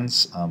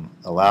logins,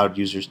 allowed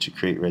users to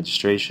create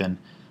registration,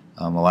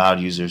 allowed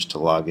users to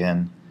log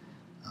in.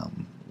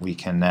 We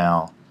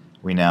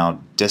now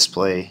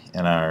display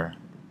in our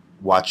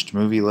watched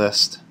movie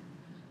list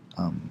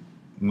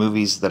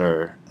movies that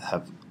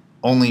have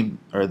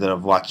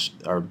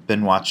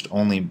been watched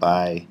only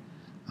by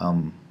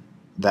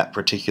that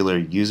particular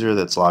user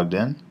that's logged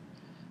in.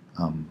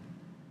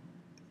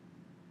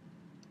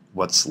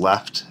 What's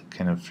left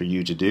for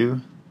you to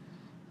do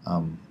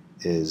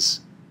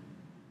is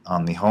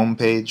on the home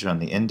page or on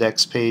the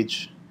index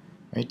page,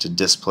 right, to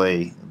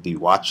display the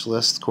watch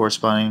list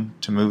corresponding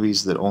to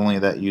movies that only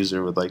that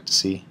user would like to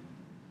see.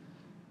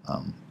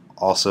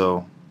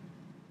 Also,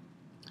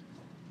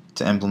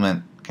 to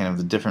implement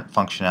the different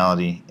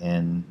functionality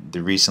in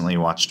the recently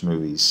watched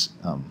movies,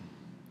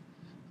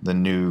 the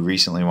new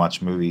recently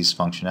watched movies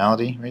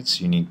functionality. Right,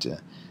 so you need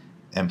to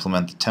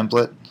implement the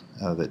template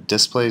that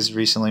displays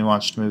recently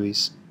watched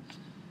movies.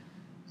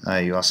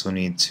 You also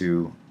need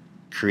to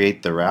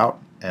create the route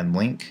and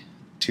link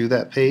to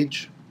that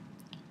page,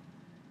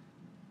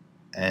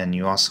 and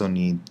you also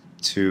need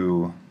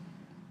to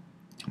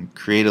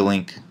create a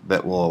link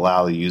that will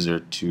allow the user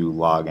to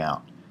log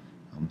out.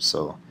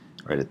 So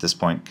right at this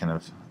point,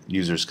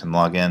 users can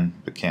log in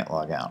but can't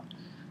log out.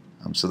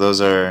 So those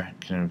are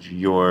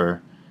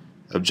your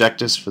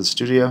objectives for the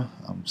studio.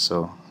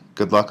 So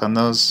good luck on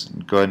those,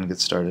 and go ahead and get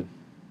started.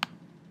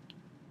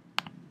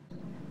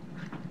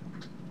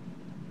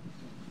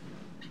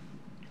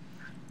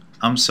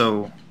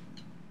 So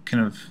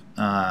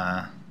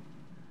I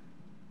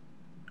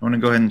want to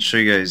go ahead and show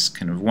you guys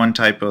one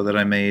typo that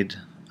I made,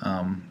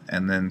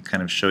 and then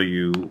show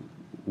you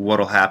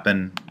what'll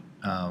happen,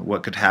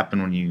 what could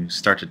happen when you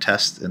start to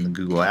test in the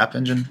Google App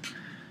Engine.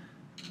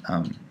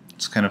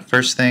 So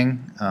first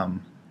thing,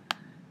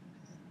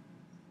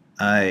 what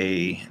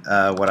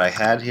I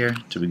had here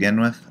to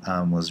begin with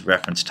was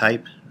reference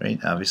type. Right?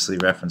 Obviously,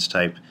 reference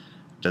type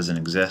doesn't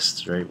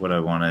exist. Right? What I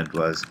wanted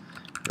was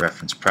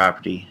reference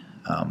property.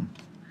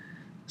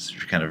 So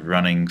you're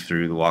running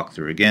through the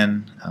walkthrough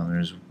again.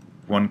 There's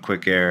one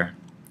quick error.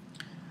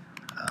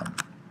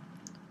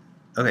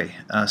 Okay,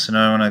 so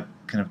now I want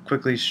to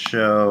quickly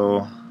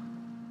show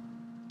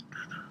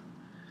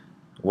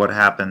what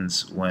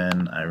happens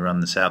when I run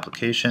this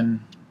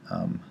application.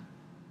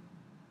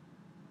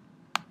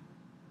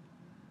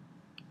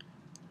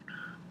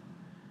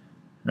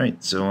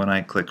 Right, so when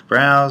I click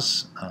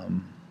Browse,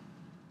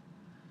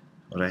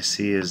 what I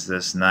see is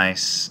this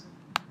nice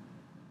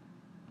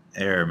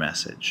error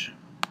message.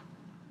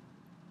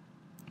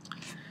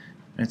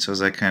 Right, so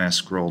as I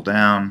scroll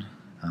down,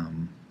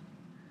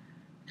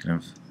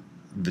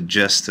 the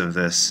gist of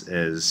this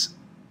is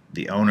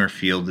the owner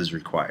field is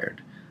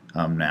required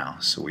now.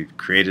 So we've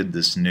created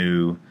this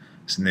new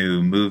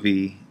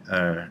movie,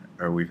 or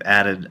we've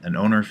added an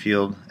owner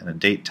field and a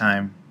date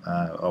time,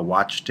 a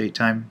watch date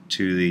time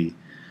to the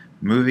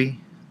movie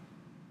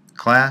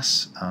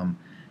class.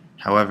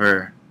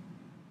 However,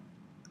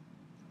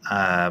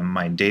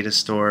 my data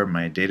store,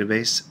 my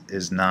database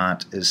is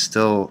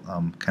still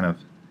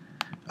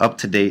up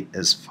to date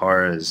as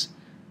far as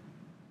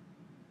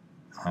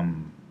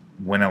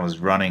when I was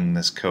running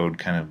this code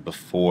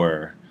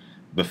before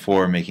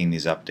making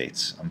these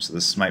updates. So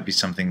this might be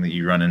something that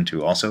you run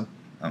into also.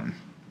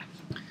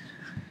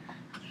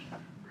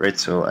 Right,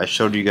 so I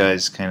showed you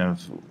guys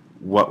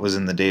what was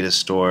in the data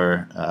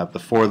store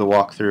before the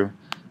walkthrough.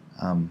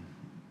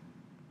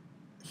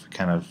 If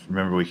we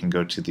remember, we can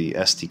go to the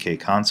SDK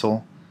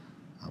console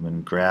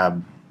and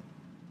grab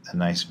a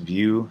nice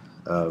view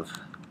of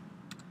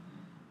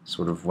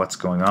what's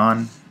going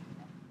on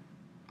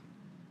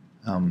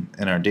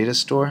in our data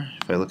store.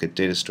 If I look at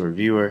data store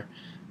viewer,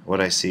 what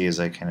I see is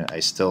I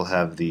still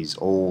have these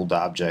old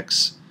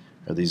objects,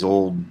 or these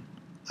old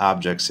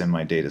objects in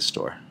my data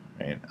store,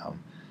 right?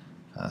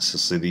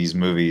 So these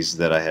movies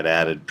that I had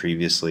added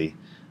previously,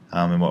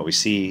 and what we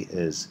see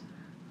is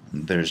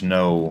there's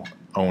no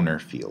owner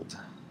field.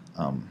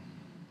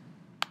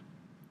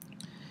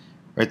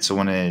 Right. So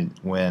when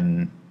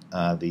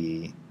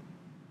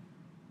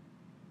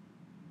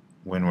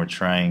we're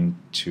trying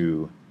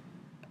to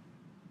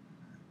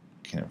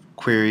kind of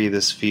query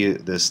this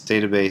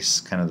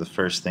database, kind of the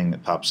first thing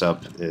that pops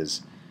up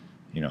is,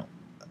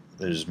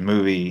 there's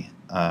movie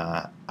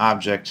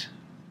object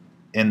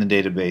in the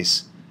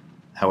database.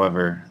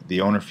 However,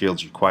 the owner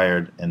field's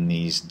required, and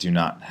these do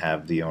not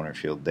have the owner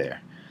field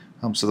there.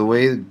 So the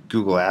way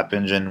Google App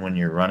Engine, when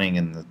you're running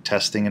in the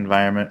testing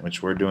environment,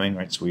 which we're doing,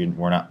 right? So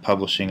we're not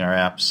publishing our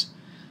apps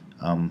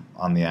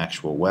on the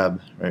actual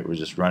web, right? We're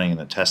just running in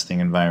the testing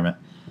environment.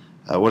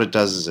 What it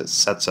does is it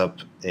sets up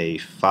a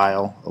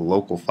file, a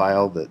local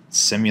file that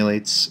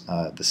simulates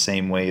the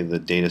same way the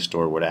data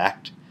store would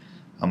act.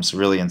 So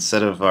really,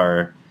 instead of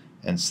our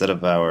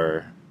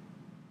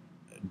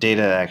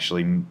data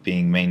actually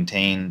being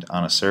maintained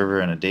on a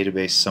server in a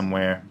database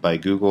somewhere by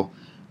Google,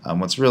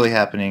 what's really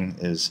happening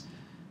is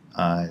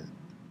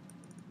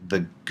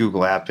the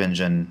Google App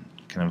Engine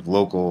kind of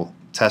local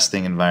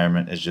testing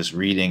environment is just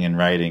reading and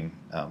writing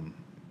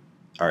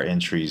our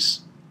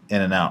entries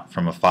in and out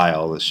from a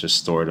file that's just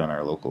stored on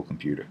our local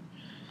computer.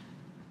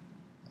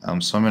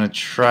 So I'm going to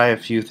try a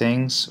few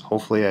things.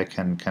 Hopefully I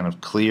can kind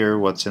of clear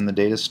what's in the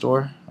data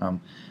store.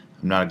 I'm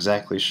not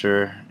exactly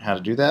sure how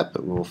to do that,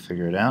 but we'll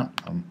figure it out.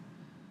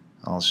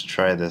 I'll just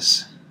try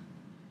this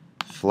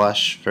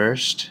flush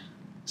first,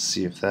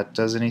 see if that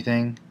does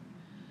anything.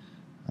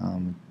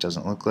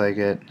 Doesn't look like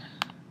it.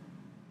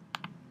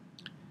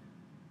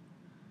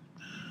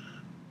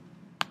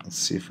 Let's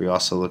see if we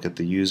also look at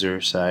the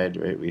user side,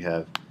 right? We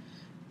have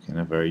kind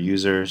of our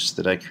users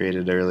that I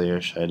created earlier,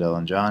 Shidel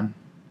and John.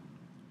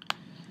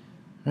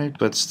 Right,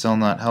 but still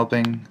not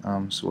helping.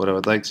 So what I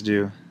would like to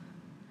do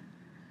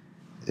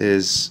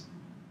is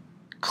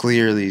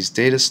clear these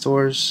data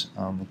stores.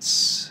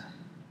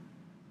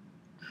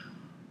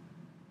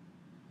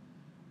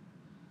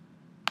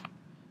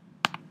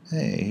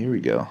 Hey, here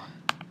we go.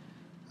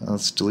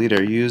 Let's delete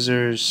our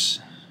users.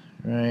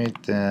 Right,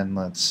 then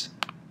let's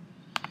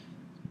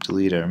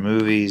delete our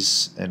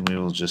movies, and we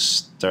will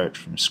just start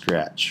from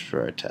scratch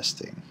for our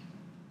testing.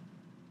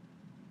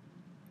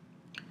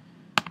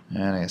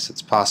 And I guess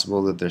it's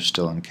possible that they're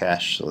still in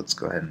cache, so let's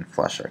go ahead and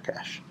flush our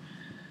cache.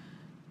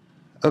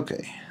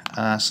 Okay,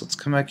 so let's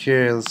come back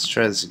here, let's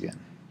try this again.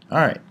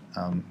 Alright,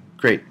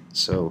 great.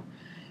 So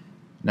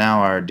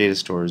now our data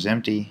store is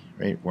empty,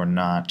 right? We're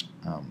not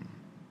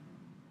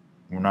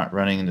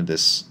running into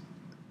this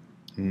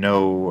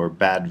no or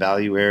bad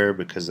value error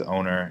because the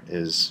owner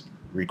is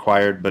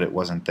required but it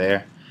wasn't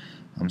there.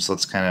 So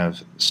let's kind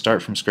of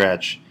start from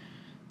scratch,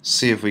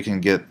 see if we can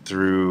get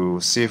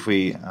through, see if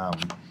we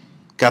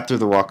got through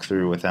the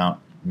walkthrough without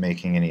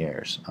making any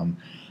errors.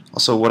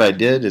 Also, what I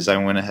did is I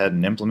went ahead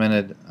and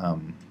implemented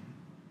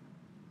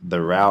the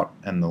route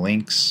and the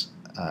links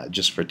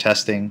just for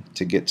testing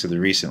to get to the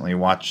recently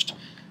watched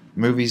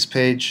movies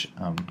page.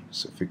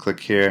 So if we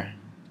click here,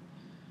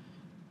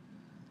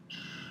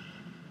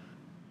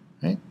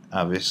 right,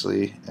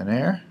 obviously an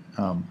error.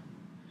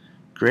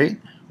 Great,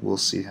 we'll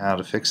see how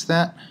to fix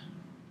that.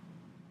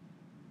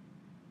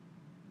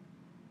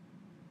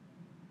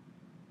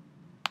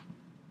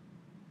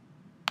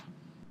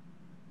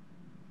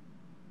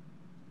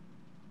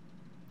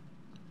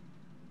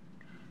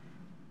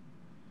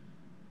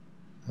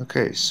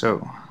 Okay,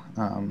 so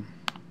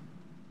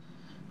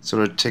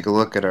to take a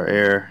look at our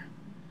error,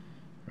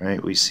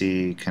 right? We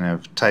see kind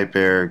of type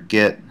error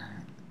get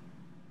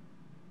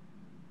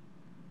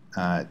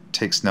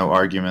takes no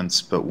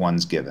arguments, but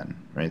one's given,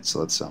 right? So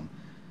let's kind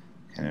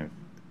of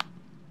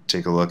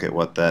take a look at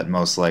what that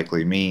most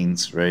likely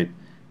means, right?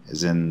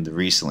 Is in the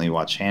recently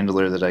watched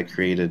handler that I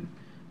created,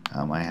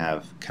 I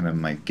have kind of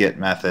my get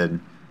method.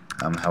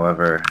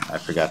 However, I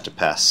forgot to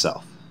pass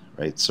self,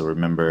 right? So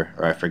remember,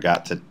 or I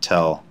forgot to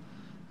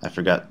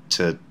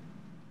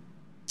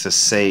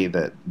say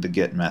that the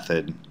get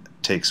method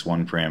takes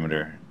one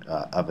parameter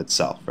of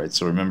itself, right?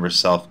 So remember,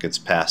 self gets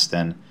passed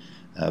in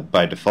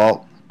by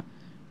default,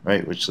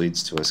 right? Which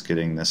leads to us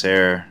getting this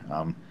error.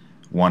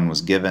 One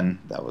was given,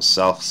 that was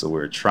self, so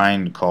we're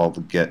trying to call the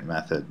get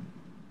method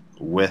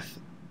with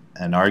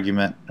an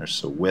argument, or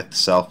so with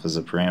self as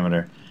a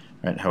parameter,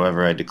 right?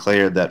 However, I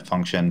declared that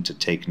function to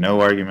take no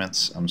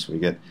arguments, so we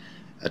get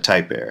a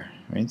type error,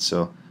 right?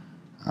 So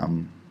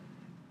let's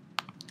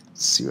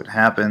see what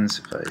happens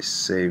if I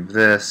save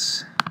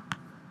this,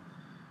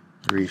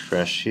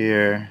 refresh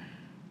here.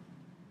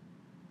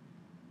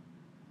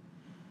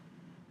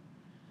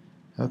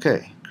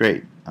 Okay,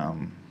 great.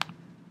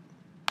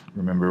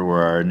 Remember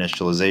where our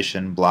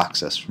initialization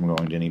blocks us from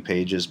going to any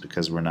pages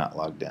because we're not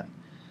logged in.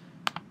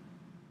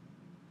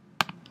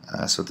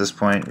 So at this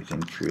point we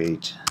can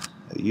create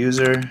a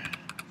user.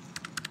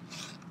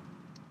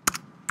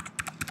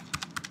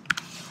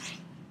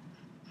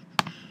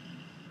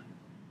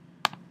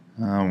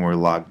 We're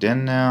logged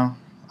in now.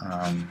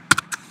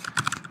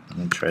 Let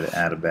me try to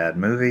add a bad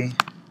movie.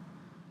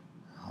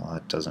 Oh,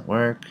 that doesn't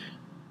work.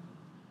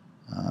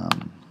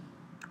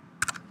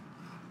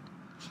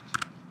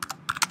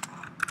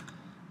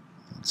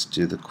 Let's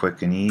do the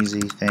quick and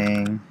easy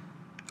thing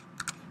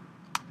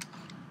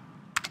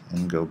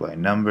and go by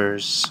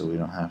numbers so we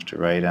don't have to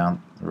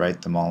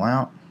write them all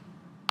out.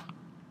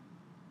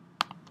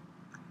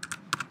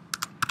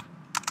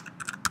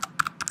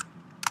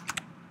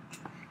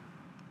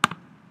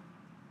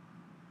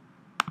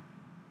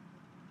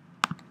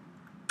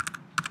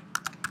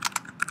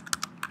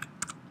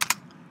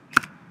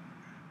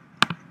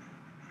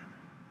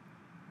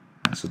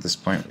 So at this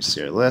point we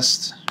see our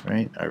list,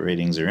 right? Our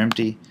ratings are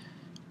empty.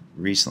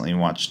 Recently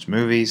watched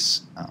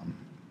movies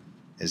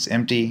is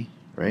empty,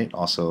 right?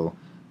 Also,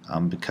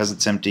 because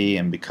it's empty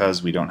and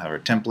because we don't have our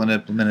template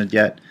implemented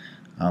yet,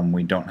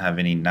 we don't have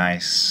any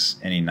nice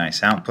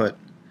output.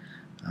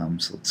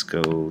 So let's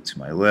go to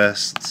my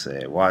list. Let's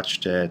say I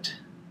watched it.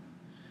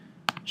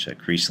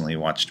 Check recently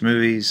watched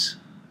movies.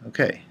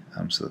 Okay,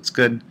 so that's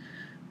good,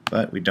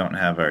 but we don't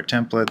have our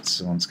templates.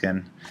 So once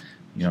again,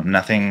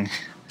 nothing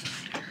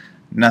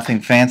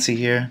fancy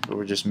here, but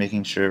we're just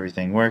making sure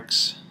everything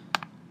works.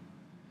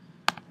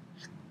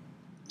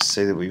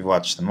 Say that we've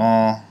watched them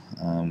all.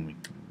 We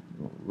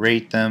can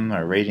rate them.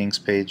 Our ratings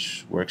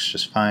page works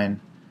just fine.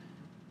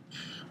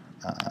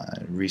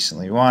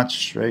 Recently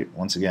watched, right?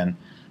 Once again,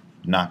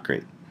 not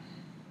great.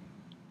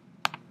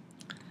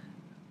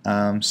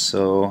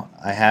 So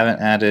I haven't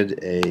added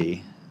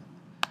a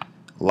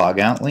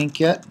logout link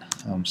yet,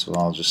 so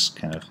I'll just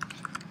kind of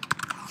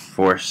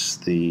force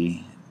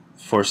the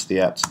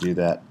app to do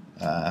that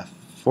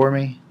for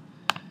me.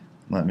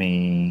 Let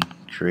me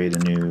create a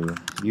new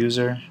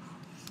user.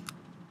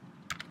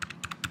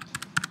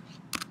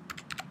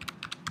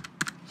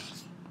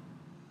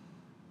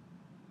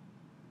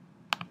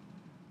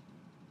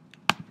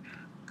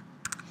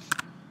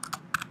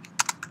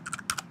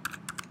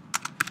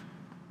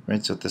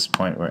 Right, so at this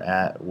point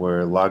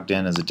we're logged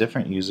in as a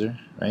different user,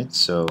 right?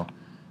 So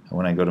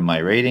when I go to my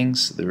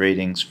ratings, the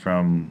ratings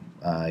from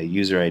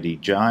user ID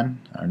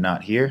John are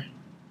not here,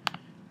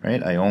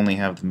 right? I only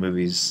have the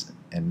movies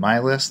in my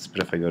list,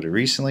 but if I go to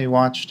recently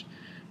watched,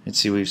 let's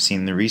see, we've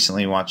seen the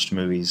recently watched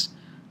movies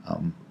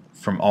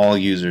from all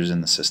users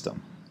in the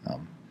system,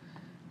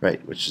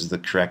 right? Which is the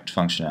correct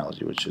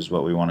functionality, which is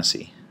what we want to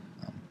see.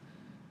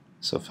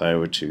 So if I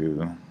were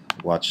to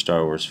watch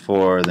Star Wars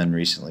 4, then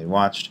recently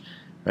watched,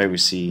 right, we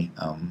see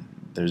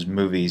there's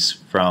movies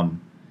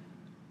from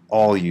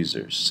all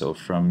users, so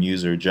from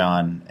user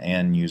John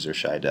and user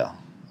Scheidel.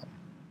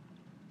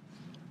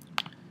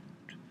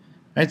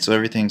 Right, so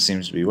everything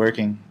seems to be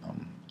working.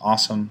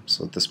 Awesome.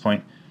 So at this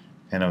point,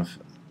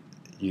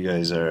 you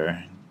guys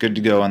are good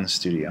to go on the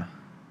studio.